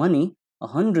paying money,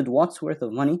 100 watts worth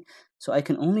of money, so I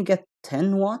can only get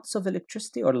 10 watts of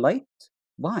electricity or light?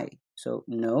 Why? So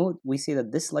no, we see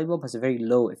that this light bulb has a very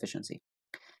low efficiency.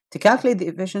 To calculate the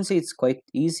efficiency, it's quite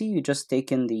easy. You just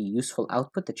take in the useful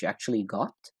output that you actually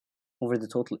got over the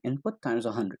total input times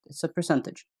 100. It's a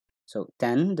percentage. So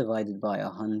 10 divided by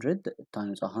 100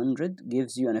 times 100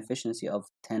 gives you an efficiency of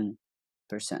 10%.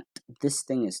 This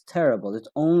thing is terrible. It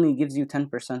only gives you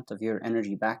 10% of your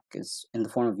energy back is in the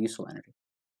form of useful energy.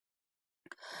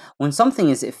 When something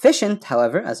is efficient,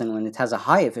 however, as in when it has a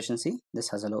high efficiency,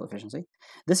 this has a low efficiency,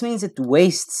 this means it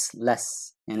wastes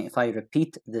less. And if I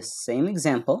repeat this same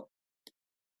example,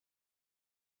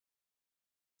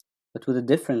 but with a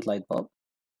different light bulb,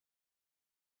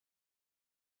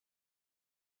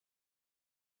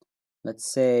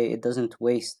 let's say it doesn't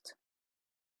waste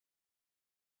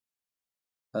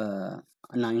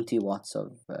 90 watts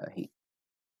of heat.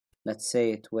 Let's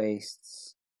say it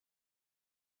wastes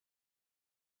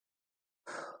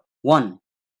 1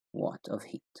 watt of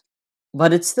heat,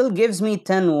 but it still gives me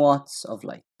 10 watts of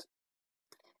light.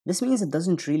 This means it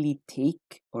doesn't really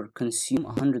take or consume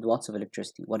 100 watts of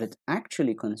electricity. What it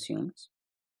actually consumes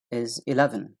is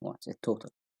 11 watts in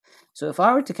total. So if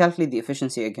I were to calculate the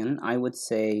efficiency again, I would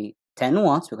say 10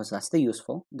 watts, because that's the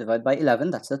useful, divided by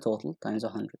 11, that's the total, times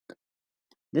 100.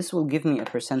 This will give me a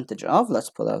percentage of, let's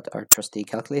pull out our trusty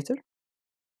calculator.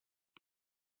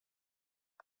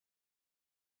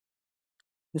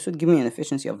 This would give me an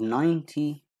efficiency of 91%.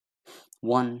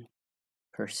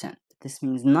 This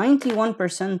means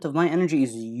 91% of my energy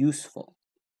is useful.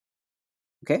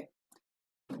 Okay?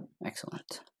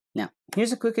 Excellent. Now,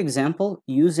 here's a quick example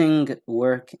using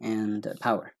work and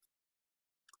power.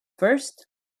 First,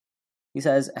 he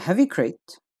says a heavy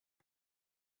crate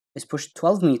is pushed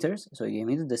 12 meters, so he gave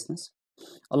me the distance,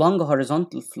 along a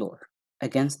horizontal floor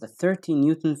against a 30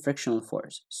 Newton frictional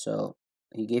force. So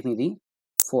he gave me the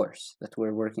force that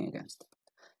we're working against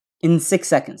in 6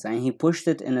 seconds, and he pushed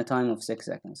it in a time of 6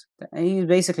 seconds. He's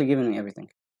basically giving me everything.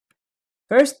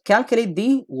 First, calculate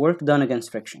the work done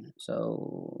against friction.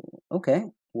 So,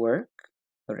 okay, work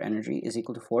or energy is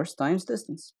equal to force times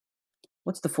distance.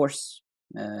 What's the force?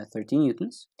 30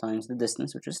 newtons times the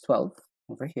distance, which is 12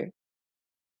 over here.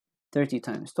 30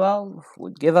 times 12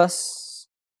 would give us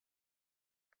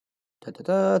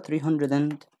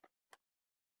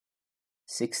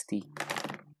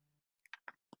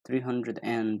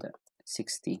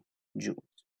 360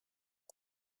 joules.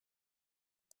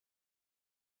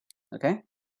 Okay,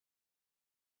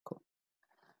 cool.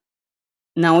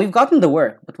 Now we've gotten the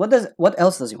work, but what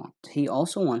else does he want? He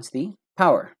also wants the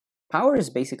power. Power is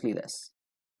basically this.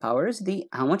 Power is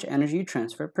how much energy you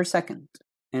transfer per second.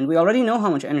 And we already know how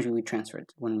much energy we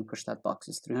transferred when we push that box.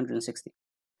 It's 360.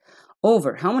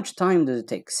 Over how much time does it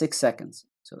take? 6 seconds.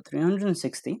 So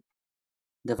 360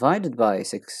 divided by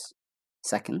 6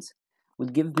 seconds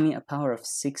would give me a power of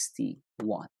 60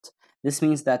 watt. This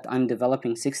means that I'm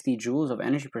developing 60 joules of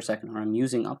energy per second, or I'm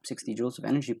using up 60 joules of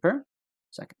energy per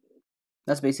second.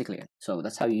 That's basically it. So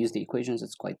that's how you use the equations.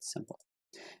 It's quite simple.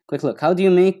 Quick look. How do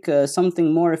you make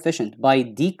something more efficient? By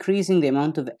decreasing the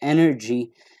amount of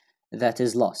energy that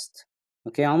is lost.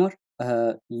 Okay, Omar?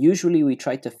 Usually we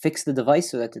try to fix the device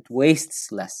so that it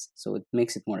wastes less, so it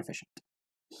makes it more efficient.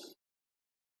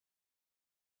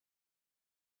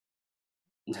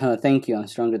 Thank you, I'm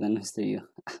stronger than Mr. You.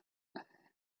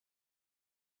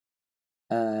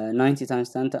 90 times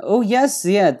 10. Oh yes,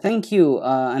 Ziad, thank you.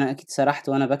 أنا أكيد سرحت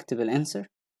وأنا بكتب الانسر.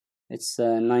 It's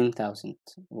 9000.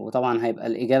 وطبعا هيبقى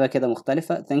الإجابة كده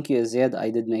مختلفة. Thank you, Ziad. I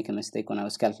did make a mistake when I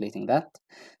was calculating that.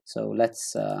 So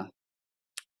let's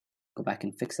go back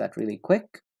and fix that really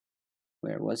quick.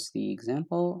 Where was the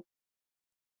example?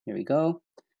 Here we go.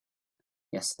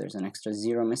 Yes, there's an extra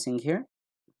 0 missing here.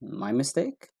 My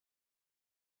mistake.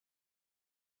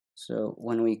 So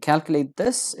when we calculate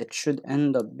this, it should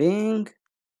end up being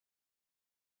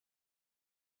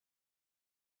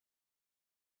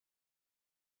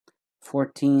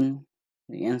 14.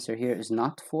 The answer here is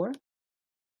not 4.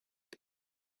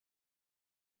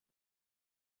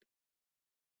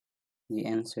 The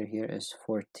answer here is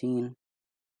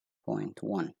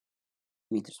 14.1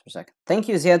 meters per second. Thank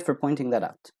you, Ziad, for pointing that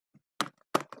out.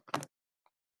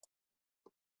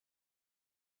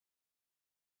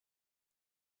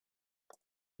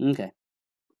 Okay.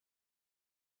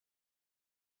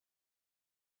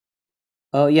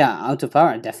 Oh yeah, out of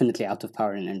power, definitely out of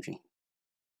power and energy.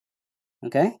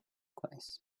 Okay,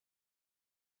 كويس.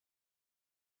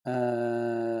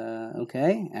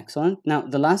 Okay, excellent. Now,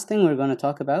 the last thing we're going to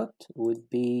talk about would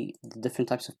be the different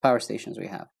types of power stations we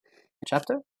have.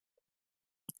 Chapter?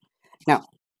 Now,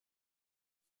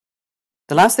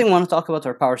 the last thing we want to talk about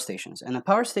are power stations. And a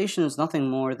power station is nothing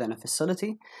more than a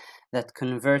facility that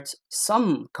converts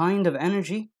some kind of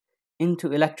energy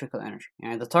into electrical energy.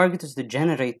 And the target is to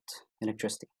generate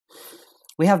electricity.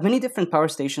 We have many different power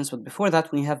stations, but before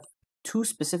that, we have two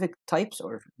specific types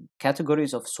or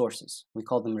categories of sources. We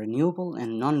call them renewable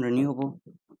and non-renewable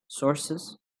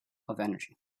sources of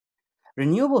energy.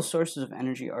 Renewable sources of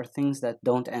energy are things that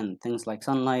don't end, things like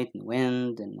sunlight and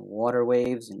wind and water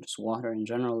waves and just water in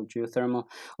general, geothermal,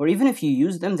 or even if you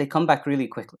use them, they come back really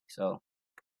quickly. So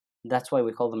that's why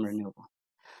we call them renewable.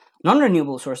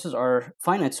 Non-renewable sources are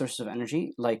finite sources of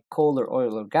energy like coal or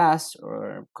oil or gas,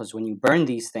 or because when you burn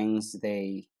these things,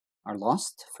 they are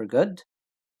lost for good.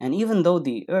 And even though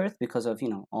the earth, because of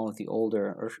all of the older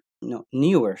or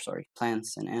newer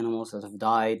plants and animals that have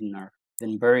died and are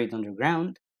been buried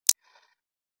underground,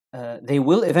 they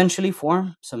will eventually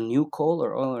form some new coal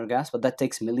or oil or gas, but that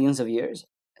takes millions of years.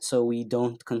 So we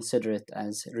don't consider it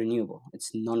as renewable.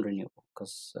 It's non-renewable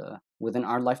because within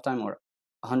our lifetime or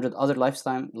 100 other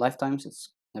lifetimes, it's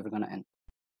never going to end.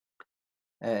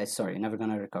 Never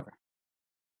going to recover.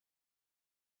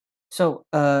 So,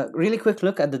 really quick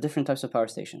look at the different types of power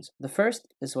stations. The first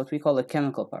is what we call a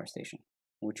chemical power station,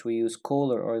 which we use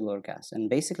coal or oil or gas. And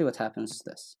basically what happens is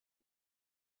this.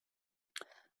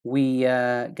 We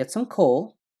get some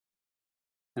coal,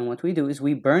 and what we do is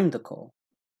we burn the coal.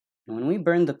 And when we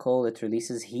burn the coal, it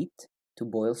releases heat to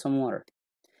boil some water.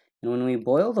 And when we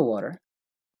boil the water,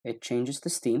 it changes to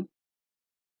steam,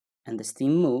 and the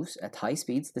steam moves at high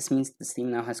speeds. This means the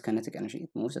steam now has kinetic energy.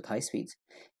 It moves at high speeds,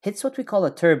 hits what we call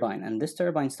a turbine, and this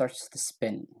turbine starts to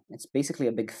spin. It's basically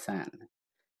a big fan.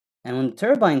 And when the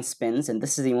turbine spins, and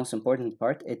this is the most important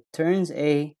part, it turns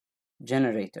a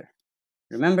generator.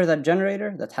 Remember that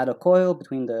generator that had a coil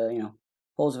between the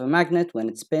poles of a magnet? When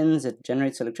it spins, it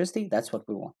generates electricity. That's what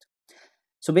we want.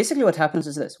 So basically what happens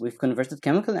is this. We've converted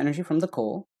chemical energy from the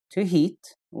coal to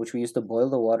heat, which we use to boil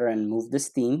the water and move the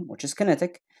steam, which is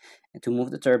kinetic, and to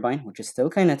move the turbine, which is still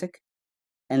kinetic,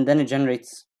 and then it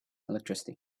generates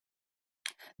electricity.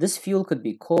 This fuel could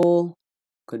be coal,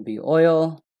 could be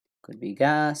oil, could be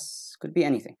gas, could be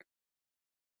anything.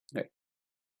 Great.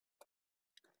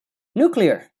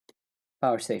 Nuclear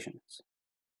power stations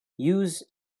use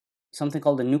something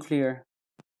called a nuclear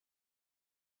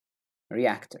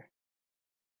reactor.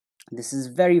 This is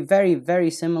very, very,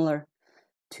 very similar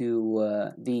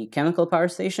to the chemical power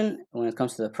station. When it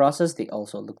comes to the process, they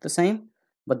also look the same,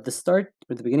 but the start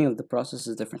or the beginning of the process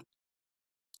is different.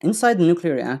 Inside the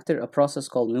nuclear reactor, a process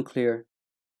called nuclear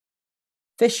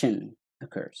fission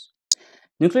occurs.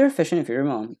 Nuclear fission, if you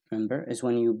remember, is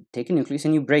when you take a nucleus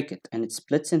and you break it, and it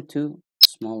splits into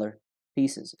smaller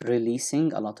pieces,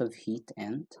 releasing a lot of heat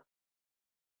and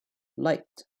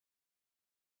light.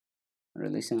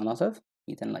 Releasing a lot of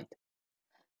heat and light.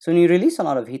 So when you release a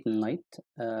lot of heat and light,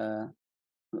 the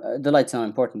light's not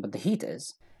important, but the heat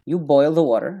is. You boil the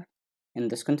water in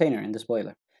this container, in this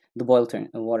boiler. The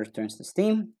water turns to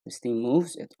steam. The steam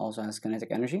moves. It also has kinetic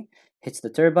energy. Hits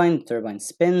the turbine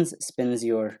spins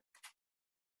your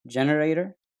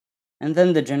generator, and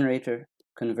then the generator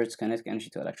converts kinetic energy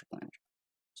to electrical energy.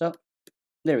 So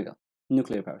there we go.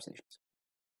 Nuclear power stations.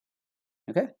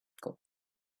 Okay, cool.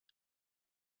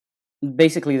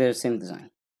 Basically, they're the same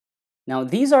design. Now,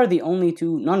 these are the only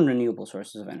two non-renewable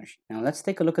sources of energy. Now, let's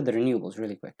take a look at the renewables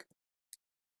really quick.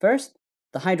 First,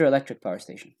 the hydroelectric power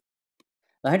station.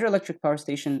 The hydroelectric power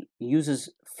station uses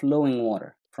flowing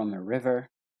water from a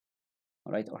river,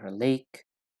 right, or a lake,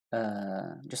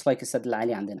 just like السد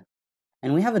العالي عندنا.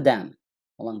 And we have a dam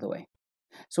along the way.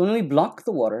 So when we block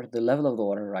the water, the level of the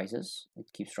water rises. It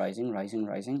keeps rising.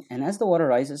 And as the water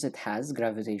rises, it has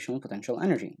gravitational potential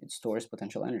energy. It stores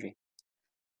potential energy.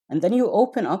 And then you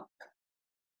open up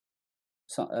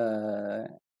a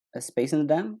space in the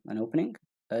dam, an opening.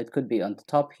 It could be on the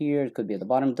top here, it could be at the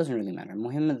bottom, it doesn't really matter.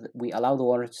 We allow the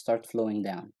water to start flowing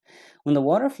down. When the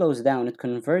water flows down, it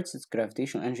converts its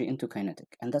gravitational energy into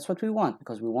kinetic. And that's what we want,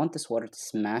 because we want this water to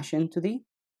smash into the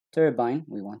turbine.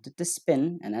 We want it to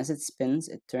spin, and as it spins,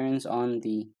 it turns on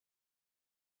the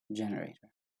generator.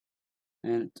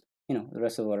 And, the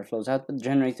rest of the water flows out, but the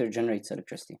generator generates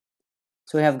electricity.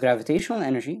 So we have gravitational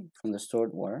energy from the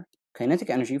stored water, kinetic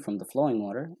energy from the flowing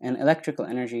water, and electrical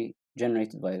energy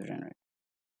generated by the generator.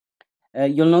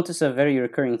 You'll notice a very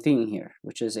recurring theme here,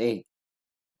 which is A.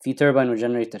 في turbine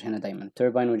وgenerator هنا دايما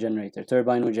turbine وgenerator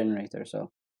turbine وgenerator,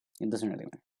 so it doesn't really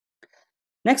matter.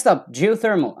 Next up,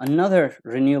 geothermal, another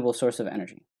renewable source of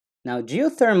energy. Now,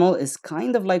 geothermal is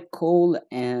kind of like coal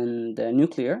and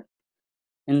nuclear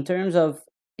in terms of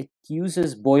it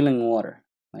uses boiling water.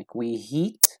 Like we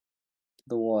heat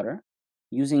the water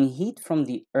using heat from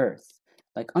the earth.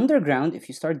 Like underground, if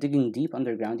you start digging deep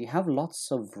underground, you have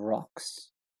lots of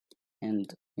rocks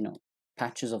and,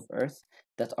 patches of earth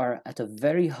that are at a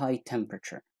very high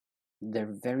temperature.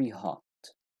 They're very hot.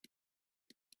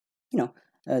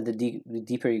 The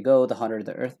deeper you go, the hotter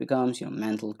the earth becomes,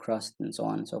 mantle, crust, and so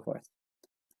on and so forth.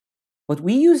 But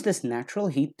we use this natural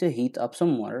heat to heat up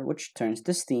some water, which turns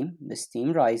to steam. The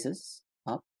steam rises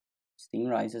up,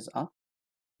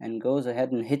 and goes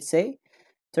ahead and hits a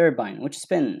turbine, which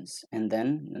spins. And then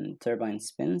when the turbine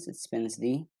spins, it spins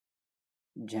the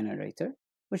generator,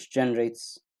 which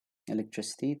generates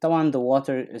electricity. طبعا the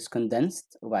water is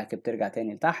condensed وبعد كده بترجع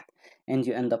تاني لتحت, and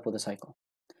you end up with a cycle.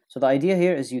 So the idea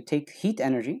here is you take heat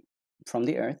energy from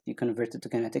the earth, you convert it to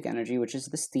kinetic energy, which is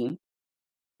the steam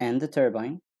and the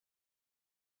turbine,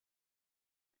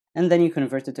 and then you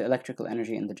convert it to electrical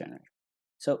energy in the generator.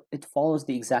 So it follows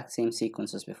the exact same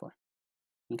sequence as before.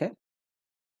 Okay.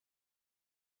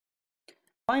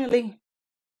 Finally,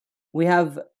 we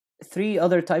have three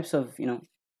other types of,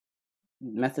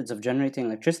 methods of generating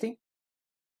electricity.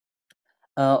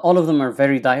 All of them are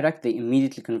very direct. They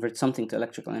immediately convert something to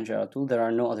electrical energy على طول. There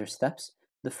are no other steps.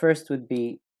 The first would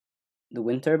be the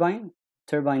wind turbine.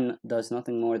 Turbine does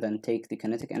nothing more than take the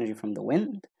kinetic energy from the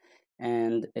wind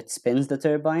and it spins the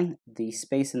turbine. The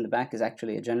space in the back is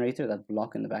actually a generator. That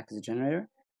block in the back is a generator,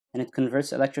 and it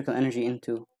converts electrical energy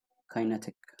into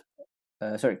kinetic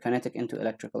into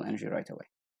electrical energy right away.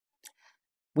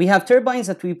 We have turbines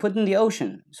that we put in the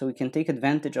ocean, so we can take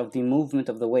advantage of the movement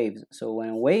of the waves. So when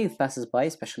a wave passes by,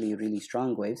 especially really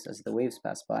strong waves, as the waves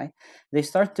pass by, they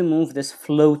start to move this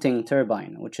floating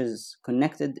turbine, which is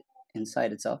connected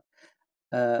inside itself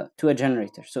to a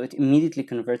generator. So it immediately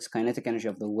converts kinetic energy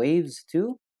of the waves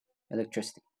to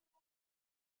electricity.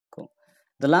 Cool.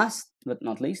 The last but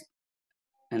not least,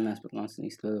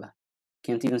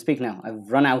 can't even speak now.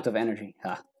 I've run out of energy.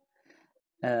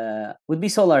 Would be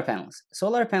solar panels.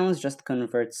 Solar panels just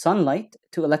convert sunlight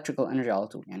to electrical energy على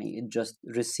طول. يعني it just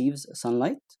receives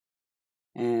sunlight,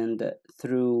 and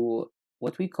through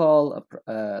what we call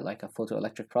like a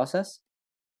photoelectric process,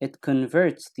 it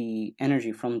converts the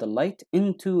energy from the light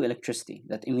into electricity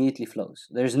that immediately flows.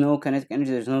 There's no kinetic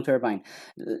energy, there's no turbine.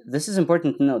 This is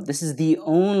important to note. This is the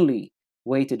only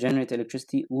way to generate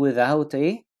electricity without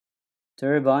a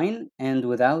turbine and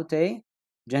without a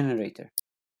generator.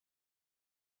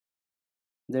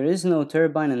 There is no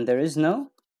turbine and there is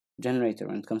no generator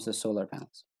when it comes to solar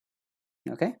panels.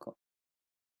 Okay, cool.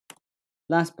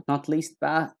 Last but not least,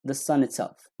 the sun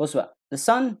itself. The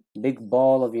sun, big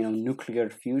ball of nuclear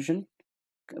fusion.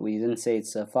 We didn't say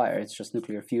it's a fire; it's just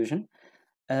nuclear fusion.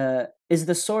 Is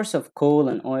the source of coal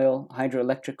and oil,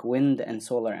 hydroelectric, wind, and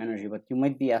solar energy. But you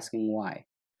might be asking why.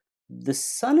 The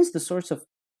sun is the source of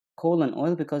coal and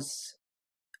oil because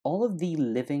all of the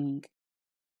living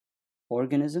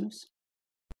organisms,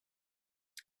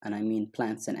 and I mean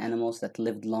plants and animals that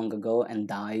lived long ago and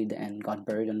died and got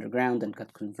buried underground and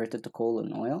got converted to coal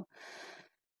and oil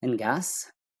and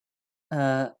gas,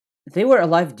 they were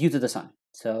alive due to the sun.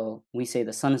 So we say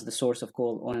the sun is the source of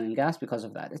coal, oil, and gas because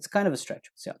of that. It's kind of a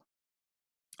stretch. So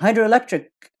hydroelectric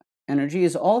energy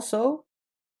is also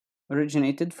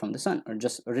originated from the sun, or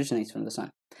just originates from the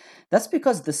sun. That's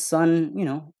because the sun,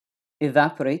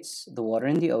 evaporates the water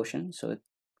in the ocean, so it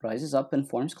rises up and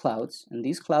forms clouds, and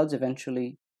these clouds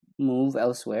eventually move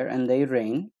elsewhere and they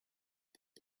rain,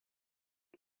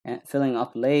 filling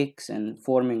up lakes and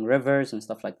forming rivers and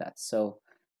stuff like that. So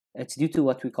it's due to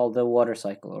what we call the water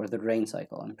cycle or the rain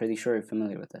cycle. I'm pretty sure you're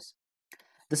familiar with this.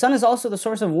 The sun is also the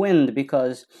source of wind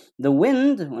because the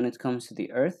wind, when it comes to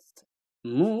the earth,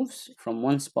 moves from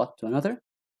one spot to another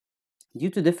due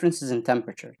to differences in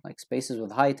temperature, like spaces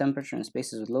with high temperature and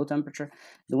spaces with low temperature.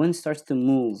 The wind starts to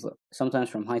move, sometimes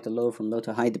from high to low, from low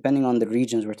to high, depending on the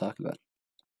regions we're talking about.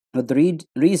 But the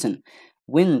reason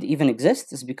wind even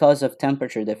exists is because of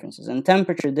temperature differences, and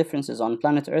temperature differences on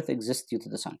planet Earth exist due to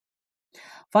the sun.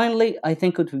 Finally, I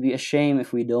think it would be a shame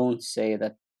if we don't say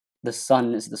that the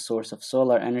sun is the source of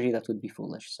solar energy. That would be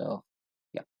foolish. So,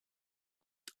 yeah.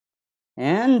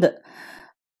 And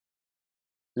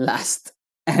last,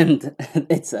 and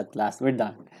it's at last, we're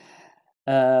done.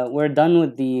 We're done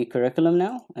with the curriculum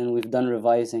now, and we're done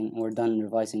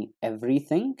revising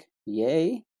everything.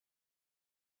 Yay.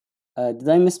 Did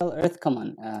I miss Earth? Come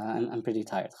on, I'm pretty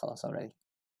tired خلاص already.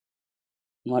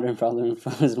 Modern problem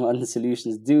follows modern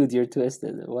solutions. Dude, you're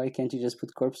twisted. Why can't you just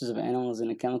put corpses of animals in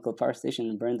a chemical power station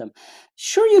and burn them?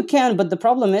 Sure, you can, but the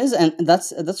problem is, and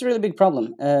that's a really big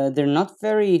problem. They're not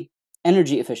very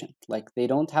energy efficient. Like they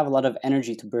don't have a lot of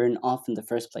energy to burn off in the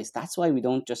first place. That's why we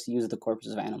don't just use the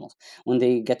corpses of animals. When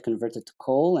they get converted to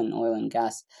coal and oil and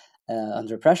gas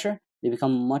under pressure, they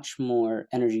become much more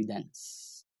energy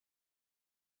dense.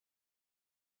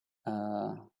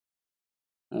 Uh,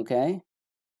 okay,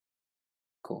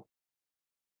 cool.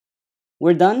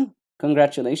 We're done.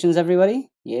 Congratulations, everybody.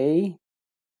 Yay.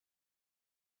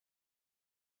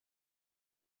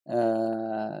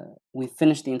 We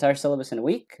finished the entire syllabus in a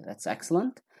week. That's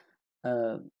excellent.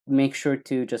 Make sure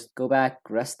to just go back,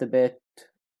 rest a bit,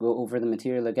 go over the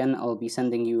material again. I'll be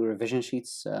sending you revision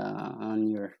sheets on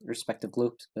your respective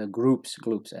groups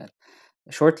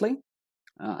shortly.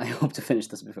 I hope to finish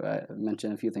this before I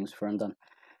mention a few things before I'm done.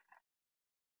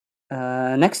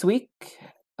 Next week,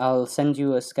 I'll send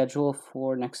you a schedule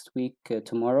for next week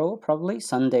tomorrow, probably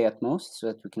Sunday at most, so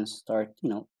that we can start,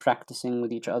 practicing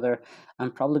with each other.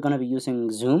 I'm probably going to be using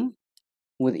Zoom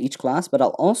with each class, but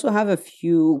I'll also have a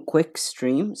few quick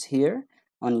streams here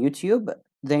on YouTube.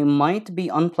 They might be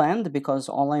unplanned because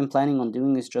all I'm planning on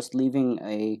doing is just leaving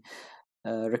a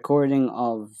recording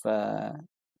of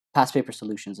past paper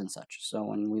solutions and such. So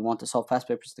when we want to solve past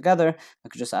papers together, I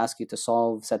could just ask you to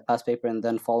solve said past paper and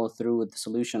then follow through with the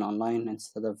solution online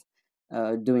instead of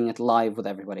doing it live with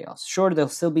everybody else. Sure, there'll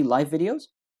still be live videos,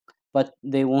 but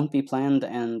they won't be planned,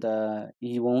 and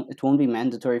it won't be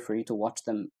mandatory for you to watch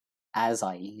them as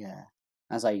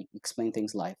I explain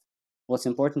things live. What's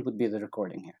important would be the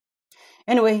recording here.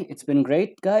 Anyway, it's been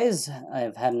great, guys.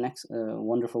 I've had a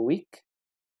wonderful week,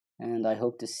 and I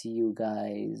hope to see you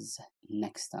guys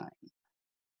next time.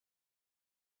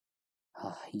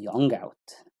 Young out,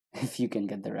 if you can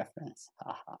get the reference.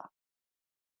 Haha.